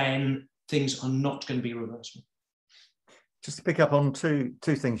 when things are not going to be reversible. Just to pick up on two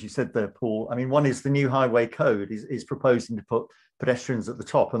things you said there, Paul. I mean, one is the new highway code is proposing to put pedestrians at the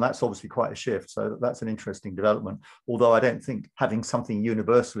top, and that's obviously quite a shift. So that's an interesting development. Although I don't think having something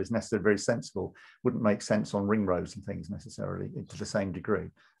universal is necessarily very sensible. Wouldn't make sense on ring roads and things necessarily to the same degree.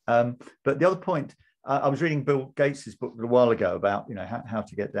 But the other point, I was reading Bill Gates's book a while ago about how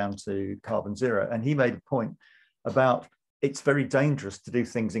to get down to carbon zero, and he made a point about it's very dangerous to do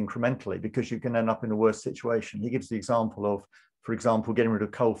things incrementally because you can end up in a worse situation. He gives the example of, for example, getting rid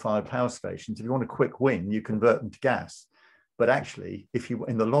of coal-fired power stations. If you want a quick win, you convert them to gas. But actually,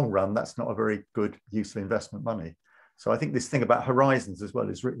 in the long run, that's not a very good use of investment money. So I think this thing about horizons as well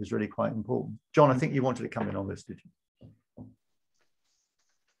is really quite important. John, I think you wanted to come in on this, did you?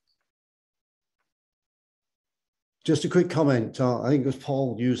 Just a quick comment. I think it was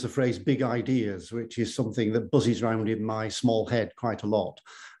Paul used the phrase big ideas, which is something that buzzes around in my small head quite a lot.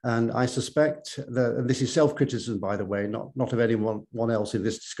 And I suspect that, and this is self-criticism, by the way, not of anyone else in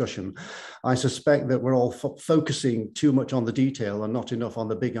this discussion, I suspect that we're all focusing too much on the detail and not enough on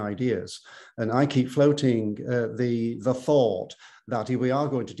the big ideas. And I keep floating the thought that if we are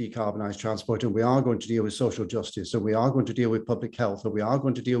going to decarbonise transport, and we are going to deal with social justice, and we are going to deal with public health, and we are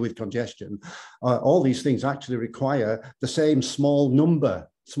going to deal with congestion, all these things actually require the same small number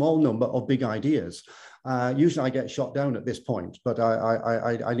of big ideas. Usually I get shot down at this point, but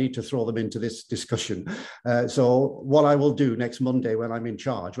I need to throw them into this discussion. So what I will do next Monday when I'm in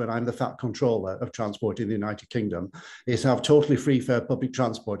charge, when I'm the fat controller of transport in the United Kingdom, is have totally free fare public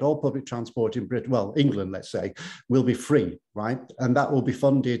transport. All public transport in Britain, well, England, let's say, will be free, right? And that will be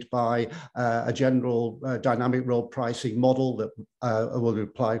funded by a general dynamic road pricing model that will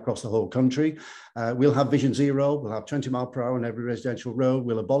apply across the whole country. We'll have Vision Zero, we'll have 20 miles per hour on every residential road,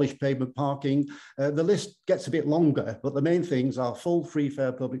 we'll abolish pavement parking. The list gets a bit longer, but the main things are full free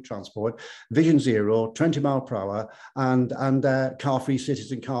fare public transport, Vision Zero, 20 miles per hour, and car-free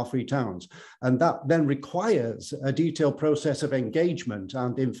cities and car-free towns. And that then requires a detailed process of engagement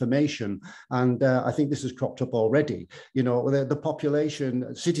and information. And I think this has cropped up already. The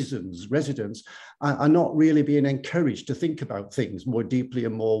population, citizens, residents are not really being encouraged to think about things more deeply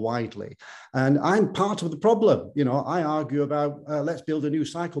and more widely. And I'm part of the problem. I argue about let's build a new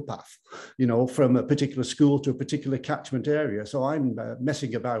cycle path, from a particular school to a particular catchment area. So I'm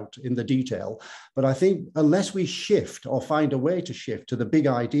messing about in the detail. But I think unless we shift or find a way to shift to the big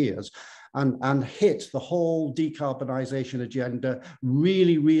ideas, and hit the whole decarbonisation agenda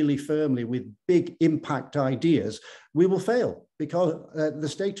really, really firmly with big impact ideas, we will fail, because the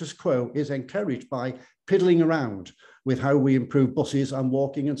status quo is encouraged by piddling around with how we improve buses and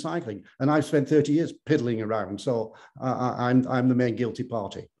walking and cycling. And I've spent 30 years piddling around, so I'm the main guilty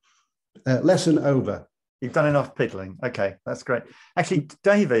party. Lesson over. You've done enough piddling. Okay, that's great. Actually,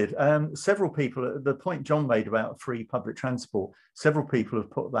 David, several people, the point John made about free public transport, several people have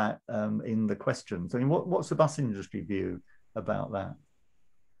put that in the questions. I mean, what's the bus industry view about that?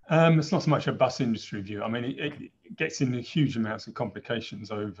 It's not so much a bus industry view. I mean, it gets into huge amounts of complications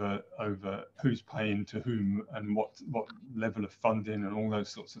over who's paying to whom and what level of funding and all those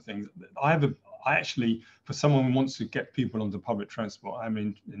sorts of things. I actually, for someone who wants to get people onto public transport, I'm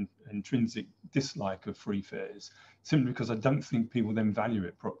in intrinsic dislike of free fares, simply because I don't think people then value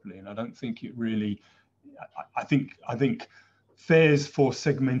it properly, and I don't think it really. I think fares for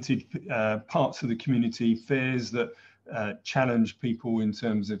segmented parts of the community, fares that challenge people in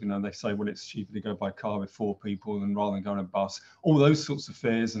terms of, you know, they say, well, it's cheaper to go by car with 4 people than rather than go on a bus. All those sorts of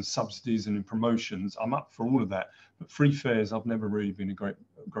fares and subsidies and promotions, I'm up for all of that. But free fares, I've never really been a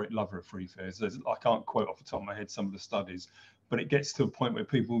great lover of free fares. I can't quote off the top of my head some of the studies, but it gets to a point where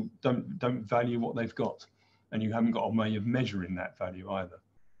people don't value what they've got, and you haven't got a way of measuring that value either.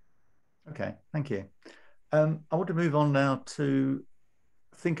 Okay, thank you. I want to move on now to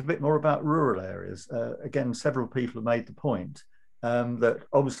think a bit more about rural areas. Again, several people have made the point that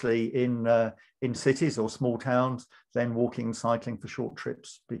obviously in cities or small towns, then walking and cycling for short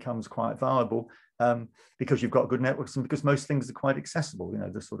trips becomes quite viable because you've got good networks and because most things are quite accessible, you know,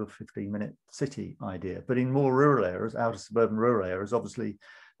 the sort of 15-minute city idea. But in more rural areas, outer suburban rural areas, obviously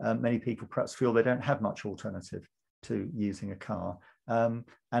many people perhaps feel they don't have much alternative to using a car. And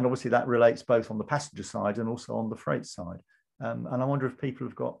obviously that relates both on the passenger side and also on the freight side. And I wonder if people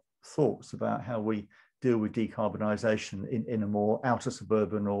have got thoughts about how we deal with decarbonisation in a more outer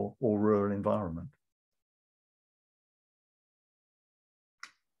suburban or rural environment.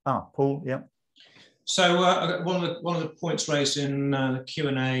 Paul, yeah. So one of the points raised in the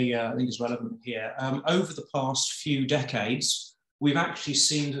Q&A I think is relevant here. Over the past few decades, we've actually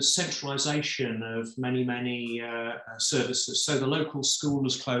seen the centralisation of many services. So the local school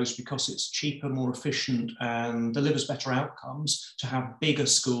is closed because it's cheaper, more efficient, and delivers better outcomes to have bigger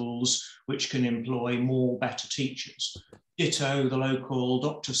schools which can employ more better teachers. Ditto, the local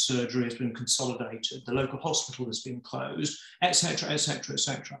doctor's surgery has been consolidated, the local hospital has been closed, etc., etc.,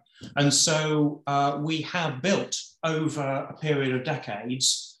 etc. And so we have built over a period of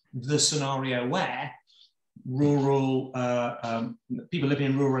decades the scenario where rural people living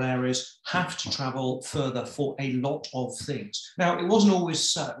in rural areas have to travel further for a lot of things. Now, it wasn't always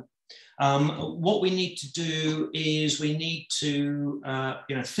so. What we need to do is we need to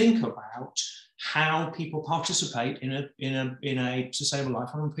think about how people participate in a sustainable life.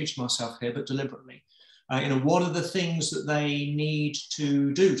 I'm repeating myself here, but deliberately. What are the things that they need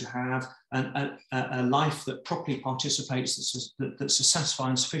to do to have a life that properly participates, that's a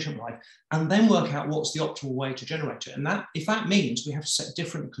satisfying, sufficient life, and then work out what's the optimal way to generate it. And that, if that means we have to set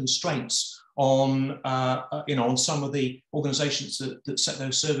different constraints on, on some of the organisations that set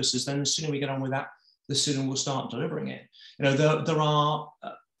those services, then the sooner we get on with that, the sooner we'll start delivering it.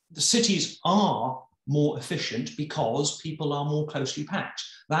 The cities are more efficient because people are more closely packed.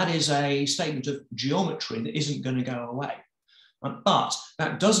 That is a statement of geometry that isn't going to go away. But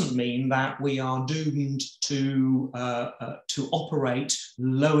that doesn't mean that we are doomed to operate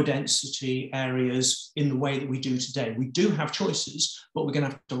lower density areas in the way that we do today. We do have choices, but we're going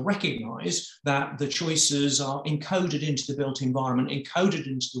to have to recognise that the choices are encoded into the built environment, encoded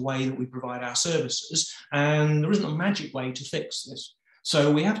into the way that we provide our services, and there isn't a magic way to fix this.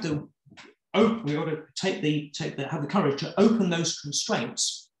 So we have to have the courage to open those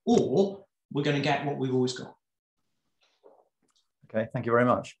constraints, or we're going to get what we've always got. Okay, thank you very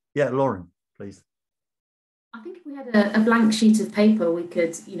much. Yeah, Lauren, please. I think if we had a blank sheet of paper, we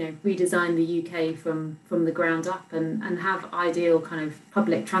could, redesign the UK from the ground up and have ideal kind of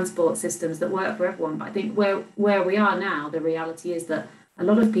public transport systems that work for everyone. But I think where we are now, the reality is that a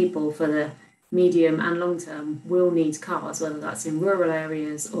lot of people for the medium and long term will need cars, whether that's in rural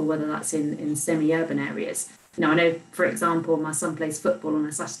areas or whether that's in semi-urban areas. I know, for example, my son plays football on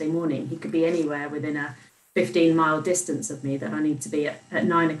a Saturday morning. He could be anywhere within a 15-mile distance of me that I need to be at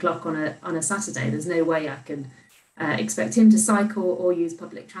 9 o'clock on a Saturday. There's no way I can expect him to cycle or use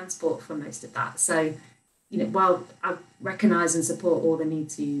public transport for most of that. So, while I recognise and support all the need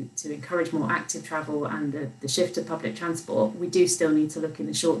to encourage more active travel and the shift to public transport, we do still need to look in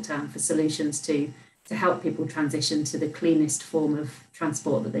the short term for solutions to help people transition to the cleanest form of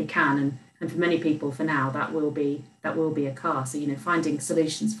transport that they can. And for many people, for now, that will be a car. So, finding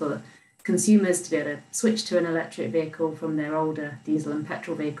solutions for consumers to be able to switch to an electric vehicle from their older diesel and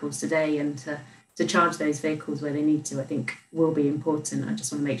petrol vehicles today and to charge those vehicles where they need to, I think will be important. I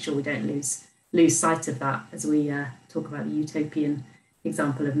just want to make sure we don't lose sight of that as we talk about the utopian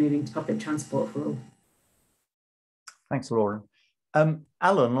example of moving to public transport for all. Thanks, Lauren.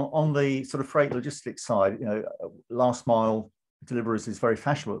 Alan, on the sort of freight logistics side, last mile deliveries is very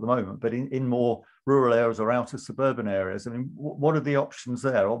fashionable at the moment, but in more rural areas or outer suburban areas, I mean, what are the options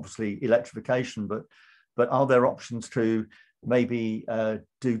there? Obviously electrification, but are there options to maybe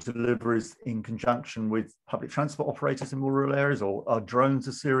do deliveries in conjunction with public transport operators in more rural areas, or are drones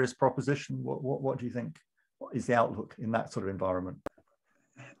a serious proposition? What do you think? What is the outlook in that sort of environment?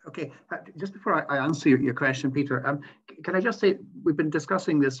 Okay, just before I answer your question, Peter, can I just say we've been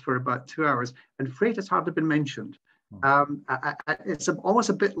discussing this for about 2 hours and freight has hardly been mentioned. It's almost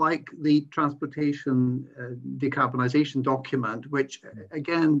a bit like the transportation decarbonisation document, which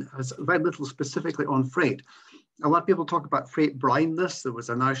again has very little specifically on freight. A lot of people talk about freight blindness. There was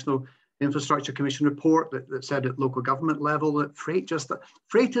a National Infrastructure Commission report that said at local government level that freight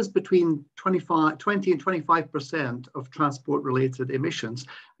is between 20 and 25% of transport related emissions,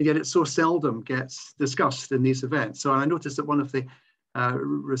 and yet it so seldom gets discussed in these events. So I noticed that one of the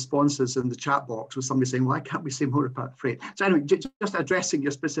responses in the chat box was somebody saying, why can't we say more about freight? So anyway, just addressing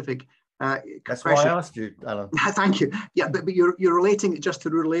your specific That's why I asked you, Alan. Thank you. Yeah, but you're relating it just to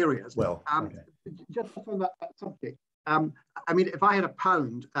rural areas. Well, okay. Just on that subject, I mean, if I had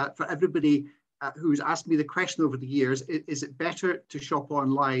 £1 for everybody who's asked me the question over the years, is it better to shop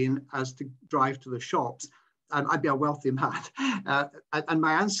online as to drive to the shops? I'd be a wealthy man. And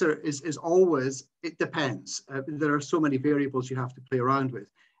my answer is always, it depends. There are so many variables you have to play around with.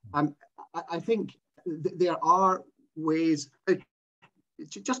 I think there are ways,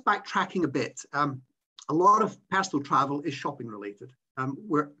 just backtracking a bit, a lot of personal travel is shopping related.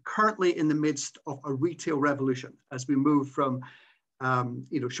 We're currently in the midst of a retail revolution as we move from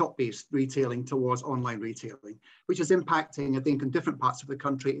shop-based retailing towards online retailing, which is impacting, I think, in different parts of the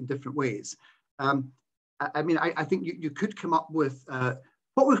country in different ways. I mean, I think you could come up with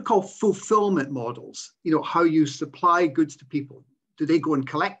what we call fulfillment models, how you supply goods to people. Do they go and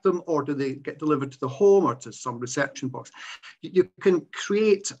collect them, or do they get delivered to the home or to some reception box? You can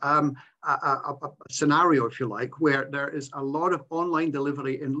create a scenario, if you like, where there is a lot of online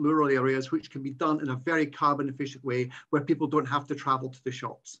delivery in rural areas, which can be done in a very carbon efficient way, where people don't have to travel to the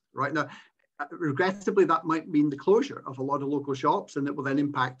shops. Right now, regrettably, that might mean the closure of a lot of local shops, and it will then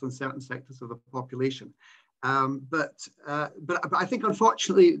impact on certain sectors of the population. But I think,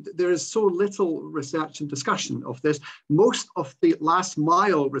 unfortunately, there is so little research and discussion of this. Most of the last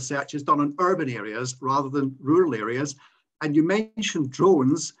mile research is done in urban areas rather than rural areas. And you mentioned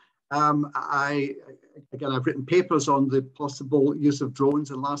drones. I've written papers on the possible use of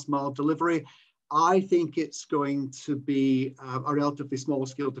drones in last mile delivery. I think it's going to be a relatively small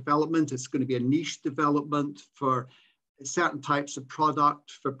scale development. It's going to be a niche development for certain types of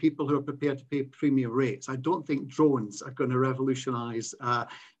product for people who are prepared to pay premium rates. I don't think drones are going to revolutionize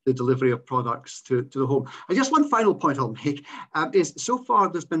the delivery of products to the home. And just one final point I'll make is, so far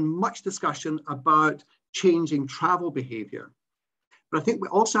there's been much discussion about changing travel behavior. But I think we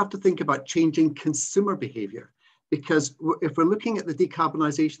also have to think about changing consumer behavior, because if we're looking at the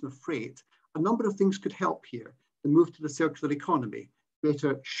decarbonisation of freight, a number of things could help here. The move to the circular economy,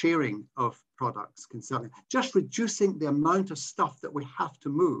 greater sharing of products, just reducing the amount of stuff that we have to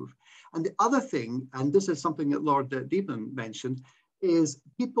move. And the other thing, and this is something that Lord Deeban mentioned, is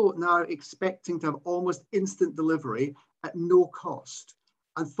people now expecting to have almost instant delivery at no cost.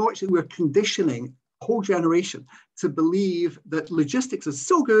 Unfortunately, we're conditioning a whole generation to believe that logistics is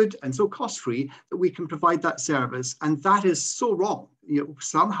so good and so cost-free that we can provide that service. And that is so wrong.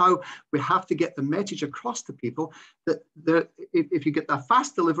 Somehow we have to get the message across to people that if you get that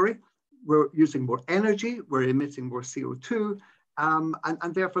fast delivery, we're using more energy, we're emitting more CO2,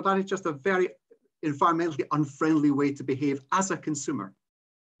 and therefore that is just a very environmentally unfriendly way to behave as a consumer.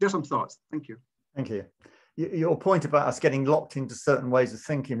 Just some thoughts. Thank you. Thank you. Your point about us getting locked into certain ways of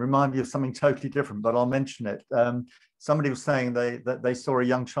thinking remind me of something totally different, but I'll mention it. Somebody was saying that they saw a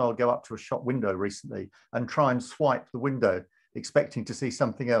young child go up to a shop window recently and try and swipe the window, expecting to see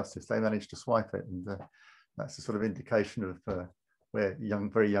something else if they managed to swipe it. And that's a sort of indication of where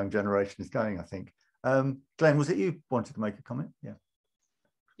very young generation is going, I think. Glenn, was it you wanted to make a comment? Yeah.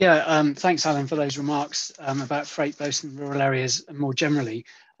 Yeah, thanks, Alan, for those remarks about freight, both in rural areas and more generally.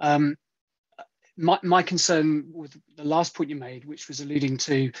 My concern with the last point you made, which was alluding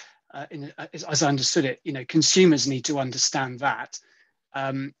to, as I understood it, consumers need to understand that,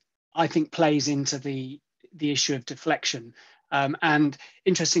 I think plays into the issue of deflection. And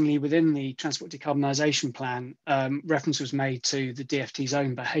interestingly, within the Transport Decarbonisation Plan, reference was made to the DfT's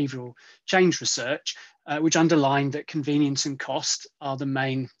own behavioural change research, which underlined that convenience and cost are the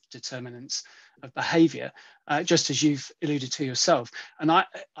main determinants of behaviour, just as you've alluded to yourself. And I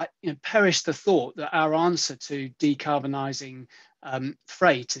perish the thought that our answer to decarbonising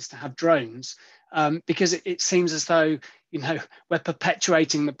freight is to have drones, because it seems as though we're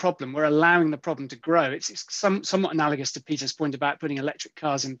perpetuating the problem. We're allowing the problem to grow. It's somewhat analogous to Peter's point about putting electric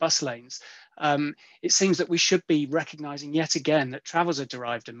cars in bus lanes. It seems that we should be recognising yet again that travel's a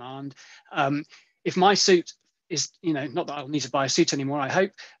derived demand. If my suit is, not that I'll need to buy a suit anymore, I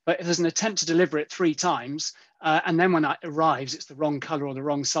hope, but if there's an attempt to deliver it 3 times, and then when it arrives, it's the wrong colour or the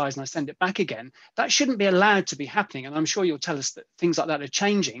wrong size, and I send it back again, that shouldn't be allowed to be happening. And I'm sure you'll tell us that things like that are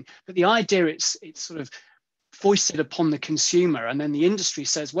changing. But the idea it's sort of foisted upon the consumer, and then the industry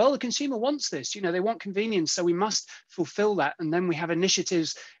says, well, the consumer wants this, you know, they want convenience, so we must fulfill that. And then we have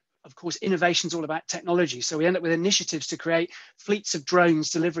initiatives. Of course, innovation's all about technology, so we end up with initiatives to create fleets of drones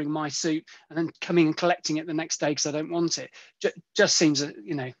delivering my suit and then coming and collecting it the next day because I don't want it. Just seems,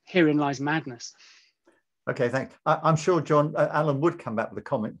 you know, herein lies madness. Okay, thanks. I'm sure John Alan would come back with a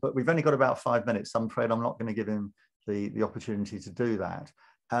comment, but we've only got about 5 minutes. I'm afraid I'm not going to give him the opportunity to do that.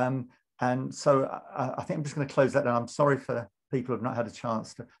 And so I think I'm just going to close that down. I'm sorry for people who've not had a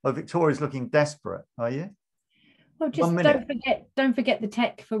chance to. Oh, Victoria's looking desperate. Are you? Well, just don't forget the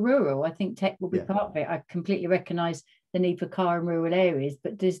tech for rural. I think tech will be part of it. I completely recognise the need for car in rural areas,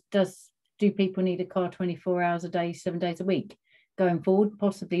 but do people need a car 24 hours a day, 7 days a week going forward?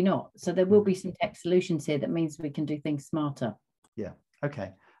 Possibly not. So there will be some tech solutions here that means we can do things smarter. Yeah.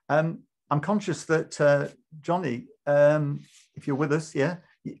 Okay. I'm conscious that Johnny, if you're with us,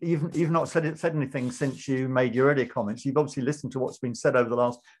 you've not said anything since you made your earlier comments. You've obviously listened to what's been said over the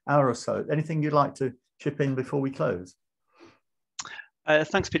last hour or so. Anything you'd like to chip in before we close?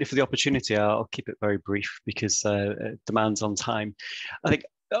 Thanks, Peter, for the opportunity. I'll keep it very brief because it demands on time. I think,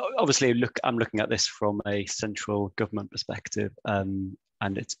 obviously, I'm looking at this from a central government perspective, and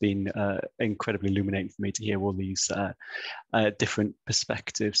it's been incredibly illuminating for me to hear all these different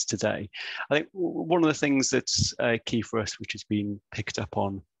perspectives today. I think one of the things that's key for us, which has been picked up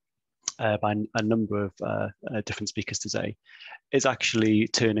on by a number of different speakers today, is actually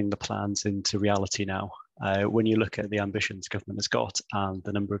turning the plans into reality now. When you look at the ambitions government has got and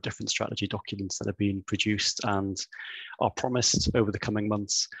the number of different strategy documents that are being produced and are promised over the coming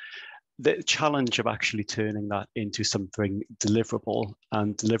months, the challenge of actually turning that into something deliverable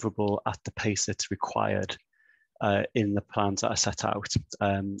and deliverable at the pace it's required in the plans that are set out.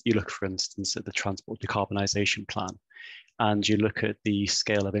 You look, for instance, at the transport decarbonisation plan, and you look at the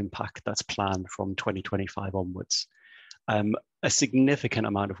scale of impact that's planned from 2025 onwards. A significant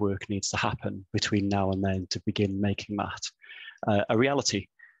amount of work needs to happen between now and then to begin making that a reality.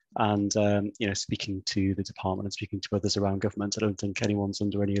 And you know, speaking to the department and speaking to others around government, I don't think anyone's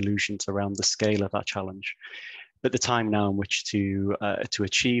under any illusions around the scale of that challenge. But the time now in which to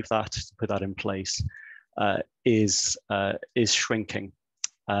achieve that, to put that in place, is shrinking,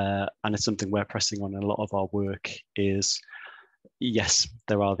 and it's something we're pressing on. A lot of our work is, yes,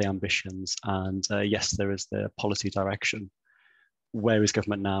 there are the ambitions, and yes, there is the policy direction. Where is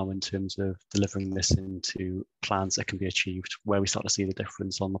government now in terms of delivering this into plans that can be achieved? Where we start to see the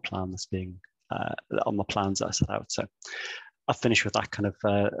difference on the plan that's being on the plans that are set out. So I'll finish with that kind of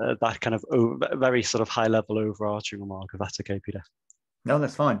very sort of high level overarching remark. If that's okay, Peter. No,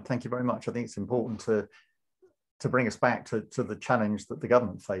 that's fine. Thank you very much. I think it's important to bring us back to the challenge that the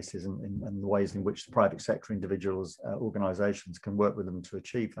government faces and the ways in which the private sector, individuals, organisations can work with them to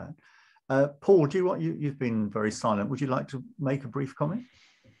achieve that. Paul, you've been very silent. Would you like to make a brief comment?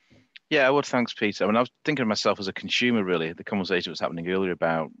 Yeah, I would. Thanks, Peter. I mean, I was thinking of myself as a consumer, really. The conversation was happening earlier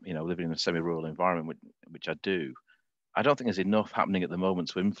about, you know, living in a semi-rural environment, which I do. I don't think there's enough happening at the moment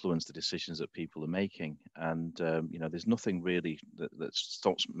to influence the decisions that people are making. And, you know, there's nothing really that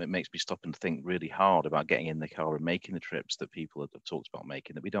makes me stop and think really hard about getting in the car and making the trips that people have talked about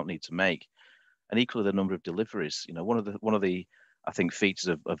making that we don't need to make. And equally, the number of deliveries. You know, one of the I think features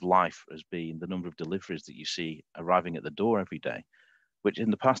of life has been the number of deliveries that you see arriving at the door every day, which in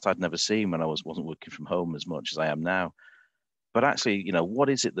the past I'd never seen when I wasn't working from home as much as I am now. But actually, you know,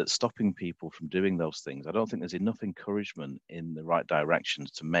 what is it that's stopping people from doing those things? I don't think there's enough encouragement in the right directions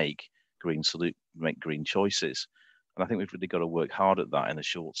to make green choices. And I think we've really got to work hard at that in the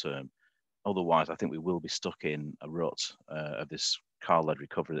short term. Otherwise, I think we will be stuck in a rut of this car-led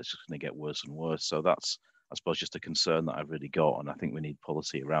recovery that's just going to get worse and worse. So that's, I suppose, just a concern that I've really got. And I think we need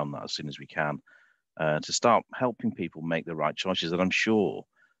policy around that as soon as we can to start helping people make the right choices that I'm sure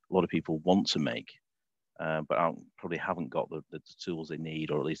a lot of people want to make, but probably haven't got the tools they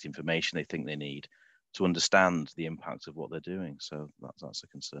need, or at least the information they think they need to understand the impact of what they're doing. So that's a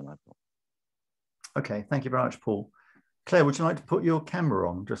concern I've got. Okay, thank you very much, Paul. Claire, would you like to put your camera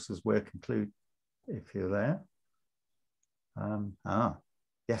on just as we're concluding, if you're there?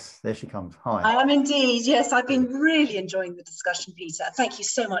 Yes, there she comes. Hi. I am indeed. Yes, I've been really enjoying the discussion, Peter. Thank you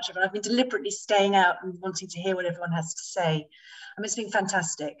so much, everyone. I've been deliberately staying out and wanting to hear what everyone has to say. It's been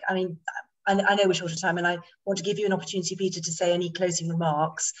fantastic. I mean, I know we're short of time, and I want to give you an opportunity, Peter, to say any closing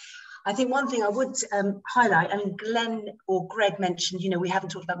remarks. I think one thing I would highlight, I mean, Glenn or Greg mentioned, you know, we haven't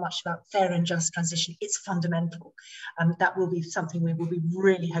talked about much about fair and just transition. It's fundamental. That will be something we will be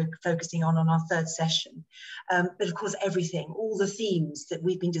really focusing on our third session. But of course, everything, all the themes that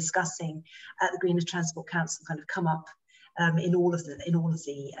we've been discussing at the Green Transport Council kind of come up in all of the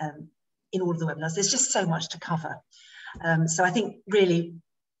in all of the webinars. There's just so much to cover. So I think really,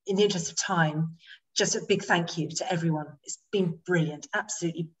 in the interest of time, just a big thank you to everyone. It's been brilliant,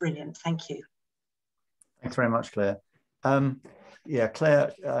 absolutely brilliant. Thank you. Thanks very much, Claire. Yeah,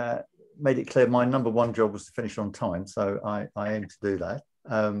 Claire made it clear my #1 job was to finish on time, so I aim to do that.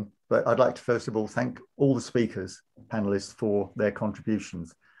 But I'd like to first of all thank all the speakers, panelists, for their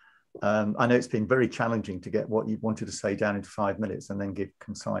contributions. I know it's been very challenging to get what you wanted to say down into 5 minutes and then give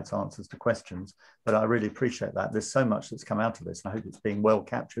concise answers to questions, but I really appreciate that. There's so much that's come out of this, and I hope it's being well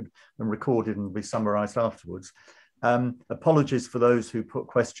captured and recorded and will be summarised afterwards. Apologies for those who put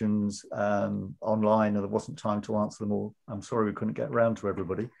questions online and there wasn't time to answer them all. I'm sorry we couldn't get around to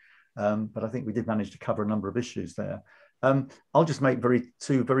everybody, but I think we did manage to cover a number of issues there. I'll just make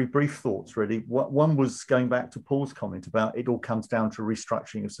two very brief thoughts, really. One was going back to Paul's comment about it all comes down to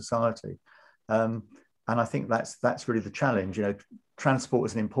restructuring of society. And I think that's really the challenge. You know,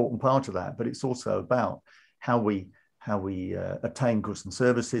 transport is an important part of that, but it's also about how we attain goods and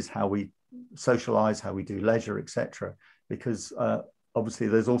services, how we socialize, how we do leisure, etc. Because obviously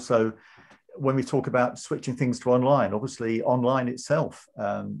there's also, when we talk about switching things to online, obviously online itself,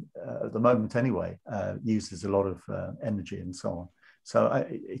 at the moment anyway, uses a lot of energy and so on. So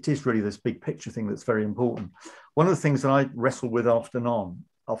it is really this big picture thing that's very important. One of the things that I wrestle with off and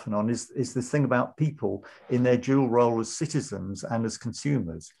on is this thing about people in their dual role as citizens and as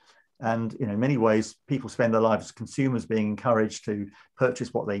consumers. And in many ways, people spend their lives as consumers, being encouraged to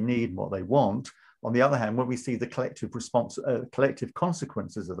purchase what they need and what they want. On the other hand, when we see the collective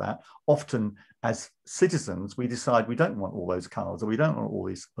consequences of that, often as citizens, we decide we don't want all those cars, or we don't want all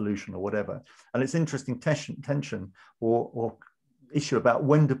this pollution or whatever. And it's interesting tension or issue about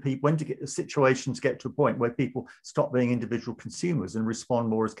when do situations get to a point where people stop being individual consumers and respond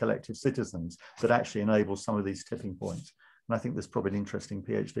more as collective citizens that actually enables some of these tipping points. And I think there's probably an interesting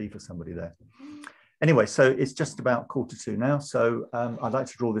PhD for somebody there. Anyway, so it's just about 1:45 now. So I'd like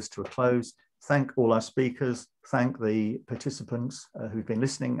to draw this to a close. Thank all our speakers, thank the participants who've been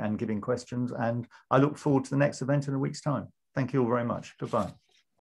listening and giving questions, and I look forward to the next event in a week's time. Thank you all very much. Goodbye.